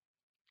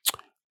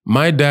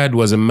 My dad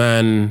was a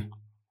man,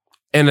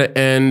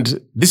 and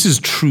this is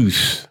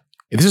truth.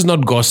 This is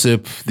not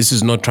gossip. This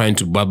is not trying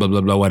to blah, blah,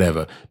 blah, blah,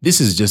 whatever.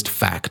 This is just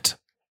fact,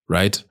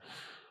 right?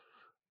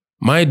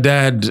 My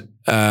dad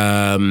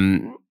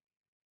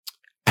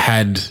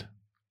had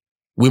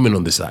women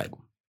on the side.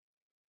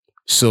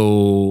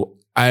 So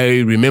I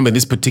remember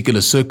this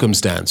particular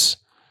circumstance.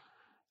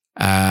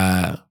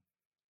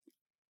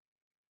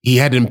 He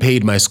hadn't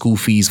paid my school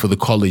fees for the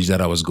college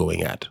that I was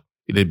going at.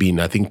 It had been,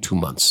 I think, 2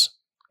 months.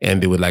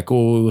 And they were like,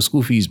 oh,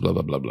 school fees, blah,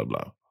 blah, blah, blah,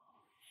 blah.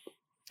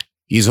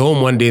 He's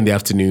home one day in the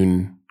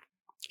afternoon.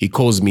 He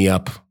calls me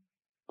up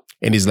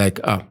and he's like,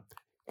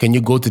 can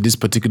you go to this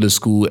particular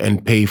school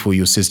and pay for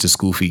your sister's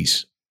school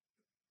fees?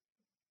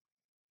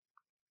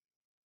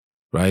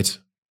 Right?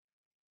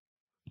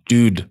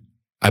 Dude,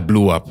 I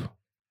blew up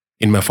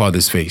in my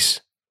father's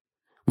face.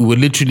 We were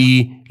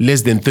literally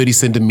less than 30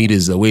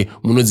 centimeters away.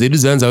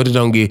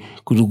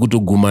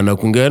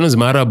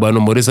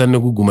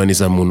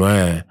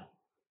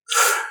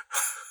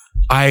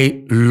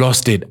 I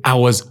lost it. I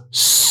was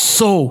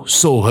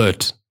so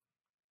hurt.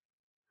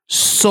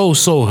 So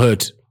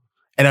hurt.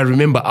 And I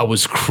remember I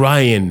was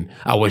crying,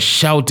 I was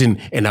shouting,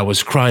 and I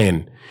was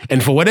crying.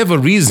 And for whatever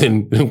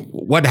reason,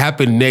 what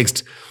happened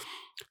next,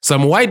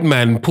 some white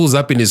man pulls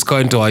up in his car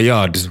into our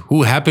yard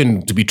who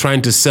happened to be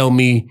trying to sell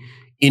me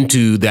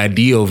into the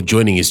idea of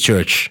joining his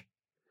church.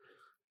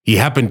 He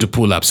happened to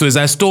pull up. So as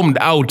I stormed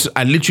out,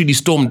 I literally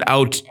stormed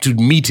out to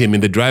meet him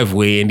in the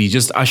driveway, and he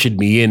just ushered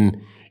me in,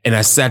 and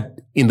I sat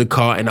in the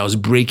car and I was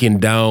breaking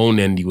down,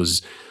 and he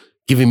was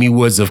giving me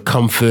words of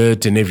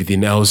comfort and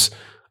everything else.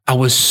 I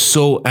was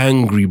so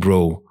angry,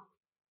 bro.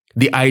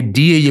 The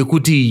idea,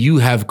 Yakuti, you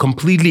have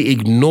completely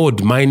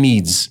ignored my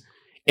needs.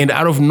 And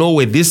out of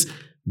nowhere, this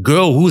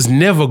girl who's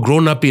never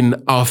grown up in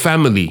our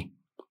family,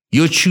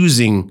 you're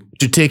choosing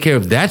to take care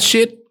of that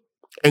shit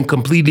and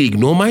completely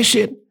ignore my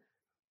shit?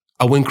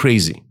 I went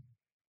crazy.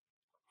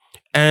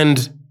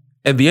 And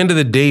at the end of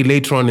the day,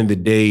 later on in the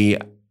day,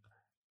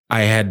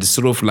 I had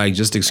sort of like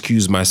just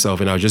excused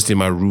myself, and I was just in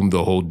my room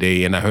the whole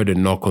day, and I heard a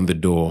knock on the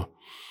door.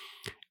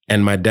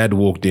 And my dad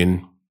walked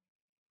in,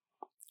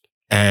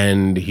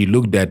 and he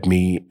looked at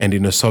me, and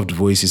in a soft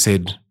voice, he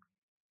said,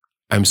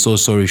 "I'm so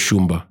sorry,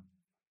 Shumba.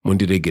 When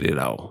did I get it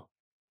out?"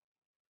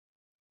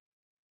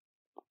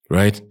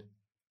 Right?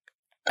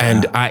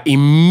 And I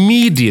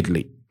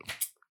immediately,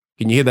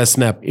 can you hear that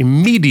snap?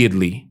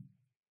 Immediately,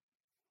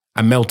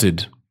 I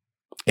melted,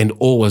 and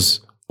all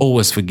was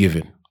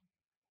forgiven.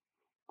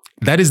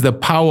 That is the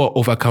power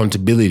of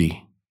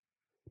accountability.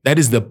 That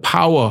is the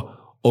power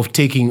of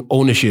taking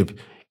ownership.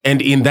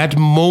 And in that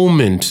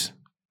moment,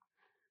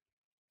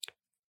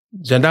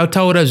 not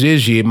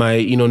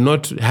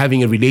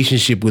having a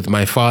relationship with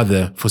my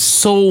father for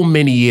so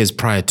many years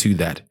prior to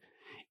that,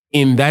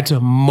 in that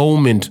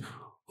moment,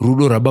 in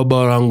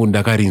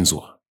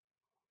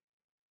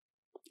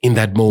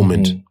that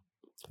moment,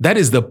 that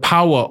is the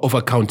power of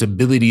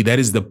accountability. That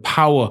is the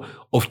power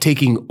of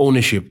taking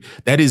ownership.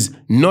 That is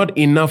not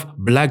enough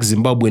Black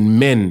Zimbabwean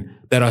men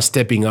that are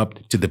stepping up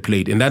to the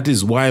plate. And that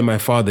is why my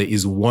father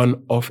is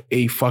one of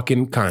a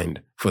fucking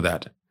kind for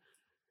that.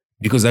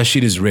 Because that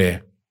shit is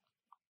rare.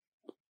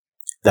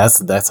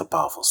 That's a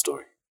powerful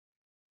story.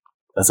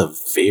 That's a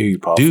very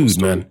powerful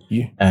story. Man.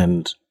 Yeah.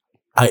 And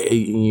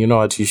you know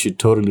what, you should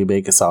totally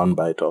make a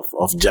soundbite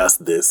of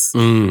just this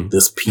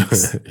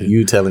piece,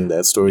 you telling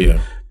that story,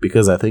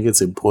 because I think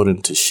it's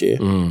important to share.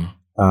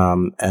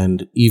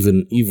 And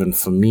even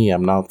for me,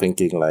 I'm now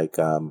thinking like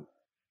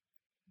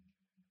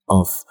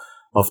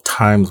of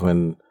times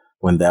when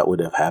that would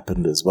have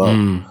happened as well.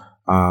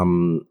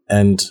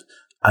 And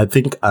I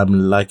think I'm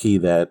lucky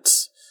that,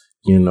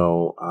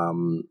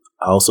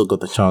 I also got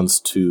the chance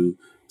to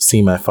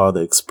see my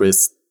father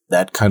express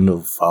that kind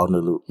of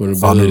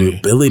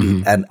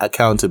vulnerability and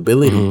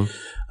accountability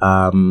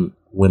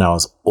when I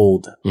was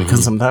older.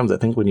 Because sometimes I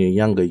think when you're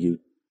younger, you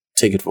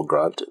take it for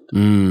granted,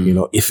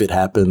 if it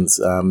happens.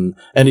 And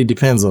it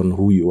depends on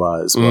who you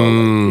are as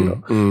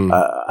well.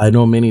 I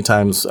know many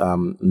times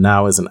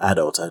now as an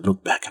adult, I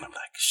look back and I'm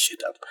like,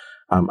 shit,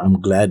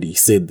 I'm glad he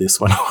said this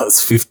when I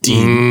was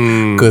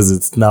 15 because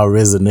it's now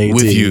resonating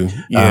with you.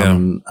 Yeah.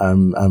 I'm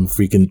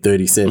freaking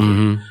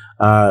 37.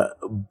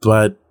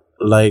 But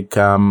like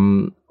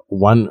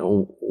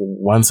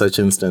one such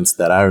instance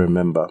that I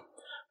remember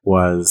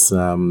was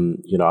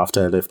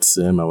after I left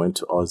Sim, I went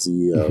to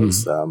Aussie. I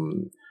was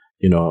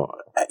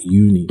at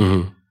uni,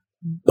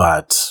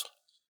 but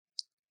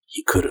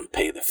he couldn't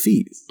pay the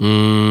fees.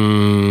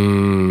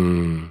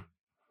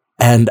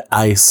 And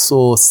I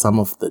saw some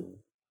of the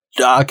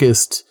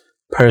darkest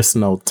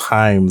personal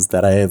times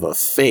that I ever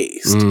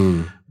faced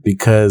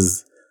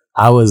because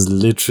I was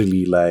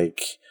literally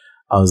like,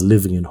 I was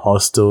living in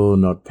hostel,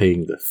 not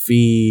paying the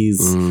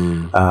fees,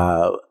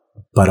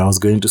 but I was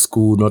going to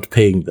school, not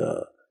paying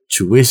the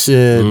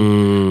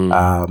tuition.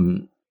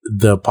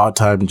 The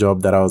part-time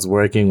job that I was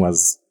working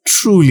was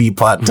truly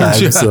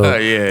part-time, so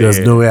there's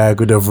no way I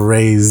could have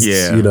raised,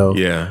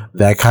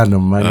 that kind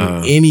of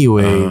money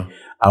anyway.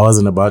 I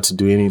wasn't about to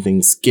do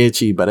anything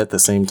sketchy, but at the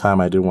same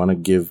time, I didn't want to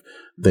give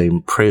the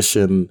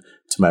impression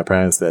to my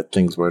parents that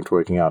things weren't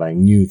working out. I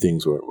knew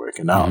things weren't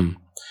working out.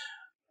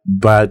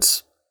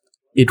 But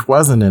it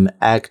wasn't an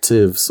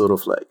active sort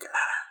of like,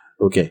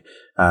 okay,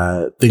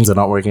 things are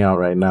not working out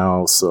right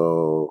now,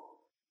 so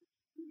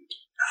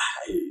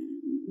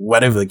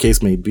whatever the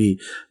case may be,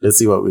 let's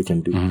see what we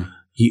can do. Mm-hmm.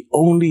 He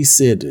only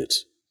said it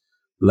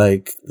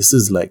like, this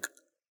is like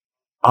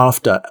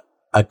after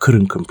I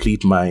couldn't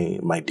complete my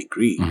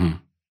degree, Mm-hmm.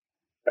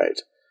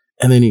 right?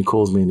 And then he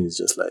calls me and he's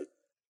just like,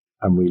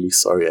 I'm really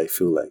sorry. I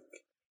feel like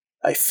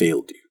I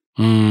failed you.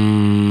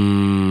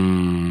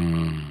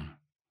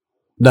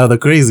 Now, the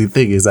crazy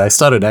thing is I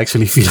started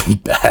actually feeling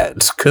bad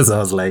because I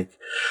was like,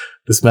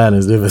 this man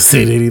has never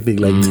said anything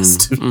like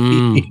this to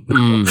me.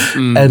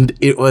 And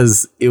it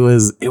was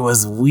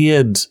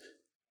weird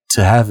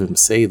to have him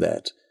say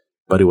that,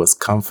 but it was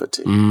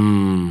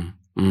comforting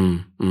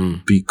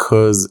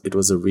because it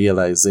was a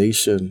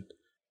realization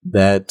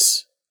that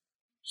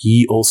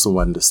he also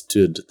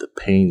understood the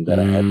pain that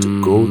I had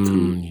to go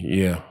through.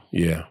 Yeah.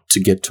 To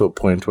get to a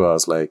point where I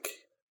was like,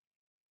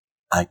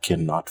 I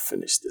cannot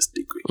finish this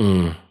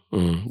degree.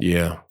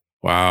 Yeah.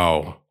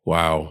 Wow.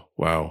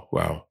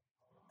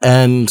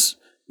 And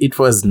it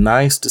was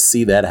nice to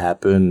see that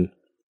happen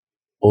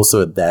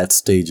also at that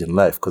stage in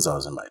life because I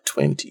was in my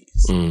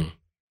 20s.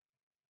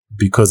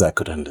 Because I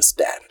could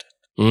understand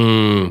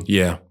it.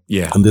 Yeah.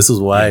 And this is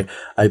why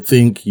I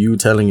think you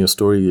telling your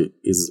story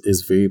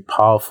is very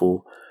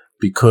powerful,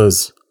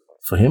 because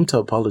for him to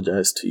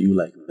apologize to you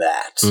like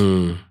that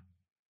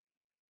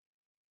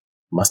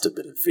must have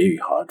been very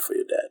hard for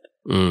your dad.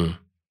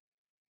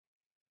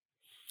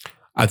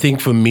 I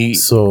think for me...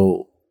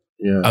 So,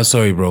 yeah. Oh,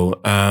 sorry, bro.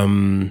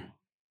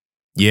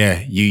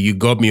 Yeah, you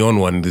got me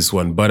on this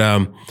one. But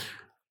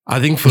I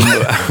think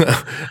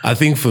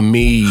for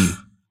me,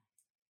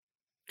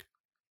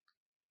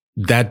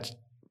 that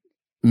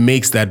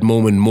makes that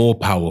moment more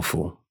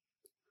powerful,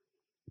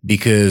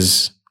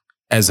 because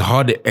as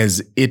hard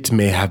as it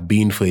may have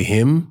been for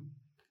him,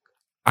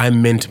 I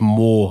meant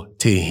more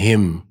to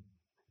him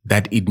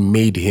that it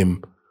made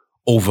him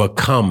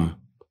overcome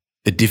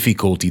the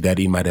difficulty that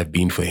it might have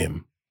been for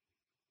him.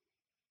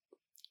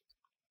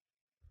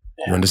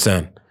 You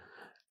understand?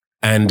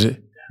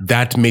 And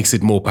that makes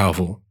it more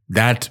powerful.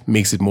 That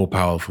makes it more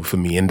powerful for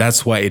me. And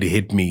that's why it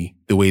hit me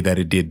the way that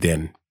it did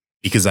then,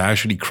 because I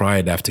actually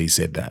cried after he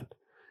said that.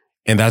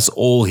 And that's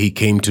all he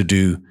came to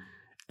do.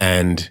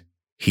 And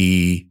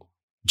he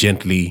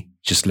gently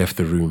just left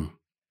the room.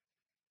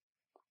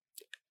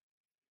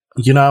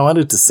 You know, I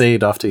wanted to say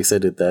it after he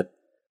said it that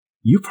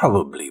you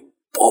probably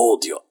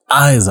bawled your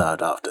eyes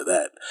out after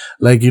that.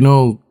 Like, you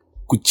know,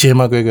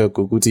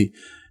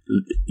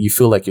 you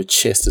feel like your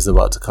chest is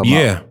about to come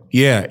out.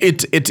 Yeah.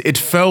 It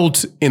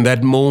felt in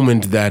that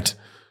moment that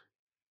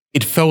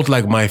it felt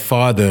like my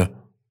father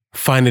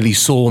finally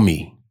saw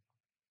me,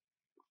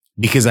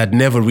 because I'd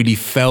never really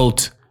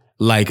felt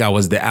like I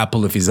was the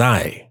apple of his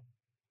eye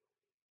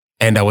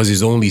and I was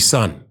his only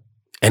son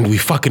and we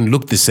fucking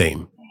looked the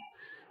same.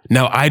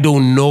 Now, I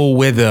don't know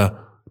whether,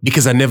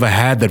 because I never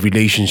had that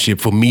relationship,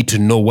 for me to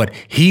know what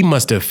he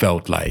must have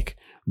felt like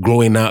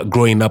growing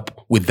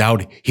up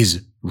without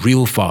his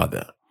real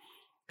father,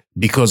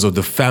 because of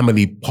the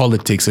family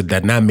politics and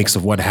dynamics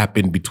of what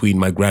happened between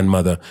my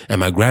grandmother and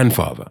my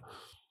grandfather.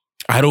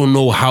 I don't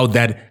know how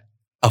that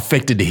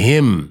affected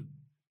him,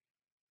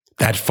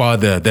 that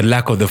father, the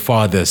lack of the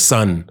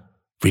father-son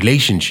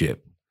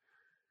relationship,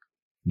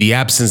 the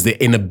absence,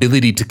 the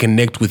inability to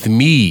connect with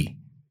me.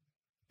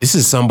 This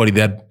is somebody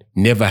that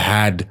never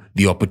had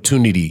the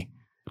opportunity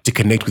to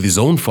connect with his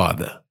own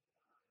father.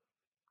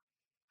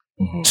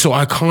 Mm-hmm. So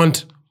I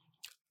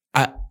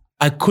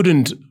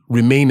couldn't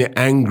remain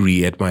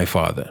angry at my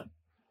father.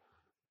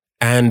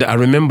 And I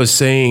remember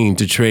saying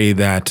to Trey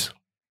that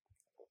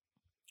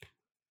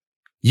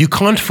you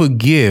can't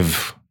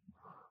forgive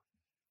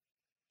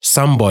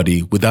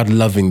somebody without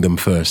loving them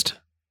first.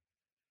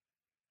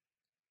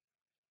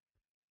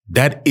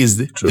 That is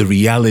the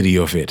reality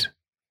of it.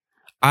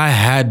 I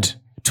had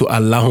to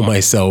allow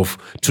myself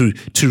to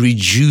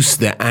reduce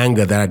the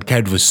anger that I'd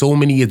carried for so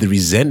many years, the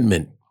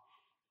resentment.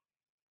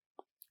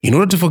 In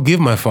order to forgive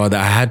my father,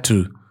 I had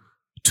to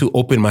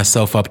open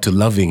myself up to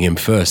loving him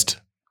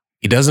first.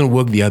 It doesn't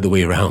work the other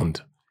way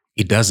around.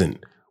 It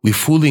doesn't. We're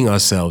fooling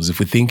ourselves if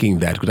we're thinking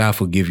that, could I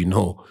forgive you?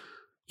 No,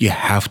 you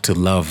have to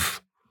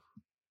love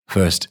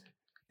first.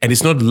 And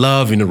it's not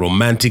love in a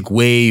romantic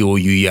way or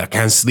I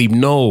can't sleep.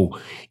 No,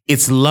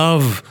 it's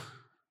love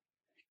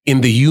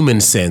in the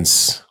human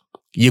sense.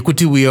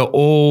 Yekuti, we are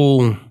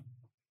all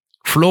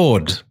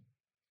flawed.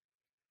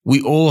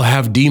 We all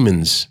have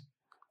demons.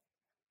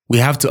 We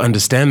have to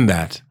understand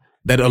that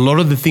a lot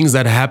of the things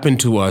that happen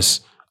to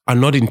us are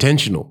not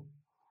intentional,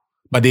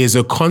 but there's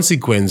a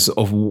consequence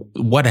of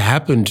what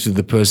happened to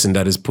the person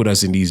that has put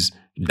us in these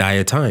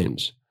dire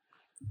times.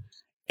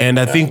 And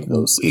I think,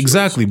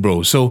 exactly,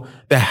 bro. So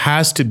there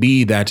has to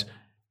be that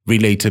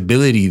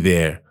relatability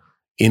there,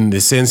 in the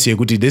sense,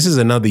 Yekuti, this is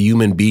another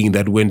human being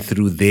that went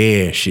through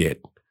their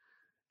shit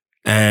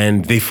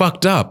and they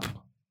fucked up,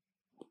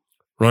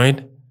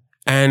 right?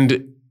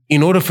 And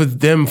in order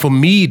for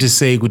me to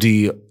say,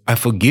 Yekuti, I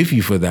forgive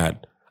you for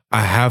that,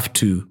 I have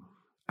to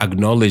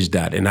acknowledge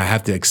that and I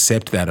have to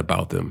accept that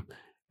about them.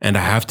 And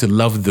I have to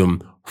love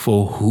them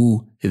for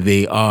who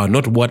they are,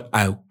 not what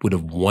I would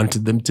have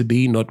wanted them to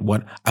be, not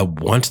what I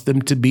want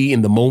them to be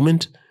in the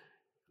moment,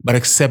 but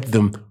accept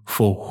them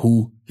for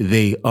who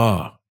they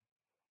are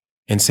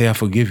and say, I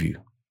forgive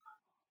you.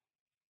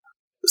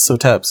 So,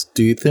 Taps,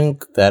 do you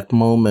think that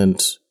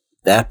moment,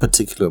 that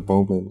particular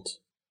moment,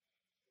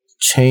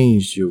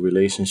 changed your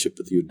relationship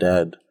with your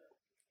dad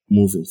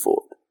moving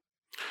forward?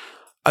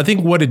 I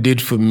think what it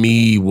did for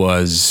me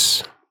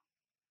was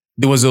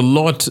there was a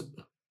lot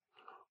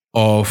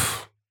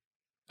of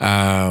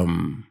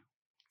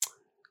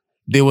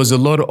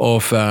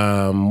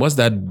what's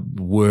that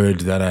word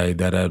that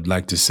I'd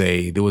like to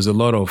say? There was a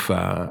lot of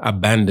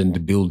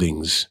abandoned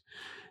buildings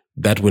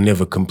that were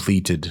never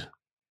completed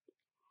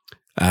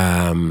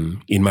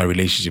in my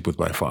relationship with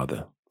my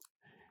father.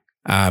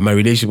 My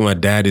relationship with my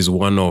dad is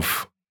one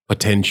of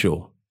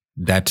potential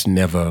that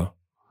never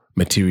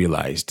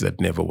materialized,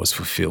 that never was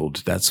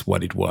fulfilled. That's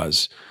what it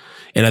was.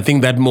 And I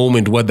think that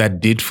moment, what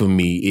that did for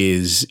me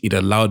is it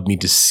allowed me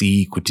to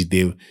see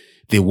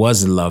there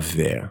was love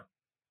there.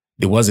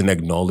 There was an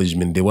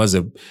acknowledgement. There was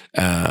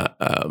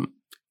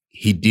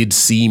he did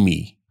see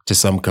me to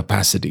some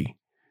capacity.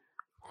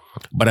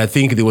 But I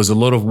think there was a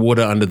lot of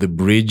water under the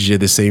bridge at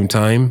the same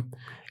time.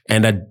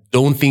 And I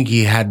don't think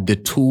he had the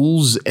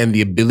tools and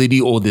the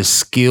ability or the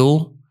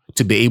skill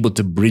to be able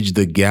to bridge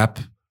the gap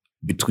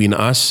between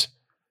us.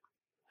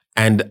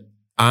 And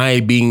I,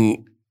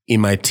 being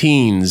in my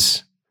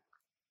teens,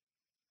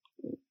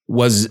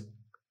 was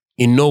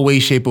in no way,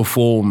 shape, or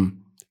form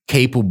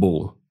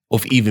capable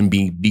of even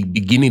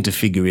beginning to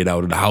figure it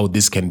out, how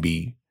this can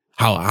be,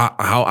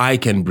 how I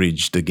can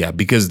bridge the gap.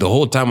 Because the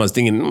whole time I was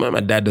thinking,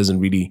 my dad doesn't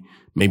really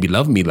maybe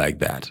love me like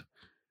that,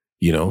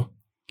 you know?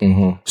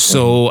 Mm-hmm.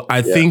 So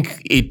I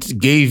think it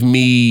gave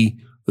me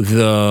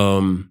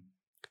the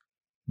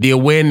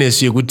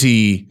awareness,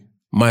 Yaguti,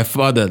 my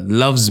father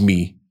loves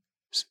me.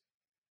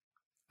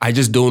 I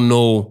just don't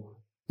know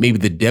maybe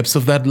the depths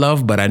of that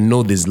love, but I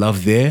know there's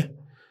love there,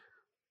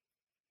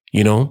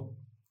 you know?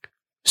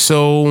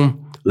 So...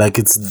 like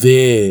it's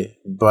there,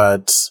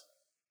 but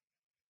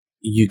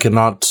you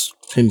cannot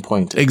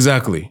pinpoint it.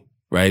 Exactly,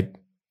 right?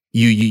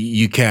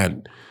 You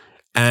can't.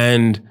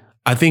 And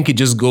I think it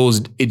just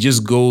goes.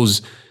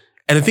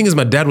 And the thing is,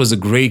 my dad was a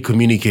great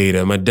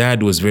communicator. My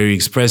dad was very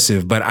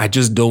expressive, but I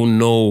just don't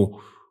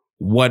know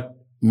what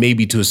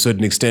maybe to a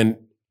certain extent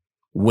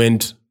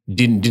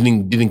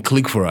didn't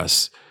click for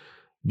us.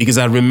 Because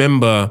I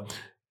remember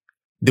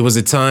there was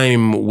a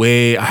time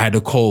where I had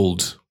a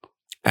cold,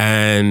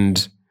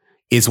 and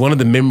it's one of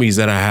the memories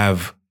that I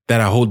have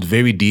that I hold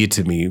very dear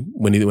to me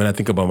when I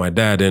think about my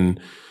dad.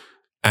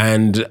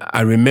 And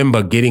I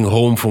remember getting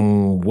home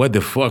from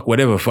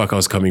whatever fuck I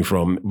was coming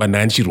from,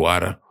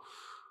 Bananchirwara.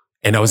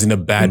 And I was in a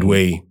bad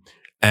way.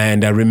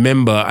 And I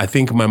remember, I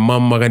think my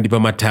mom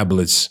magandipa my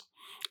tablets.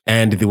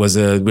 And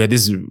we had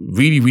this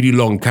really, really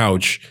long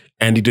couch,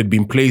 and it had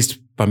been placed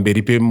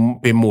pamberi pe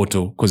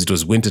moto because it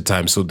was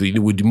wintertime. So they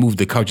would move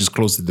the couches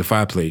close to the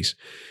fireplace.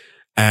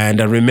 And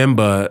I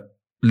remember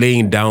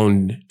laying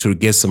down to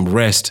get some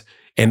rest.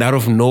 And out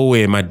of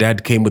nowhere, my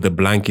dad came with a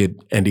blanket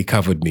and he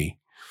covered me.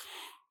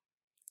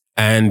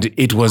 And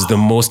it was the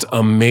most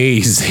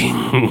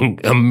amazing,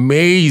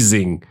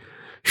 amazing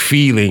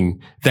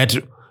feeling that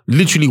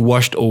literally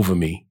washed over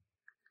me.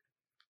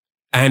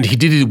 And he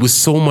did it with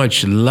so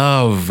much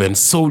love and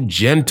so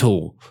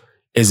gentle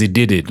as he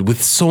did it,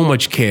 with so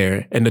much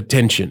care and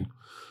attention.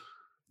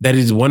 That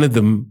is one of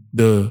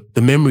the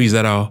memories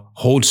that I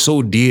hold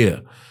so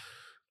dear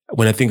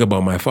when I think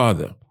about my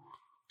father.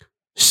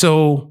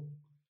 So,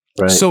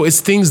 right. So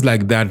it's things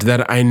like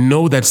that I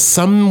know that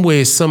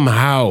somewhere,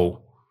 somehow,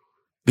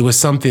 there was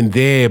something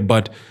there,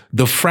 but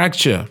the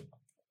fracture,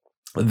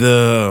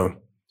 the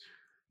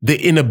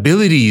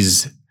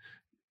inabilities,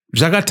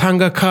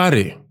 Zvagatanga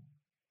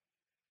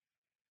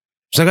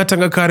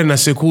kare na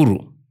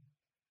sekuru,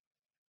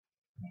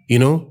 you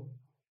know,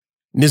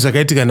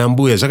 nizakaitika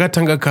nambuya,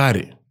 Zvagatanga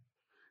kare,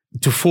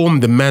 to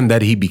form the man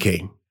that he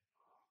became.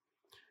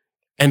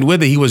 And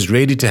whether he was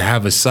ready to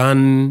have a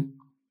son,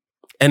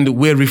 and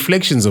we're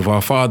reflections of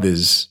our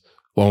fathers,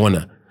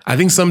 Wawana. I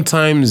think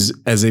sometimes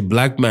as a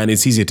black man,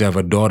 it's easier to have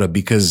a daughter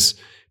because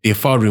they're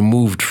far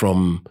removed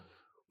from,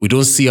 we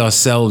don't see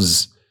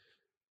ourselves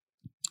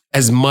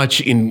as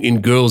much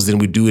in girls than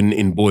we do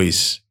in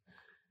boys.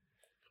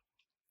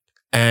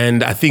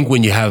 And I think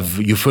when you have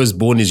your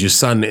firstborn is your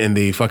son and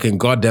they fucking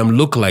goddamn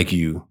look like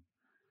you,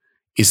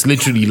 it's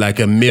literally like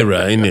a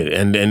mirror, isn't it?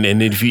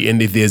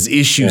 And if there's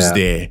issues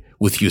there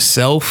with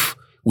yourself,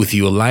 with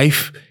your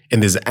life,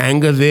 and there's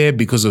anger there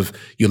because of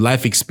your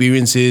life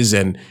experiences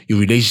and your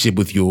relationship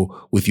with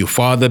your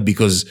father,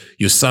 because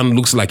your son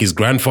looks like his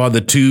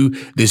grandfather too.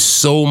 There's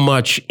so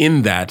much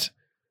in that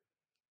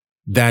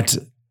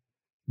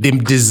the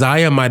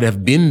desire might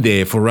have been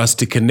there for us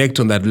to connect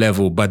on that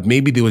level, but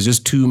maybe there was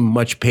just too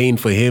much pain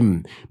for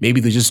him. Maybe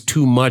there's just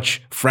too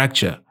much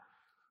fracture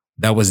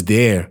that was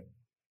there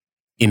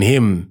in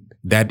him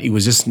that it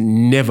was just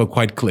never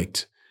quite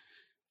clicked.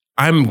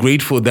 I'm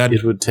grateful that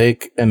it would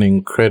take an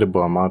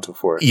incredible amount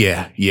of work.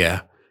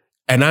 Yeah.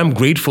 And I'm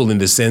grateful in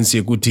the sense,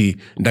 Yakuti,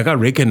 Ndaka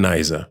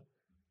recognize a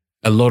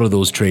lot of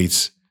those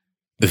traits,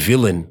 the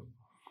villain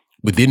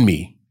within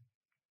me.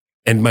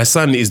 And my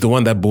son is the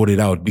one that brought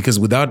it out. Because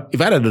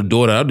if I had a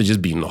daughter, I would have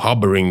just been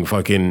harboring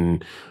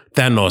fucking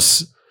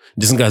Thanos,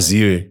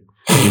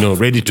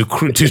 ready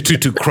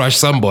to crush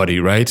somebody,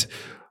 right?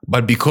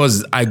 But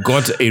because I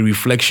got a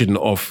reflection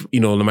of,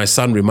 my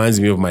son reminds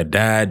me of my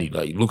dad,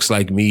 he looks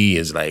like me,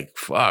 is like,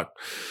 fuck.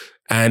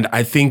 And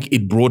I think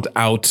it brought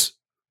out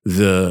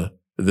the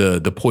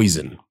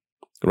poison,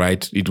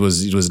 right? It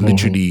was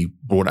literally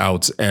brought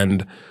out,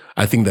 and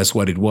I think that's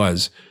what it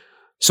was.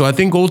 So I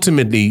think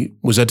ultimately,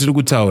 Musatiru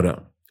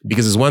Kutaura,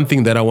 because there's one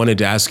thing that I wanted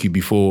to ask you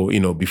before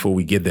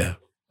we get the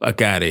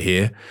fuck out of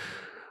here,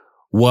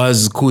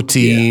 was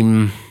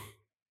kuti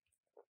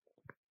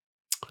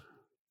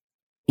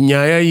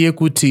nyaya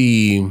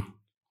yekuti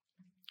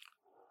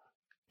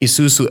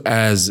isusu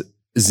as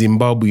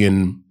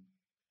Zimbabwean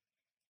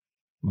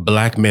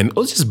black men,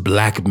 or just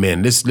black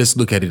men, let's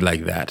look at it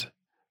like that,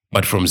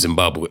 but from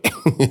Zimbabwe.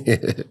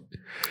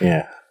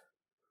 Yeah.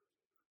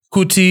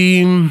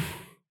 Kuti,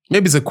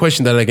 maybe it's a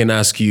question that I can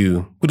ask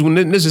you. Do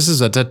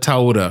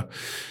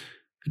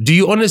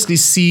you honestly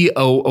see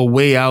a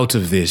way out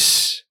of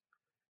this?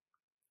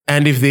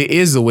 And if there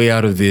is a way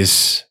out of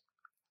this,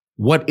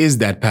 what is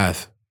that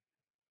path?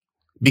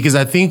 Because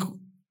I think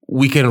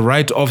we can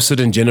write off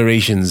certain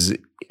generations.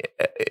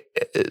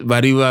 There's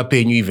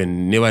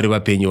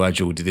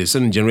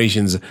certain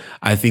generations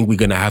I think we're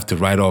going to have to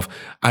write off.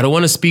 I don't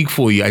want to speak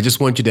for you. I just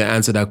want you to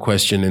answer that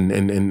question.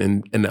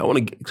 And I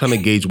want to kind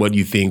of gauge what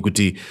you think.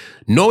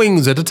 Knowing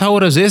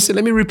Zatataura Zese,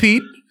 let me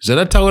repeat,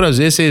 Zatataura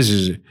Zese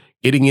is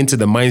getting into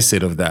the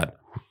mindset of that.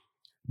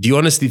 Do you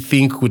honestly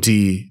think,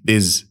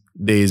 there's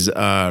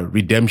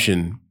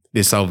redemption,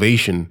 there's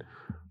salvation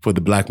for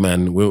the black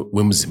man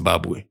in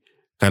Zimbabwe?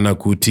 Kana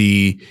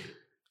kuti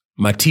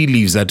tea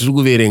leaves atiri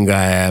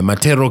kuverenga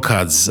matero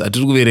cards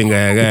atiri kuverenga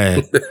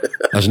yakaya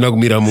hazvina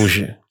kumira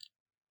mushe.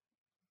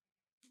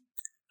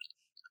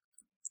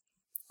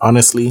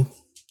 Honestly,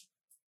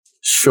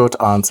 short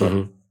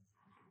answer,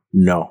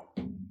 no.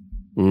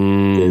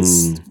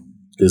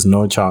 There's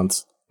no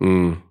chance.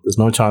 There's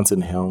no chance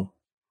in hell.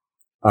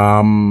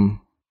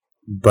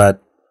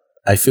 But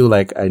I feel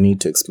like I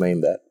need to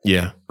explain that.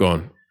 Yeah, go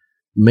on.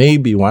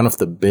 Maybe one of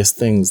the best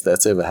things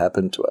that's ever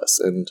happened to us,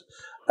 and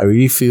I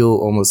really feel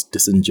almost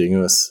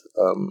disingenuous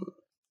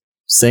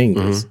saying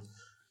this,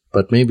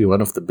 but maybe one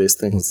of the best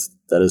things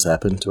that has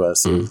happened to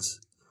us is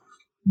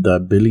the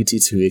ability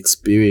to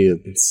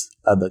experience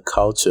other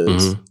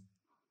cultures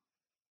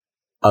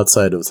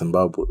outside of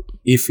Zimbabwe,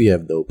 if we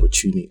have the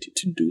opportunity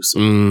to do so.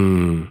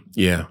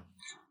 Yeah.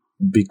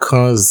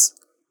 Because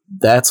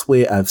that's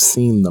where I've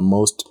seen the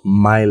most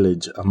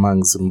mileage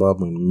among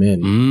Zimbabwean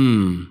men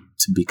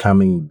to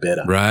becoming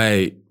better.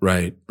 Right.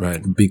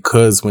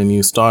 Because when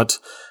you start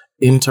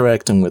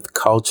interacting with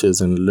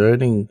cultures and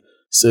learning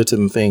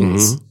certain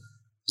things,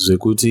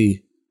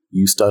 Zekuti,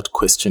 you start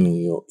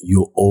questioning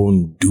your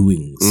own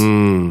doings.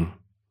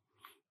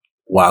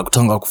 But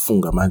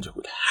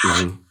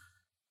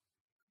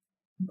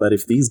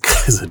if these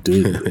guys are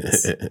doing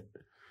this,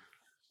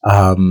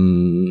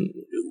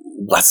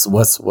 what's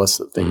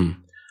the thing?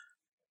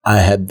 I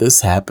had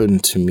this happen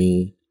to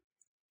me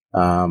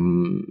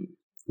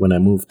when I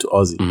moved to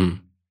Aussie.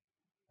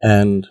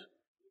 And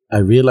I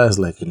realized,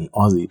 like, in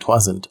Aussie, it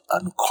wasn't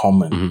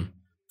uncommon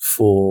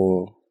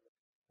for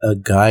a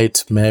guy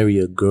to marry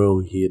a girl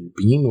he had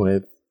been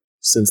with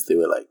since they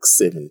were like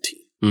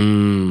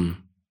 17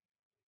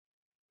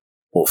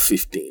 or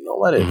 15 or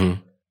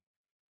whatever.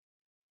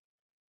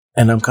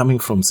 And I'm coming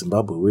from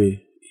Zimbabwe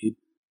where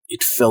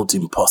it felt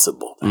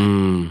impossible.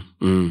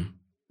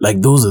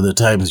 Like, those are the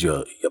times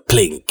you're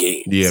playing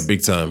games. Yeah,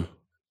 big time.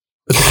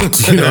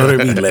 You know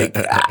what I mean? Like,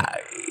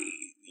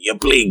 you're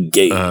playing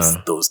games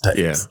those times.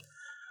 Yeah.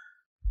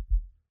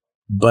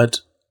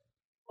 But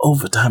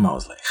over time, I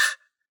was like,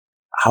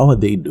 how are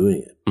they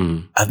doing it?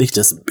 Are they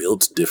just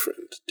built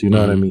different? Do you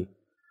know what I mean?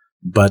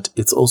 But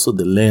it's also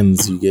the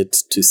lens you get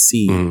to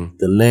see,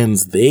 the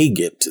lens they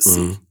get to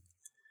see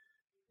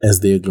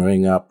as they're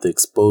growing up, the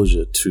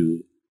exposure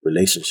to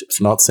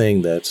relationships. Not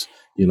saying that,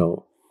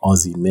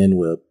 Aussie men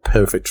were a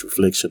perfect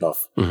reflection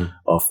of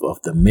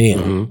the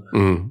male,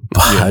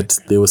 but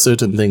there were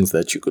certain things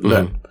that you could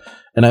learn.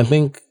 And I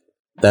think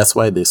that's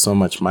why there's so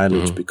much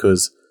mileage,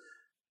 because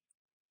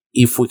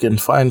if we can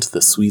find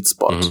the sweet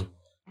spot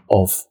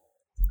of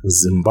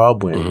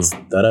Zimbabweans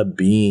that are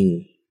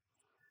being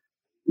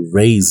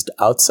raised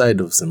outside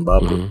of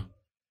Zimbabwe,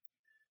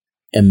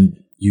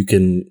 and you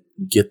can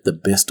get the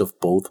best of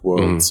both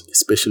worlds,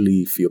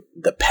 especially if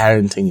the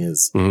parenting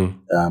is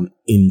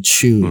in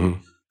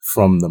tune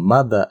from the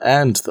mother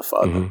and the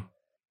father,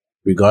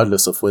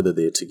 regardless of whether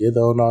they're together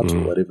or not,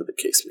 or whatever the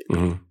case may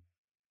be.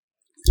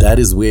 That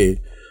is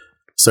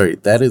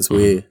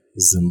where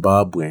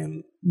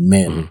Zimbabwean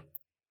men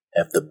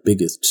have the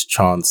biggest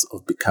chance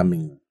of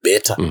becoming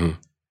better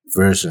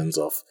versions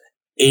of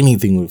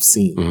anything we've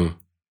seen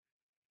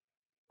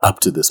up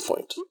to this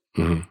point.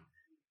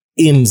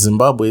 In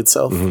Zimbabwe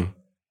itself,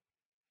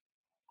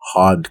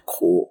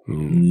 hardcore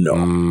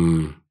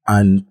no.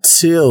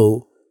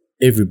 Until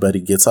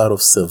everybody gets out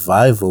of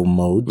survival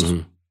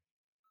mode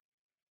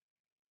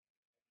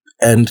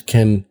and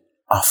can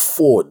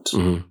afford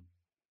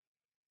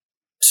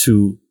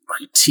to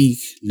critique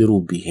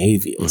little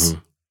behaviors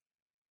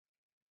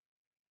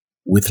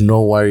with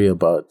no worry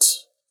about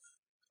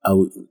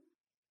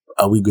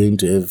are we going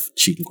to have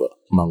chingwa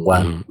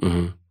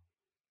mangwana?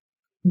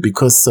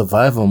 Because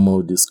survival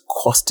mode is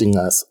costing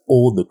us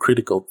all the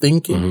critical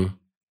thinking.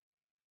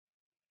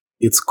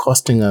 It's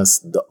costing us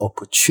the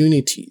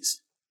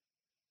opportunities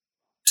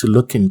to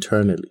look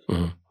internally.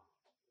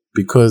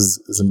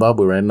 Because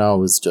Zimbabwe right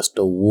now is just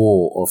a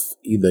war of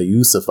either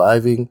you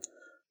surviving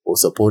or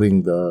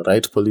supporting the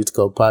right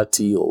political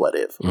party or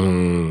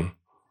whatever.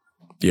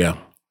 Yeah.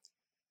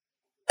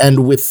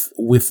 And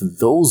with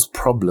those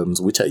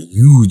problems, which are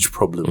huge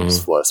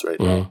problems for us right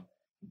now,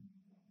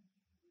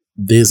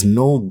 there's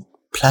no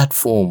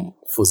platform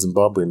for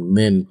Zimbabwean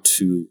men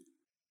to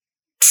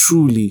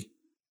truly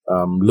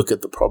look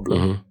at the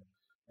problem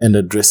and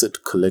address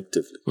it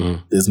collectively.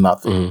 There's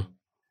nothing.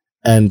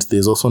 And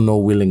there's also no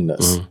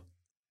willingness.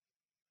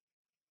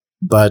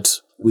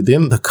 But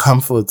within the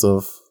comforts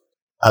of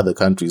other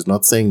countries,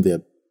 not saying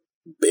they're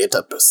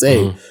better per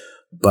se,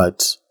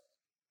 but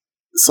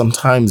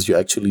sometimes you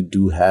actually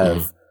do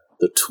have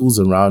the tools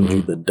around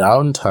you, the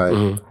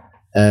downtime,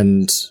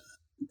 and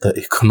the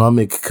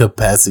economic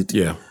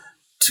capacity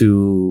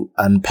to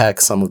unpack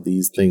some of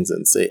these things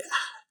and say,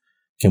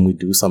 can we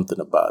do something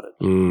about it?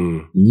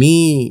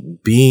 Me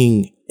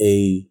being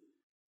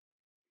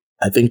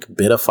I think,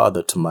 better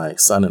father to my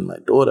son and my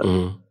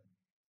daughter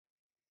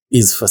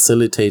is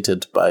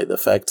facilitated by the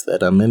fact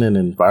that I'm in an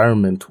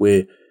environment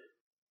where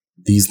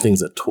these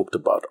things are talked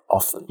about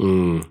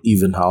often.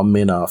 Even how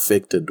men are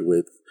affected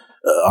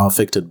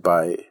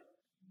by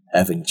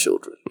having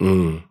children.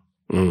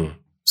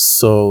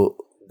 So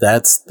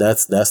that's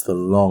the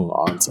long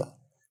answer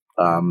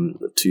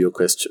to your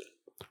question.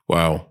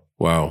 Wow.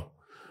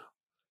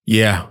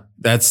 Yeah,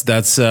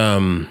 that's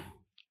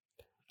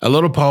a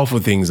lot of powerful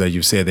things that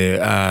you've said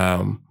there.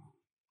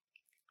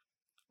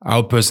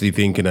 I'll personally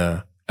think in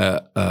a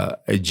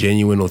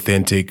genuine,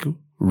 authentic,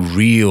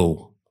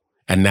 real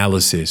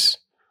analysis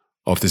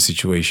of the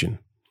situation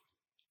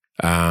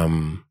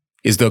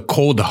is the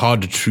cold,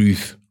 hard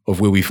truth of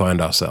where we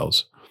find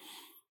ourselves.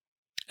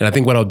 And I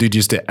think what I'll do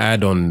just to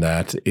add on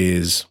that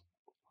is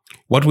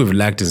what we've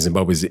lacked in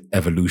Zimbabwe is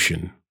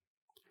evolution,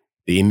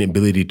 the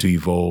inability to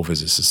evolve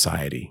as a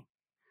society.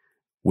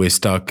 We're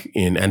stuck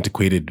in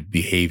antiquated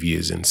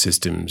behaviors and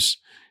systems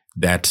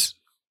that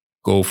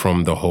go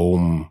from the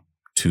home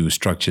to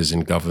structures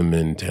in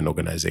government and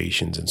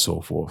organizations and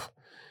so forth.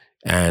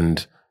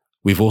 And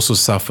we've also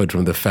suffered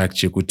from the fact,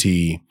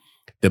 Chikuti,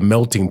 the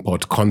melting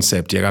pot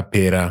concept,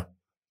 yakapera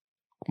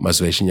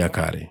mazweshe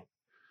nyakare.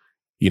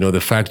 You know,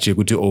 the fact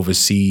Chikuti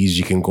overseas,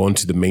 you can go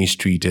onto the main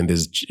street and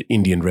there's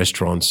Indian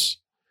restaurants,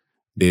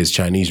 there's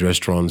Chinese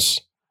restaurants,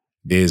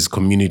 there's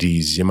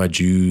communities, my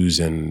Jews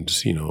and,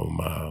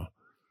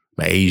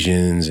 my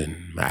Asians and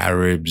my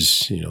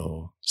Arabs,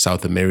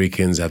 South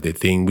Americans have their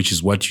thing, which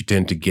is what you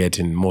tend to get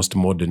in most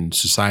modern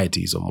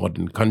societies or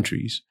modern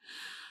countries.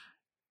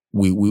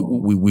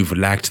 We've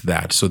lacked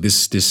that. So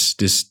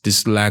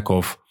this lack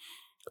of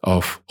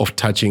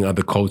touching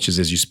other cultures,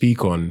 as you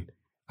speak on,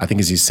 I think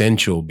is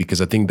essential,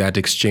 because I think that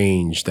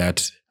exchange,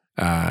 that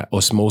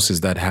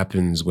osmosis that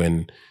happens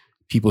when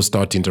people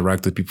start to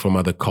interact with people from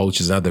other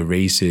cultures, other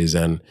races,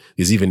 and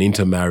there's even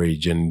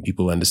intermarriage and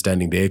people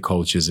understanding their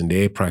cultures and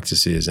their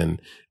practices and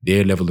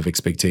their level of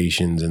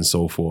expectations and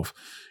so forth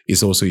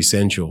is also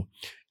essential.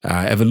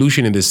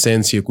 Evolution in the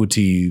sense,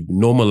 Yakuti,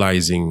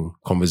 normalizing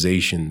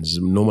conversations,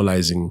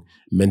 normalizing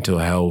mental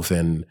health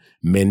and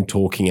men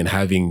talking and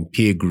having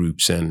peer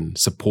groups and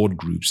support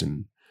groups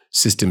and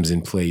systems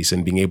in place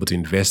and being able to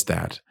invest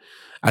that.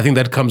 I think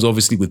that comes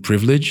obviously with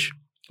privilege,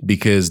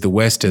 because the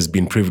West has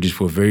been privileged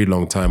for a very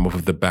long time off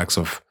of the backs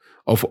of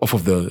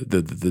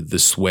the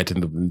sweat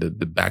and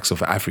the backs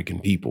of African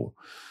people.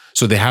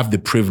 So they have the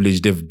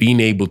privilege. They've been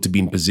able to be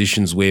in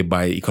positions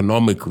whereby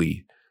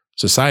economically,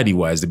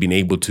 society-wise, they've been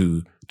able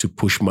to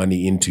push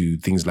money into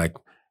things like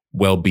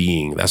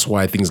well-being. That's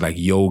why things like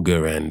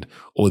yoga and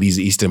all these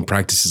Eastern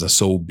practices are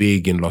so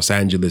big in Los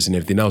Angeles and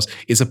everything else.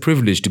 It's a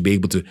privilege to be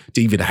able to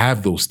even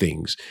have those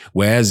things.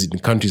 Whereas in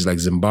countries like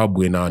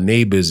Zimbabwe and our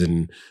neighbors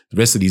and the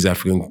rest of these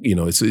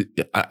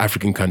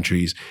African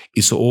countries,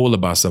 it's all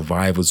about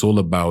survival. It's all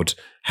about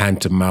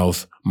hand to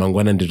mouth.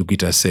 Mangwana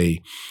Ndedukita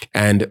say.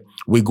 And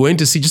we're going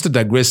to see, just to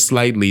digress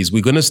slightly, is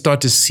we're going to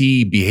start to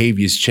see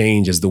behaviors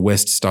change as the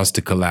West starts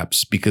to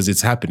collapse, because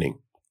it's happening.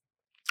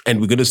 And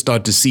we're going to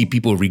start to see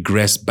people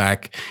regress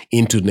back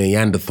into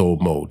Neanderthal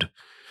mode.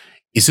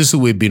 It's just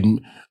we've been,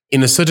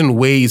 in a certain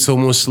way, it's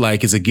almost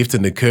like it's a gift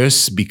and a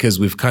curse, because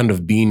we've kind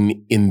of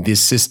been in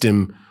this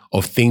system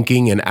of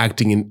thinking and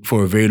acting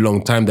for a very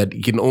long time that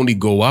it can only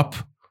go up.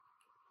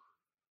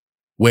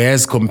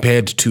 Whereas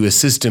compared to a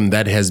system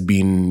that has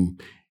been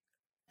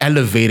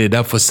elevated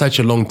up for such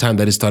a long time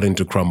that is starting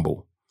to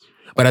crumble.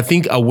 But I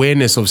think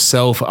awareness of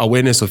self,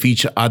 awareness of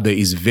each other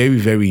is very,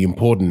 very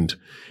important.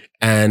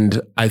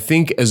 And I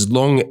think as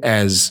long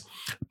as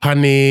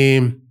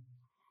pane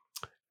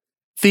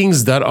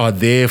things that are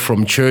there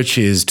from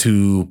churches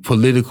to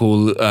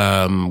political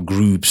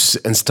groups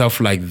and stuff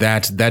like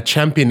that, that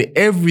champion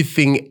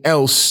everything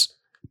else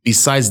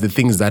besides the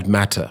things that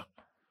matter,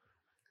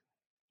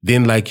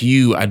 then like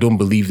you, I don't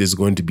believe there's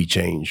going to be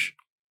change.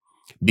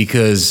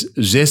 Because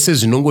zese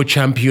zinongo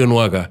champion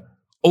waga,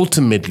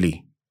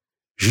 ultimately,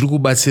 zviru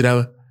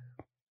kubatsira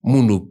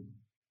munhu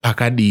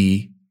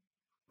pakadii,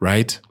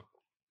 right?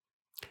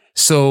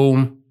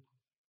 So,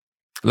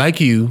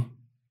 like you,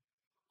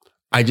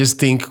 I just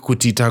think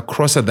kutita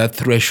cross at that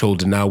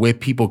threshold now where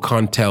people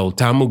can't tell,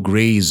 tamo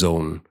gray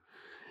zone,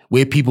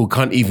 where people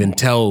can't even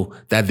tell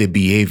that their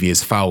behavior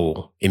is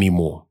foul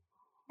anymore.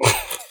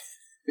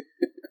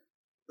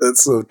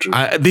 That's so true.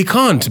 They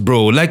can't,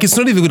 bro. Like, it's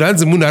not even good. I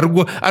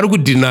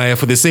don't deny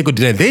for the sake of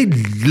denying. They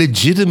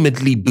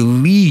legitimately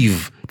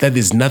believe that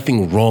there's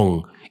nothing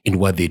wrong in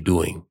what they're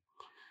doing.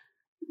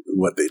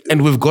 What they do.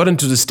 And we've gotten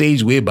to the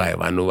stage whereby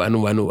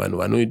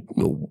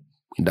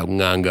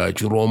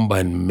churomba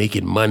and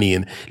making money,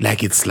 and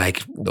like it's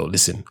like, no,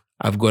 listen,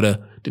 I've got a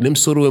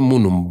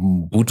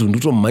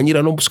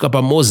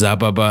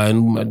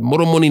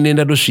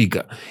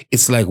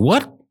it's like,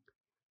 what?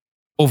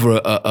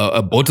 Over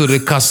a bottle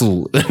of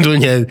castle. Like, my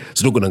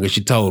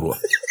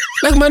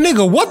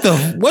nigga, what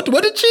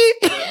did she?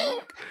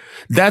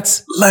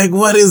 That's like,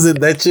 what is it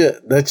that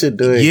you're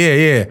doing?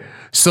 Yeah.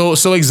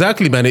 So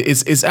exactly, man.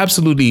 It's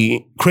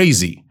absolutely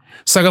crazy.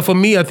 Saga, for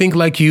me, I think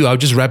like you, I'll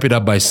just wrap it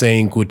up by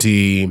saying,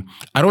 Kuti,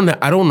 I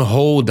don't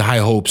hold high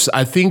hopes.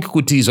 I think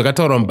Kuti, so I got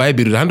on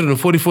Bible,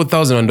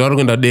 144,000 and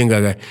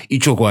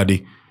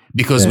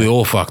because we're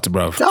all fucked,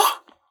 bro.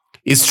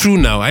 It's true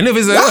now. I never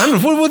said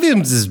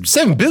 144,000,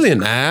 7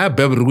 billion.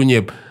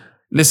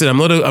 Listen, I'm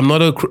not a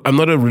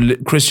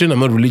Christian. I'm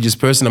not a religious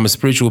person. I'm a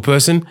spiritual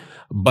person.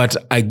 But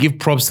I give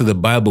props to the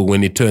Bible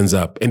when it turns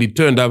up. And it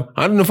turned up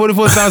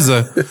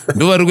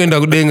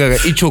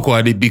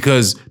 144,000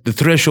 because the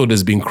threshold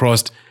has been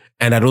crossed,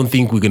 and I don't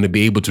think we're going to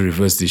be able to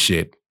reverse this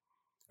shit.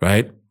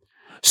 Right?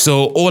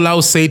 So all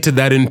I'll say to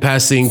that in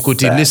passing,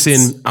 Kuti,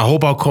 listen, I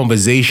hope our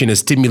conversation has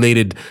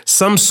stimulated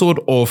some sort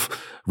of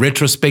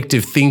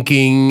retrospective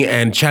thinking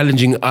and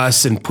challenging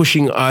us and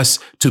pushing us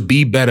to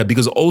be better,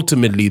 because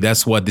ultimately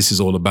that's what this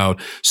is all about.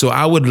 So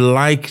I would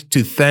like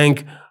to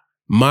thank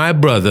my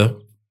brother,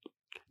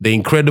 the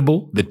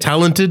incredible, the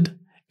talented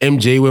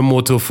MJ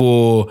Wemoto,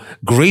 for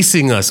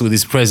gracing us with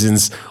his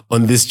presence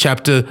on this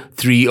chapter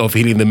 3 of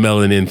Healing the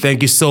Melanin.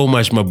 Thank you so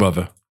much, my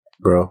brother.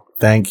 Bro,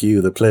 thank you.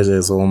 The pleasure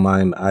is all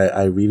mine.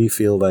 I really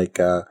feel like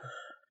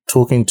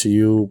talking to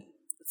you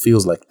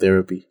feels like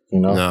therapy, you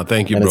know? No,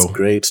 thank you, and bro. It's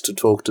great to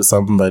talk to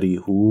somebody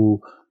who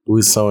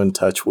is so in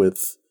touch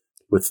with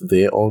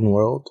their own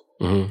world,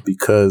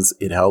 because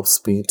it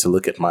helps me to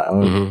look at my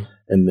own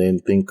and then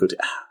think,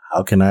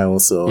 how can I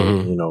also,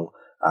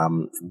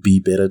 be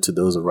better to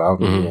those around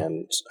me?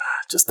 And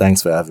just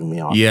thanks for having me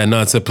on. Yeah,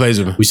 no, it's a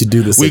pleasure. We should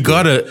do this. We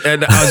got it.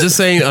 And I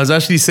was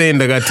actually saying,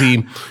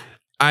 Dagati,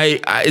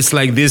 it's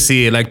like this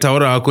here, like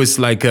Taura Ako, it's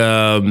like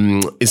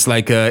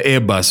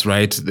Airbus,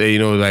 right?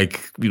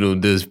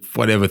 There's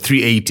whatever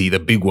 380, the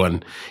big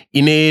one.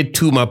 In it,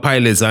 2 my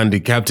pilots and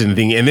the captain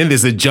thing, and then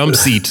there's a jump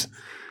seat.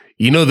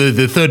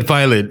 The third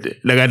pilot.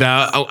 Like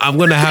I'm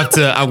gonna have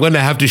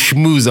to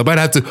schmooze. I might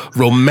have to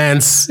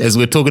romance, as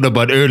we're talking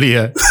about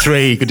earlier.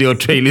 Trey,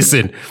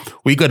 listen,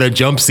 we got a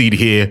jump seat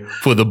here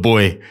for the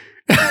boy.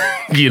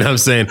 You know what I'm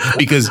saying?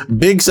 Because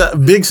big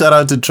shout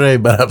out to Trey,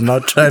 but I'm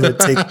not trying to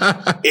take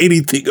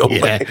anything away.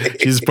 Yeah,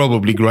 she's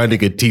probably grinding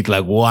her teeth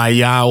like, why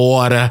ya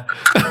water?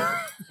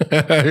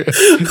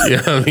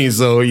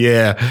 So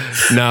yeah.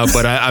 No,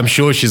 but I'm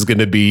sure she's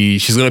gonna be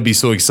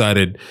so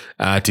excited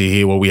to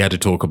hear what we had to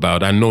talk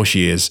about. I know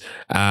she is.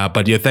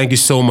 But yeah, thank you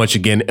so much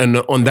again. And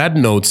on that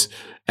note,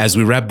 as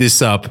we wrap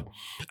this up,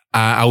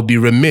 I'll be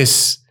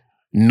remiss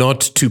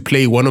not to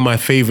play one of my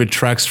favorite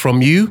tracks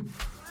from you.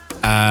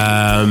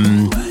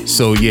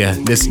 So yeah,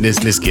 let's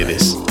get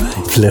this.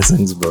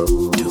 Blessings, bro.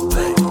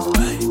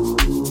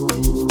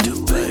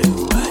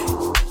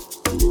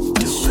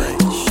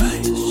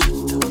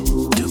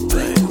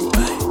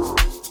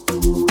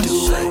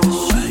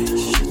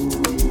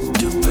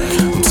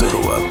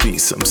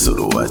 I'm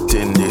solo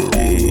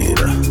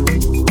attenderera.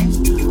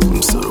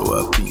 I'm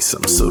solo at peace,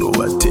 I'm solo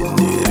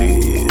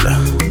attenderera.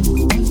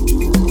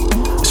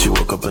 She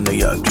woke up in the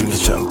yacht drinking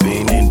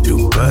champagne in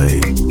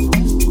Dubai.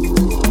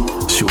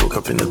 She woke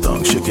up in the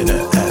thong shaking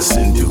her ass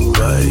in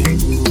Dubai.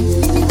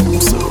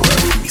 I'm solo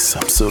at peace,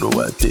 I'm solo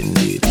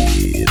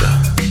attenderera.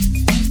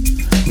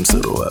 I'm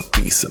solo at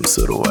peace, I'm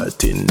solo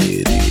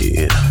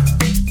attenderera.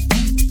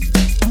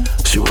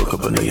 She woke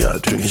up in the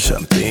yacht drinking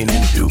champagne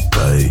in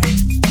Dubai.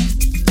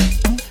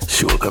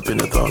 She woke up in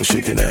the thong,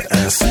 shaking her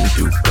ass in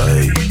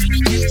Dubai.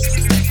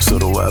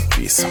 Solo at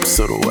peace, I'm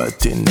solo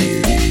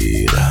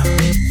attenderera.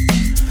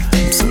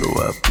 I'm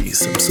solo at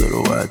peace, I'm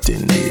solo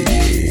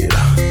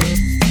attenderera.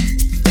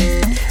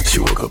 She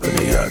woke up in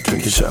the yacht,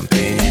 drinking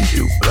champagne in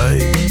Dubai.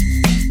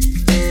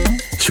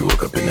 She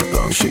woke up in the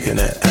thong, shaking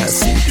that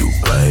ass in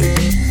Dubai.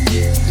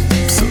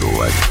 So do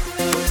I.